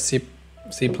were a C++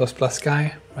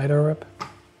 guy, right, Orup?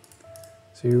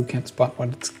 So you can spot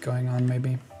what's going on,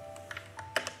 maybe?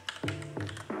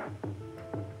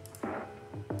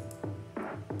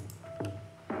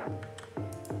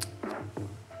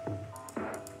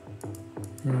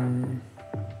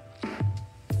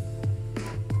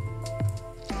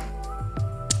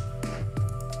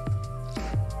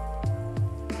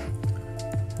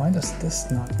 Why does this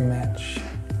not match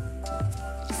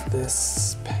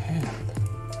this path?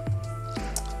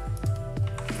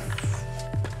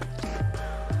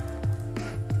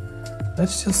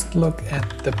 Let's just look at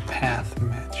the path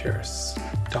matchers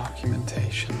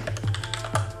documentation.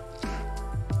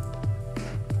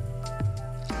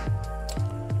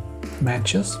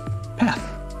 Matches path.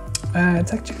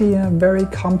 It's actually a very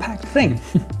compact thing.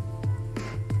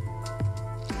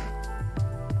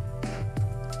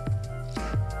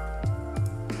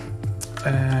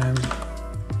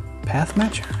 Path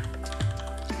matcher.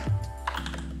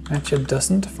 Matcher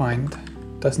doesn't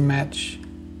match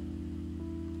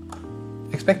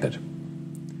expected.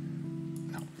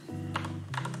 No.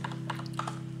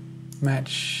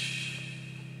 Match.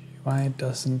 Why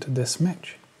doesn't this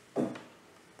match?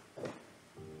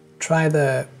 Try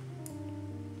the.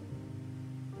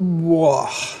 Whoa.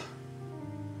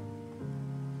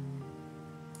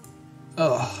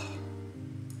 Ugh.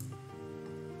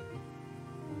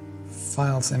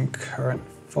 Files in current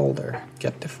folder.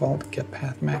 Get default, get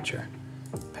path matcher.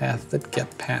 Path that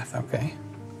get path, okay.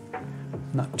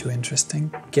 Not too interesting.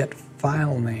 Get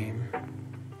file name.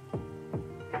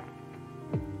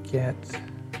 Get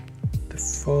the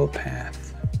full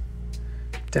path.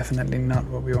 Definitely not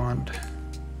what we want.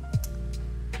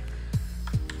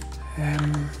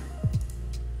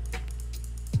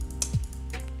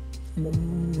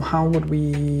 How would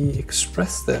we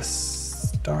express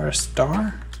this?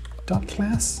 Star dot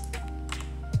class?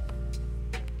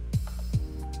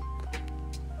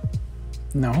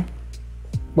 No.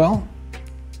 Well,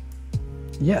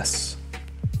 yes.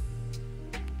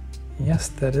 Yes,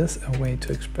 that is a way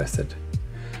to express it.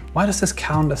 Why does this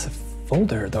count as a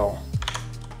folder though?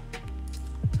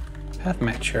 Path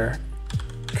matcher,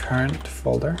 current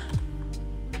folder.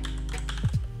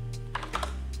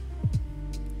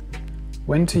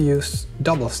 When to use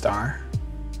double star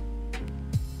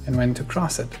and when to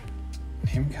cross it.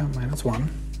 Name count -1.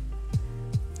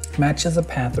 Matches a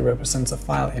path that represents a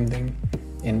file ending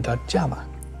in .java.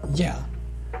 Yeah,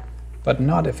 but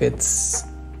not if it's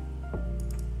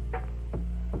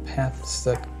paths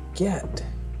that get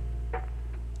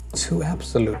to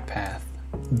absolute path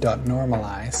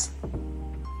 .normalize.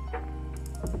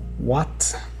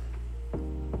 What?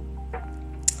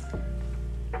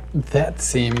 That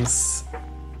seems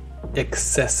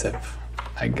excessive,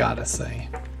 I gotta say.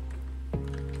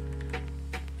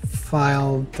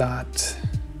 File dot.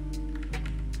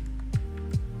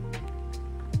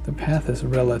 The path is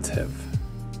relative.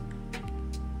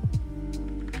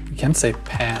 You can say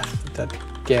path that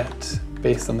get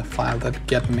based on the file that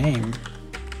get name,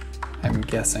 I'm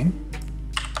guessing.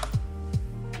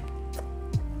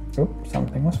 Oops,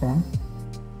 something was wrong.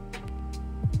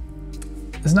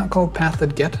 It's not called path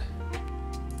that get.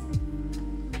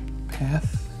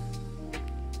 Path.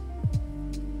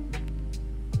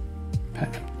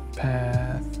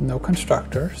 Path, no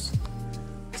constructors.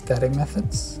 Static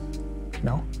methods,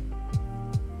 no.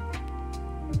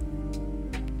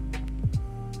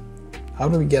 How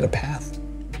do we get a path?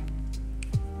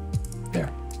 There.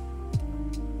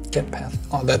 Get path.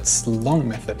 Oh, that's long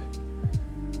method.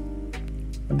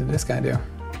 What did this guy do?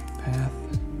 Path.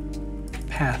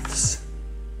 Paths.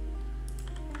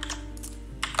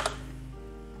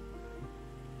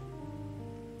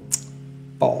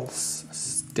 Balls.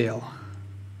 Still.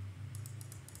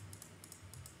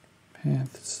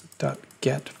 Paths dot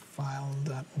get file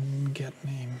dot get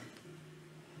name.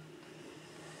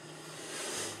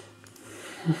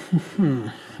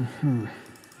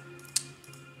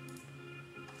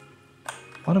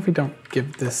 What if we don't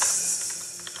give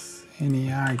this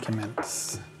any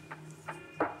arguments?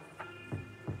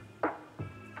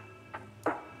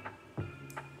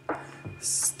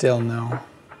 Still no,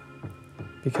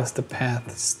 because the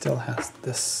path still has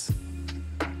this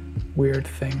weird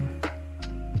thing.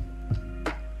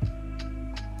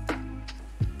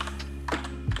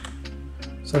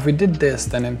 So if we did this,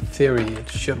 then in theory it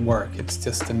should work. It's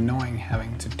just annoying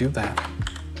having to do that.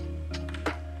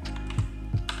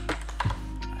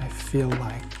 I feel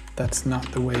like that's not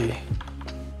the way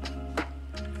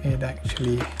it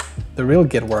actually, the real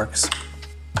Git works.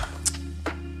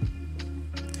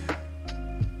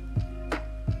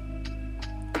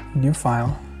 New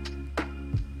file.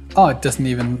 Oh, it doesn't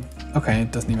even, okay,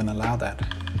 it doesn't even allow that.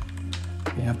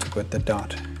 You have to put the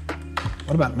dot.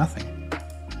 What about nothing?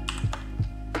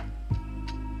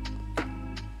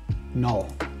 Null.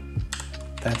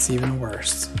 That's even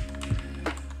worse.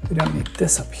 We don't need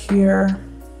this up here.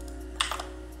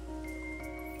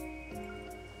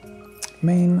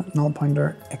 Main null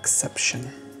pointer exception.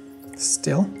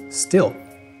 Still.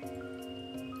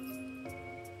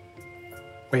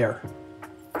 Where?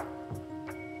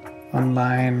 On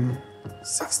line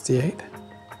 68.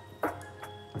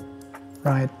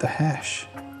 Write the hash.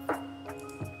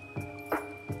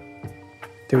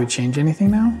 Do we change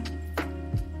anything now?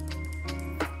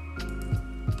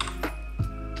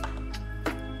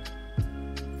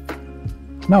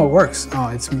 No, it works. Oh,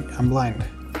 it's me. I'm blind.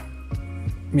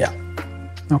 Yeah.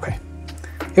 Okay.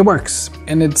 It works,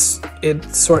 and it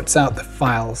sorts out the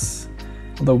files,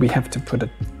 although we have to put a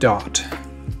dot.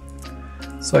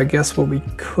 So I guess what we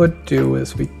could do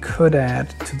is we could add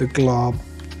to the glob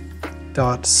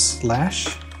dot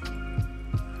slash.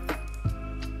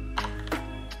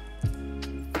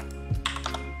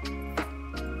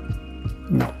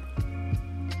 No.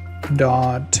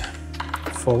 Dot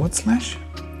forward slash.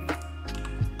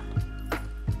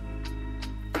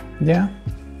 Yeah.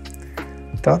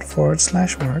 Dot forward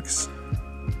slash works.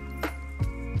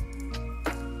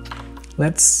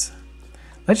 Let's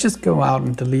just go out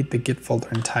and delete the Git folder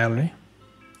entirely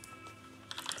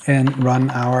and run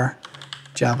our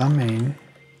Java main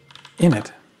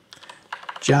init.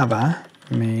 Java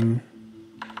main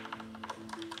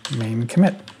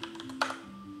commit.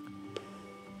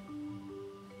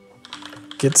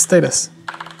 Git status.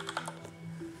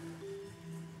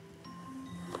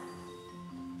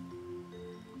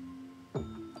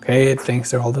 Okay, it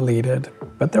thinks they're all deleted,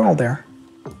 but they're all there.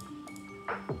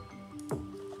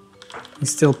 We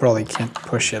still probably can't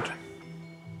push it.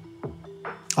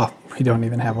 Oh, we don't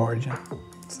even have origin,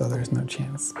 so there's no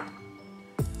chance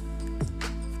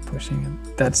of pushing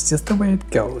it. That's just the way it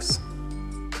goes.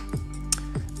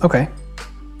 Okay.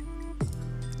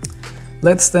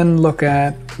 Let's then look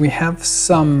at, we have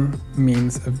some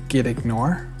means of git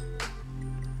ignore.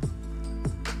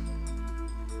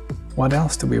 What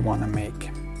else do we want to make?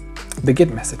 The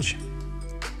git message.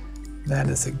 That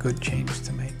is a good change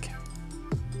to make.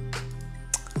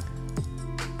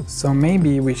 So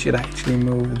maybe we should actually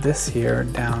move this here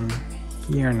down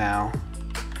here now,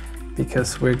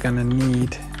 because we're gonna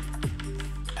need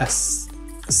a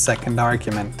second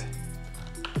argument.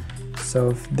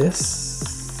 So if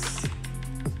this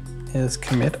is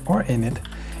commit or init,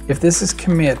 if this is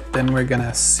commit, then we're gonna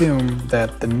assume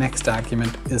that the next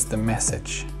argument is the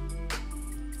message.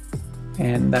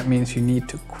 And that means you need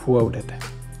to quote it.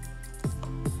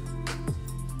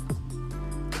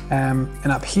 And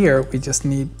up here, we just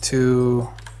need to,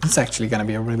 it's actually going to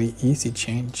be a really easy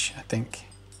change, I think.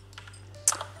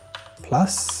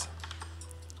 Plus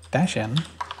 -n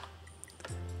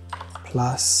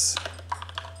plus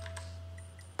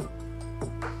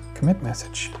commit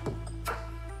message.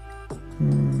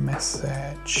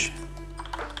 Message.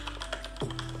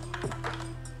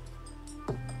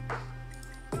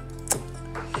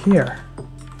 Here.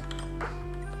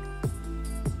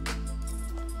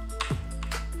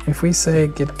 If we say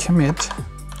git commit,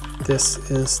 this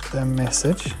is the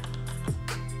message.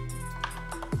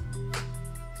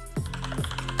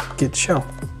 Git show.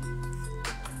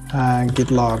 Git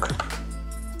log.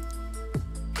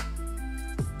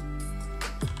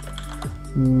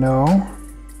 No,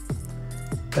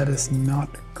 that is not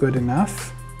good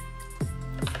enough.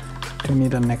 Do we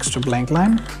need an extra blank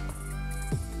line?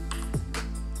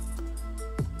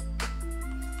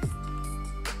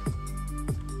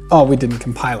 Oh, we didn't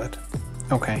compile it.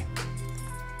 Okay.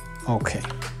 Okay.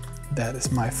 That is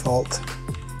my fault.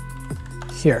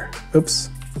 Here. Oops.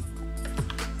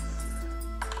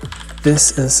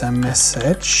 This is a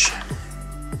message.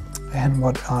 And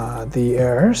what are the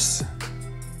errors?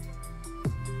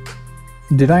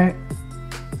 Did I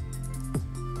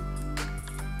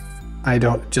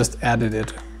don't just added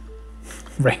it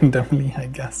randomly, I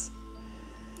guess.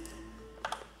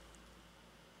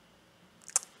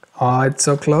 Oh, it's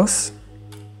so close.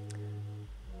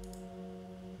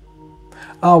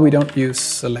 Oh, we don't use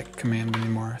select command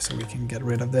anymore, so we can get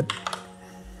rid of that.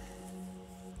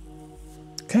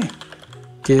 Okay,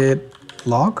 git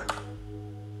log.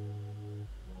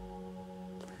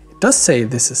 It does say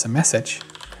this is a message.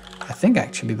 I think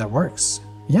actually that works.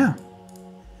 Yeah.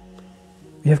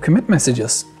 We have commit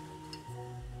messages.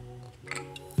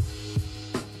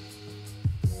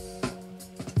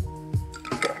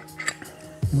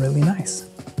 Really nice.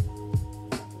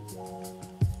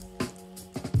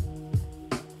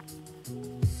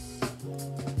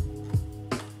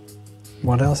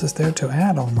 What else is there to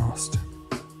add almost?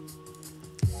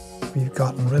 We've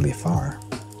gotten really far.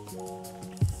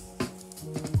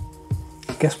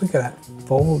 I guess we could add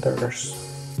folders.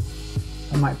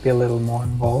 That might be a little more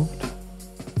involved.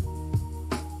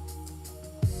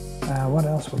 What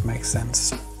else would make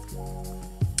sense?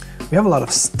 We have a lot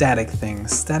of static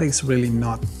things. Static's really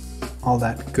not all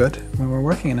that good. When we're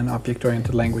working in an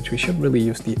object-oriented language, we should really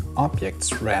use the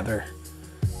objects rather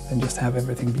than just have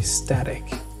everything be static.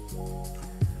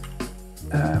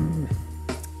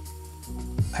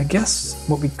 I guess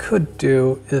what we could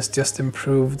do is just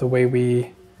improve the way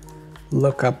we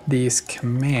look up these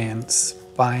commands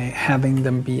by having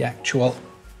them be actual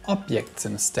objects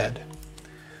instead.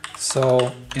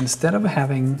 So instead of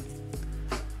having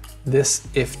this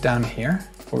if down here,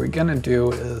 what we're gonna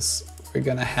do is we're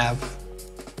gonna have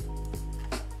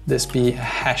this be a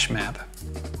hash map.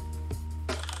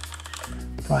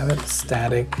 Private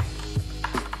static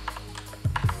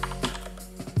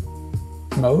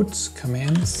modes,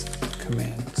 commands.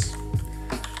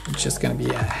 It's just gonna be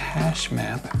a hash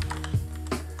map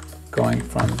going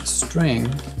from string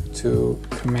to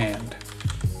command.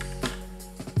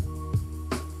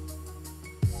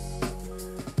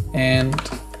 And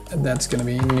that's going to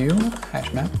be new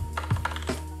hash map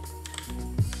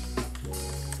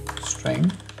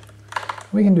string.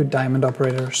 We can do diamond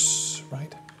operators,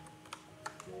 right?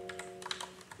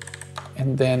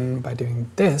 And then by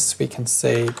doing this, we can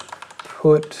say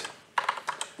put,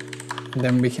 and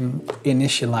then we can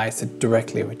initialize it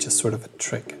directly, which is sort of a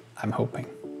trick, I'm hoping.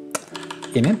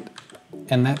 Init,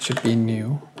 and that should be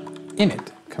new init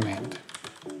command.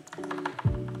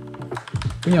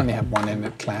 We only have one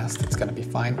init class, that's gonna be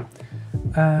fine.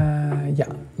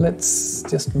 Yeah, let's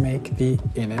just make the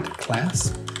init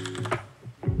class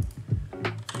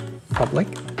public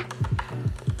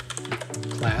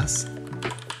class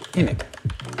init.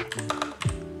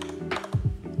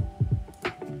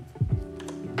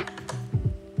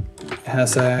 It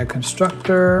has a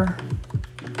constructor.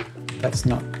 That's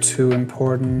not too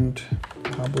important.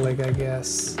 Public, I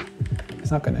guess.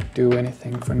 It's not gonna do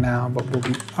anything for now, but what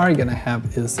we are gonna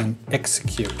have is an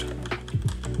execute,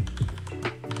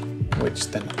 which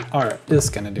then is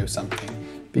gonna do something,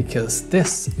 because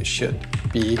this should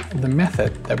be the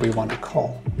method that we want to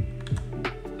call.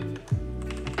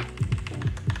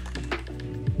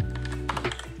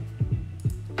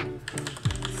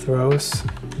 Throws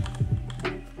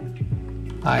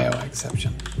IO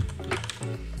exception.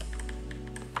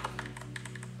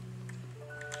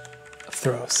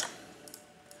 Throws.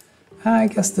 I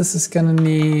guess this is gonna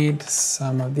need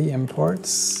some of the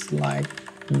imports like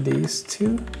these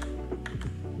two.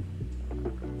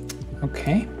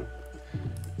 Okay.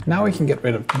 Now we can get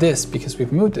rid of this because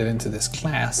we've moved it into this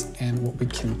class, and what we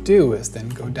can do is then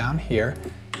go down here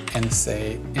and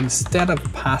say, instead of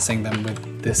passing them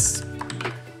with this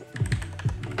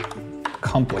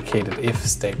complicated if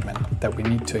statement that we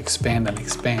need to expand and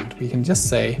expand, we can just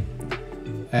say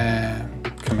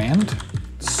command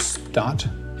dot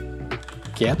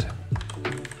get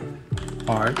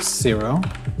arg0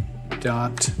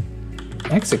 dot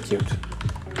execute.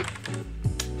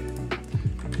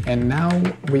 And now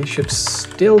we should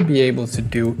still be able to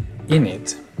do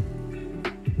init.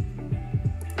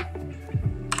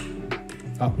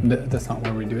 Oh, that's not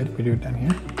where we do it. We do it down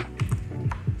here.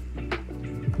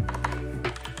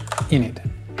 Init.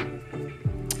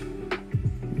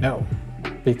 No,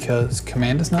 because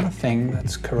command is not a thing.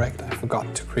 That's correct. I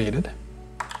forgot to create it.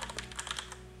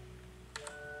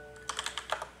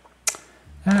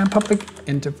 And public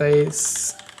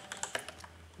interface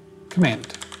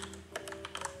command.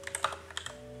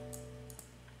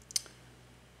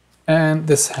 And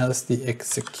this has the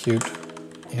execute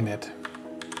in it.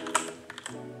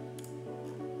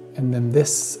 And then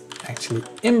this actually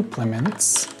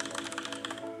implements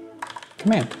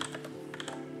command.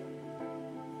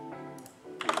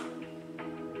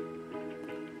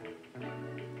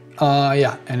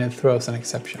 Yeah, and it throws an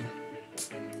exception.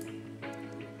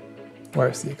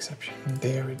 Where's the exception?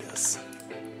 There it is.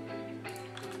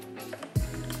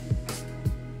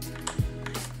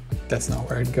 That's not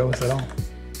where it goes at all.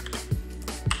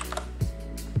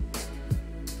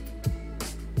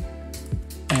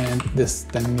 And this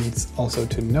then needs also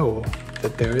to know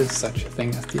that there is such a thing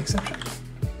as the exception.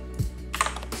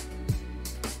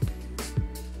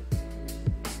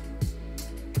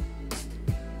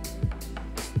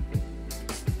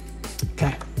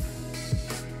 Okay.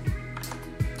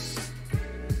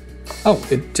 Oh,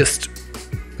 it just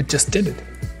did it.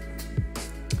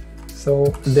 So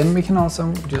then we can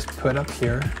also just put up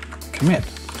here commit.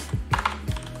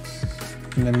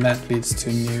 And then that leads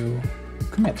to new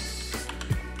commit,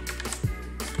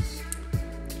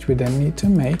 which we then need to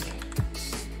make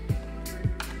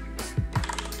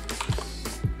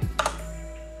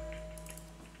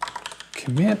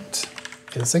commit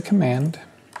is a command,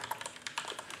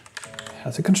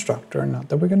 has a constructor, not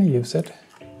that we're going to use it,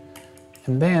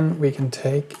 and then we can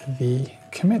take the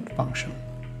commit function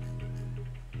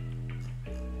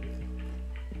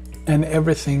and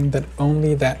everything that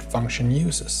only that function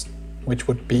uses, which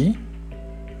would be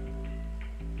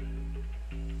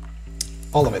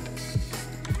all of it,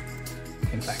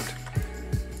 in fact.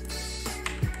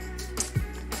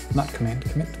 not command,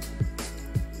 commit.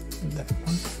 That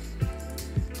one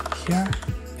here.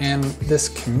 And this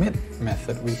commit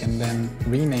method we can then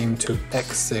rename to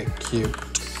execute.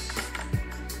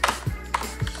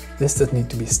 This doesn't need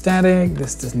to be static,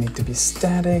 this doesn't need to be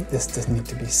static, this doesn't need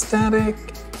to be static.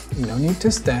 No need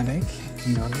to static,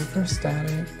 no need for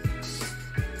static.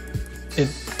 It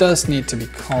does need to be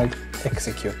called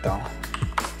execute though.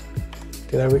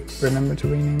 Did I remember to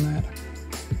rename that?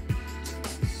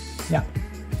 Yeah.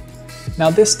 Now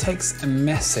this takes a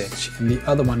message and the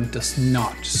other one does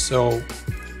not, so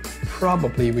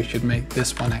probably we should make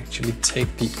this one actually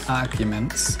take the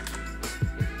arguments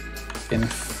in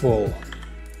full.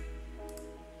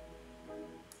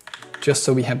 Just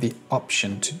so we have the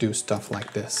option to do stuff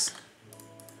like this,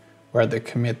 where the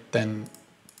commit then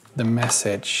the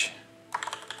message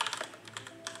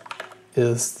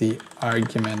is the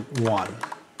argument 1.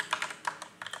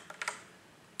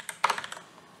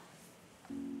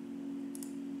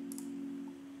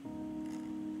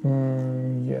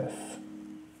 Yes.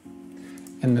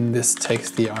 And then this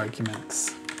takes the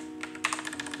arguments.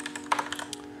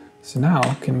 So now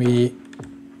can we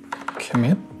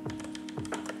commit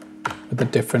with a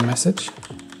different message?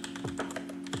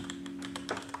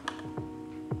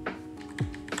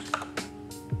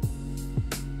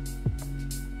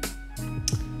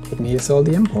 It needs all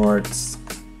the imports.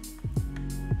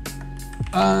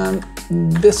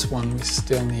 This one we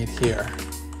still need here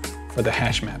for the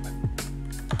hash map.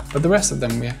 But the rest of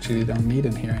them we actually don't need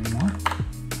in here anymore.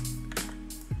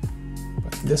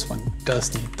 But this one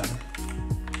does need them.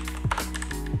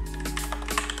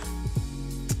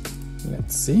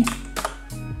 Let's see.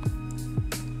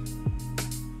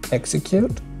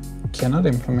 Execute cannot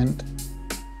implement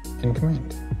in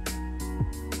command.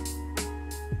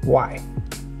 Why?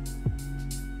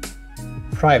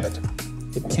 Private.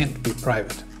 It can't be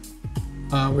private.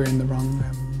 We're in the wrong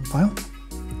file.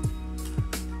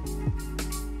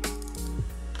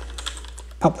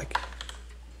 Public.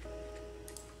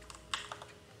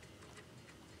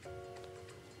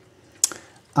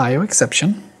 IO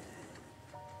exception.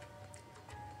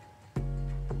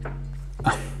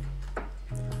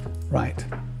 Right.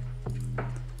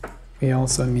 We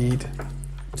also need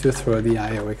to throw the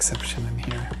IO exception in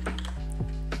here.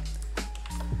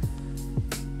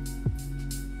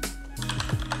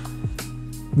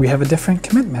 We have a different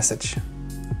commit message.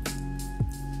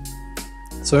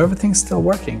 So everything's still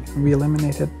working. We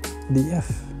eliminated the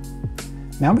if.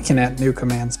 Now we can add new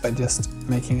commands by just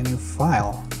making a new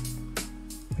file,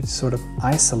 which sort of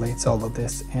isolates all of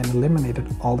this and eliminated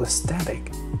all the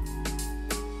static.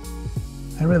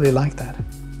 I really like that.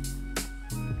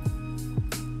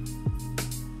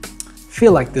 I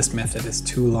feel like this method is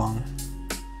too long,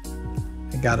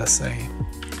 I gotta say.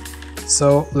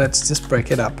 So let's just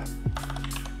break it up.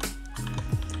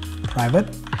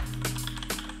 Private.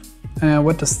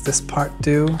 What does this part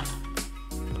do?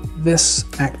 This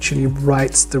actually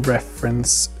writes the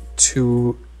reference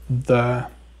to the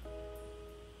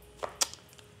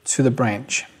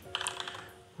branch.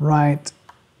 Write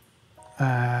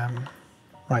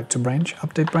to branch,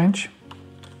 update branch.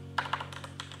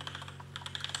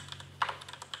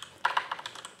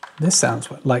 This sounds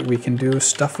like we can do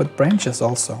stuff with branches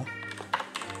also,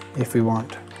 if we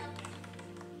want.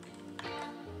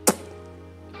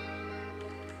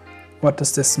 What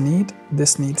does this need?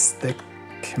 This needs the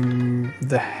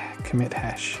commit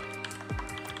hash,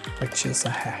 which is a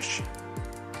hash.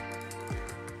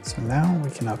 So now we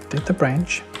can update the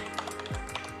branch.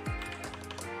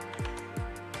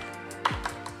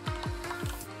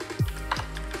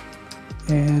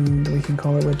 And we can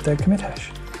call it with the commit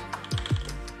hash.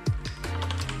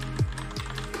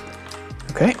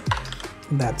 Okay,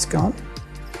 that's gone.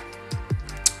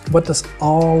 What does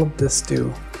all of this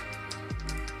do?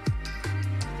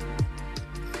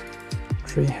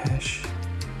 Tree hash.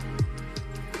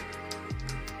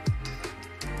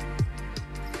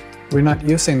 We're not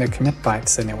using the commit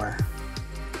bytes anywhere.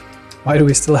 Why do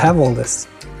we still have all this?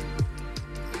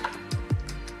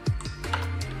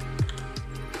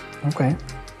 Okay.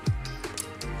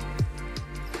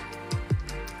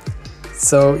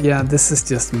 So yeah, this is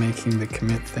just making the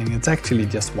commit thing. It's actually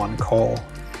just one call.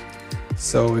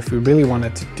 So if we really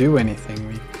wanted to do anything,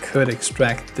 we could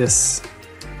extract this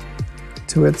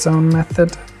to its own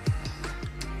method.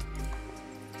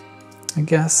 I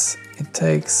guess it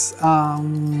takes,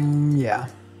 yeah,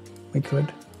 we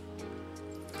could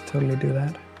totally do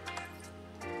that.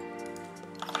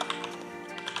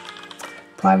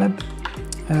 Private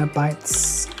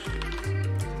bytes.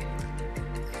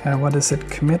 What is it?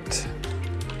 Commit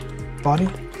body?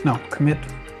 No, commit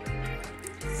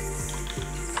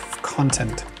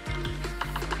content.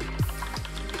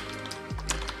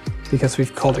 because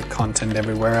we've called it content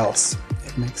everywhere else.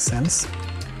 It makes sense.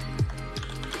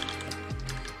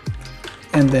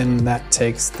 And then that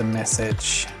takes the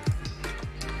message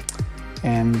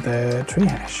and the tree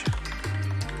hash.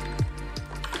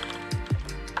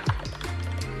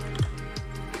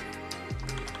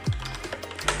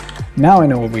 Now I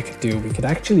know what we could do. We could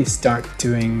actually start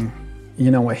doing,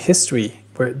 you know, a history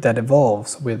that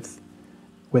evolves with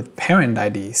parent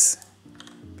IDs,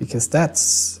 because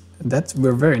that's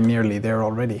we're very nearly there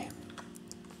already.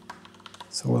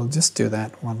 So we'll just do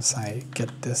that once I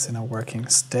get this in a working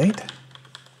state.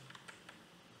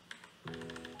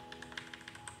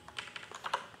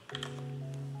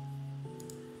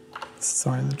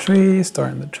 Store in the tree,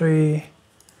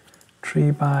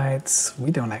 tree bytes.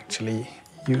 We don't actually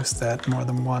use that more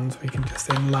than once, we can just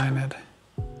inline it.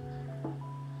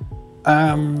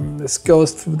 This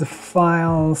goes through the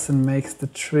files and makes the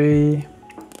tree.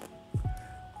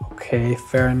 Okay,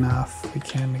 fair enough, we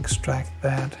can extract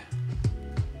that.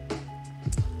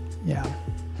 Yeah.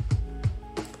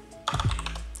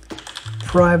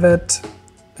 Private,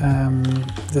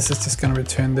 this is just going to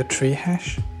return the tree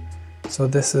hash. So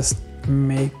this is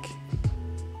make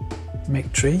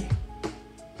tree.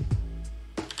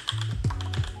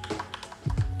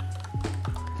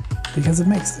 Because it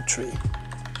makes the tree.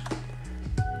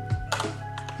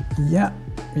 Yeah,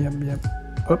 yep.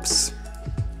 Oops.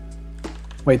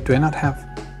 Wait, do I not have...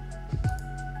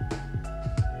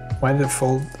 Why did it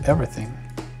fold everything?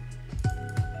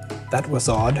 That was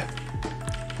odd.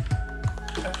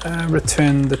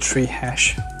 Return the tree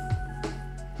hash.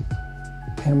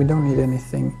 And we don't need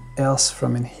anything else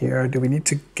from in here. Do we need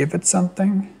to give it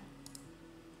something?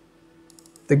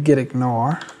 The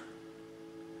getIgnore.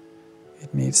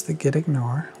 It needs the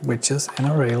getIgnore, which is an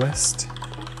array list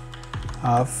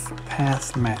of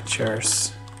path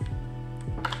matchers.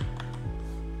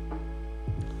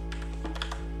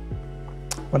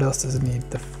 What else does it need?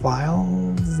 The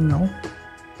files? No.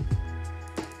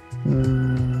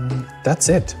 That's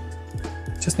it.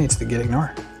 It just needs the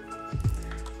getIgnore.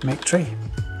 Make tree.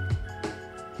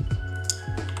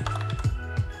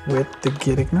 With the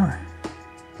getIgnore.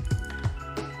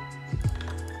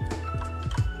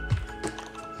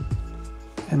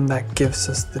 And that gives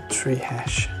us the tree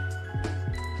hash.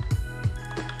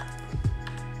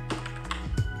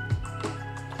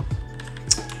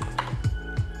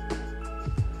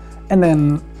 And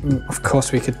then, of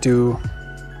course, we could do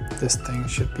this thing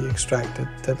should be extracted.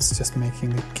 That's just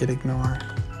making the getIgnore.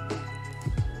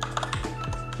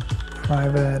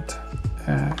 Private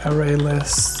array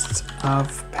list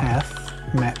of path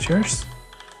matchers.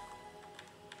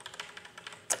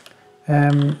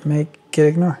 Make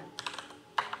getIgnore.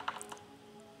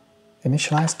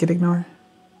 Initialize getIgnore.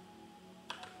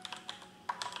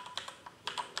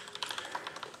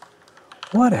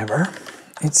 Whatever,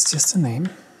 it's just a name.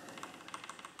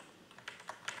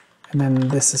 And then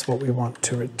this is what we want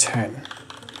to return.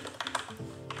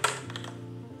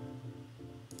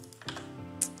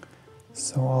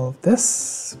 So all of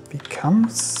this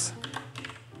becomes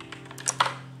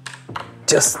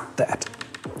just that.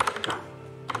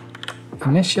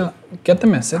 Get the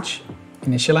message,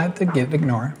 initialize the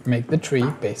getIgnore, make the tree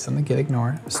based on the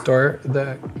getIgnore, store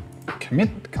the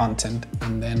commit content,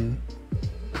 and then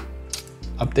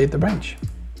update the branch.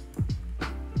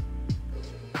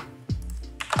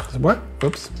 Does it work?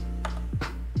 Oops.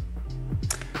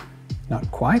 Not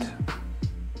quite.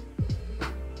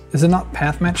 Is it not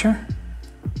path matcher?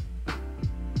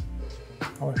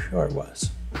 Oh, sure it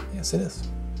was. Yes, it is.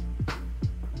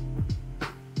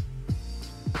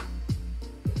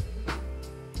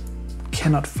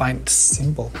 Cannot find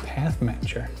symbol path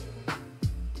matcher.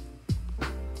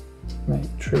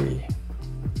 Make tree.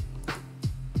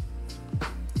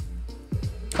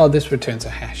 Oh, this returns a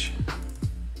hash.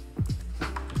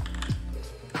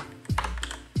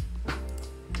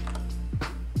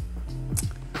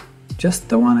 Just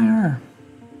the one error.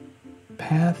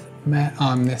 Path mat.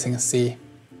 Oh, I'm missing a C.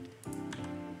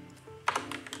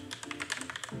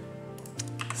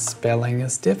 Spelling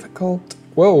is difficult.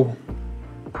 Whoa.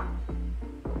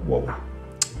 Whoa.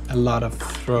 A lot of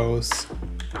throws.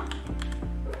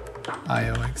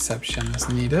 IO exception is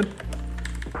needed.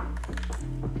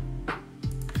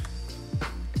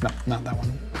 No, not that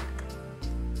one.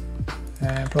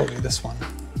 Probably this one.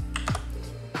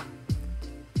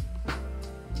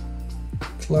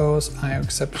 Close, IO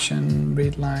exception,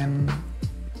 read line.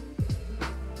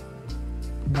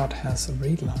 What has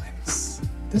read lines?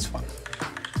 This one.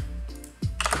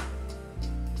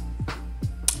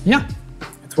 Yeah,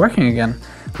 it's working again.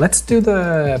 Let's do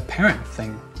the parent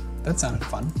thing. That sounded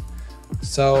fun.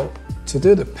 So to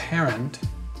do the parent,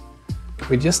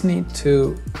 We just need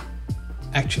to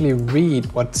actually read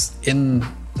what's in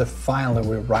the file that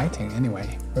we're writing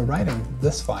anyway. We're writing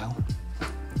this file.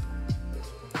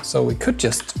 So we could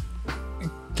just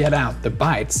get out the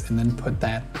bytes and then put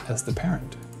that as the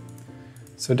parent.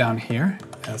 So down here,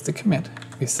 as the commit,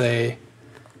 we say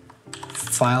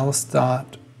files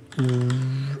dot,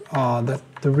 the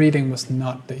reading was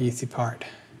not the easy part.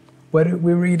 Where did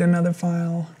we read another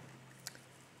file?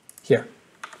 Here.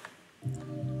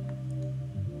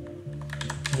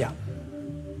 Yeah.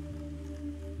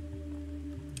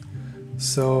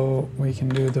 So we can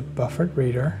do the buffered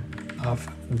reader of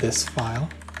this file.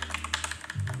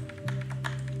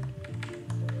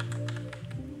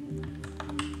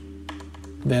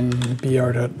 Then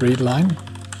br.readLine.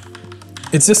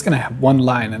 It's just going to have one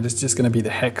line and it's just going to be the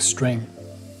hex string.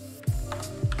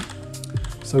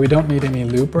 So we don't need any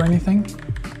loop or anything.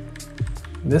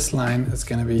 This line is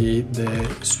going to be the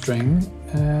string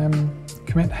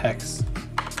commit hex,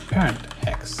 parent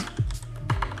hex.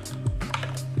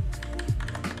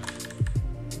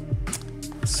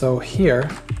 So here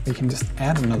we can just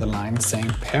add another line saying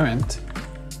parent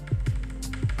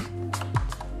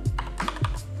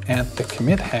at the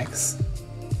commit hex,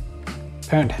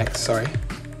 parent hex, sorry,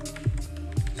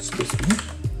 excuse me.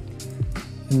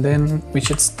 And then we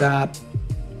should start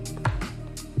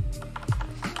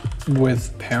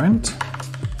with parent.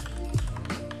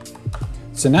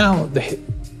 So now the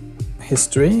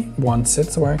history, once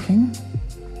it's working,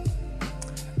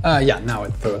 yeah, now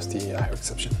it throws the error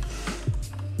exception.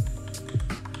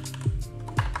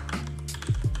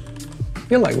 I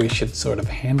feel like we should sort of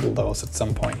handle those at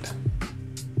some point.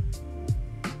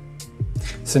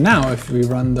 So now if we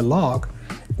run the log,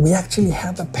 we actually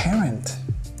have a parent.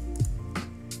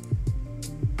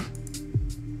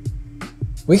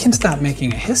 We can start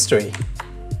making a history.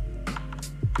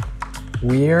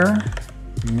 We're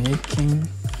making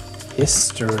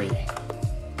history.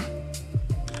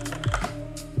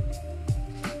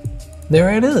 There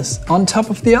it is, on top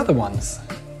of the other ones.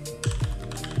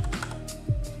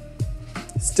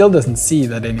 Still doesn't see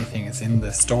that anything is in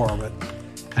the store, but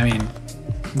I mean,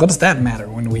 what does that matter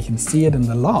when we can see it in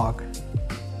the log?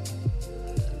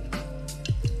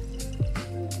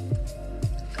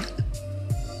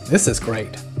 This is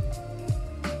great.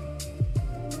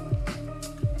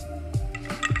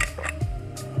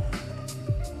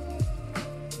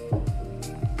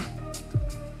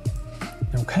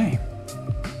 Okay.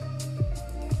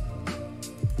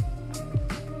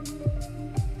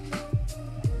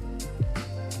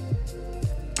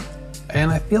 And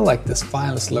I feel like this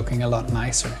file is looking a lot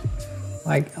nicer.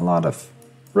 Like a lot of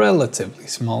relatively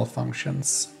small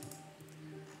functions.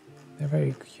 They're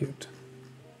very cute.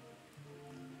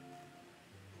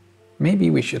 Maybe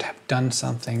we should have done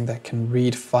something that can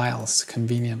read files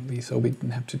conveniently so we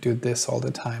didn't have to do this all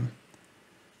the time.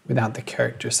 Without the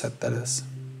character set, that is.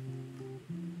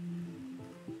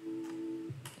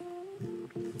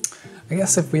 I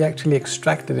guess if we actually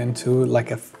extract it into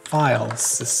like a file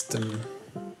system,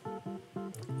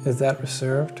 is that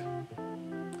reserved?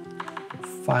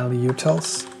 File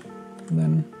utils, and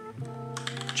then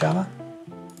Java,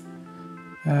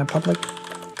 public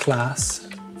class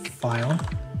file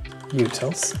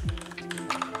utils,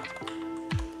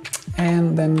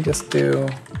 and then just do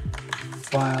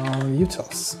file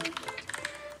utils.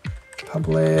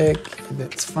 Public,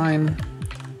 that's fine.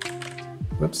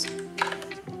 Whoops.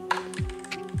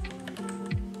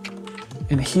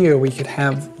 And here we could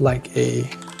have like a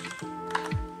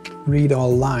read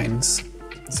all lines.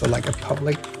 So like a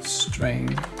public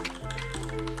string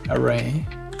array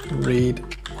read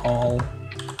all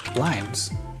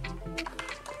lines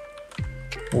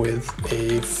with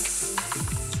a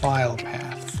file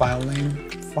path, file name,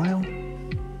 file.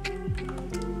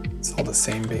 It's all the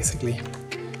same basically.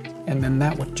 And then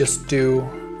that would just do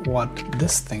what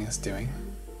this thing is doing.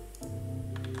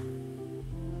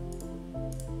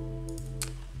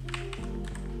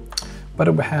 But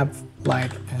it would have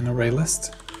like an array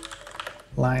list.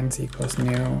 Lines equals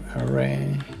new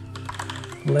array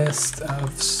list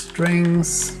of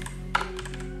strings.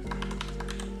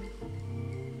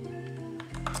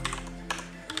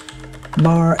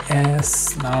 Bar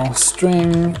s, now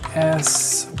string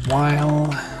s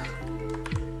while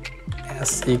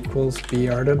s equals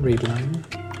br.readline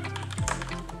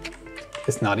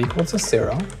is not equal to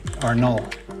 0 or null.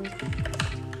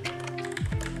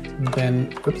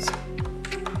 Then, whoops.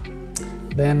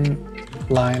 Then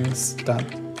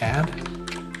lines.add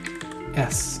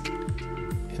s,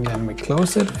 and then we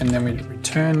close it, and then we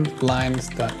return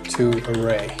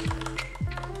lines.toArray.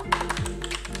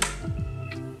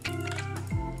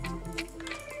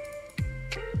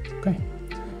 Okay.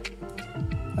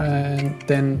 and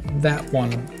then that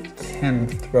one can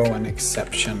throw an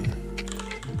exception.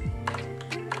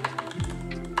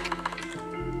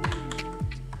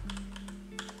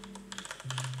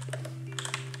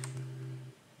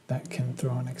 That can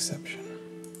throw an exception.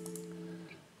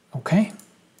 Okay,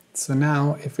 so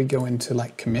now if we go into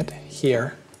like commit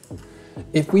here,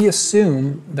 if we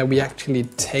assume that we actually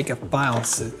take a file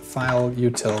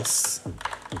utils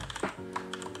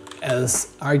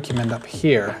as argument up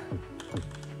here,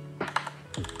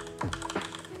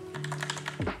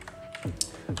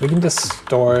 we can just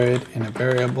store it in a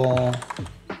variable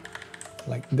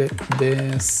like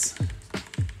this.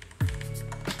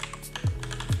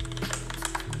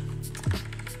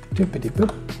 Doopity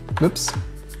boop. Whoops.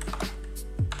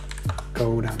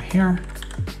 Go down here.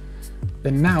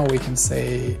 Then now we can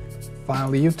say file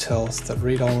utils that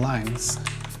read all lines.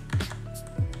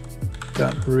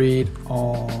 Dot read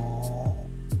all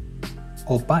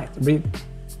bytes.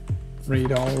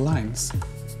 Read all lines.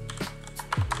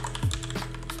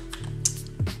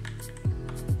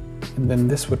 And then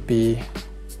this would be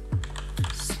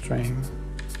string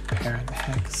parent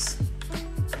hex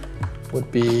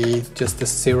would be just the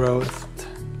 0th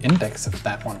index of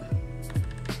that one.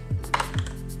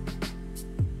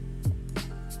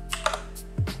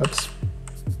 Oops.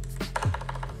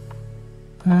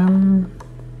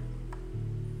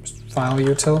 File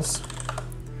utils.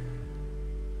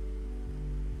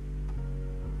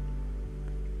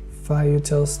 File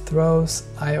utils throws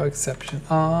IO exception.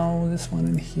 Oh, this one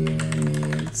in here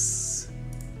needs.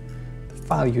 The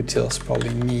file utils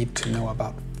probably need to know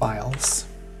about files.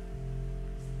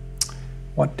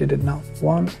 What did it not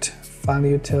want? File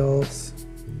utils,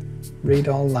 read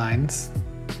all lines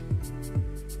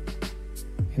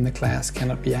in the class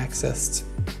cannot be accessed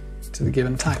to the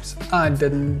given types.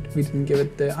 We didn't give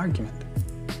it the argument.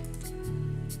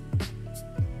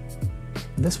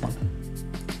 This one.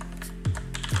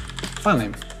 File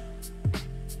name.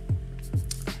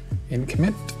 In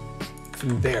commit,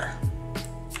 there.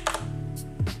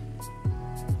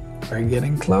 We're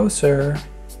getting closer.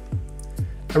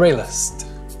 Array list.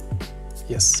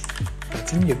 Yes,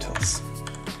 that's in utils.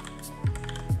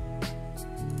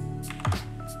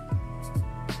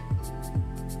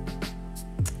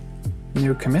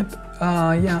 New commit.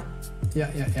 Yeah.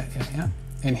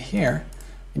 In here,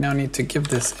 we now need to give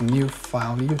this a new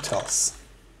file utils.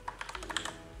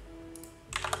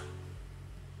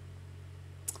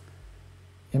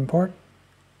 Import.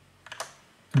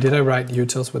 Did I write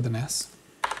utils with an S?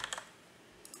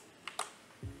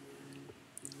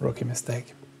 Rookie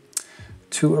mistake.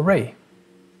 To array.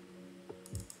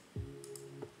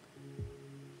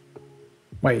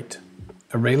 Wait,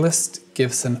 array list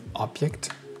gives an object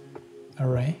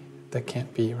array? That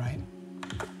can't be right.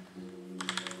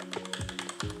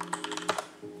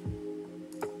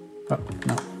 Oh,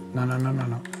 no.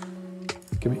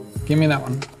 Give me that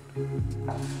one.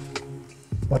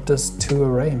 What does to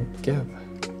array give?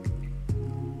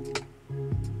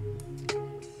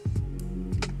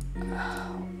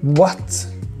 What?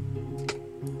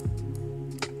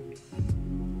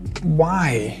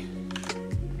 Why?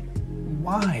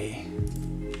 Why?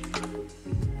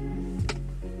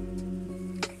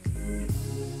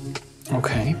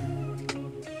 Okay.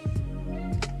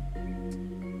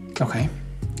 Okay.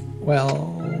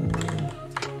 Well,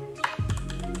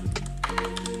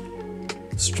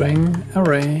 string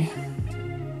array.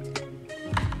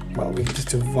 Well, we can just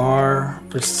do var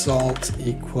result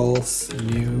equals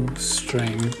new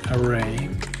string array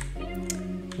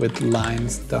with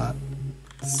lines dot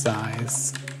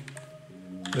size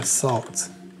result.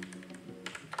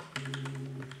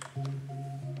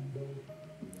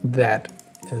 That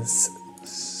is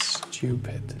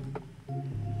stupid,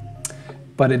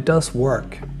 but it does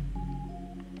work.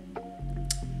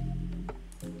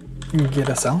 Get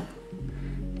a cell.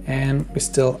 And we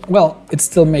still, well, it's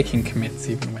still making commits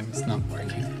even when it's not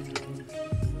working.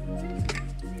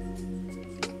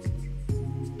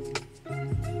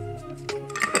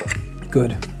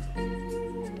 Good.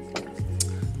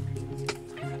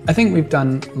 I think we've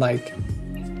done like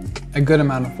a good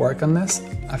amount of work on this.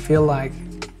 I feel like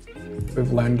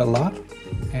we've learned a lot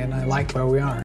and I like where we are.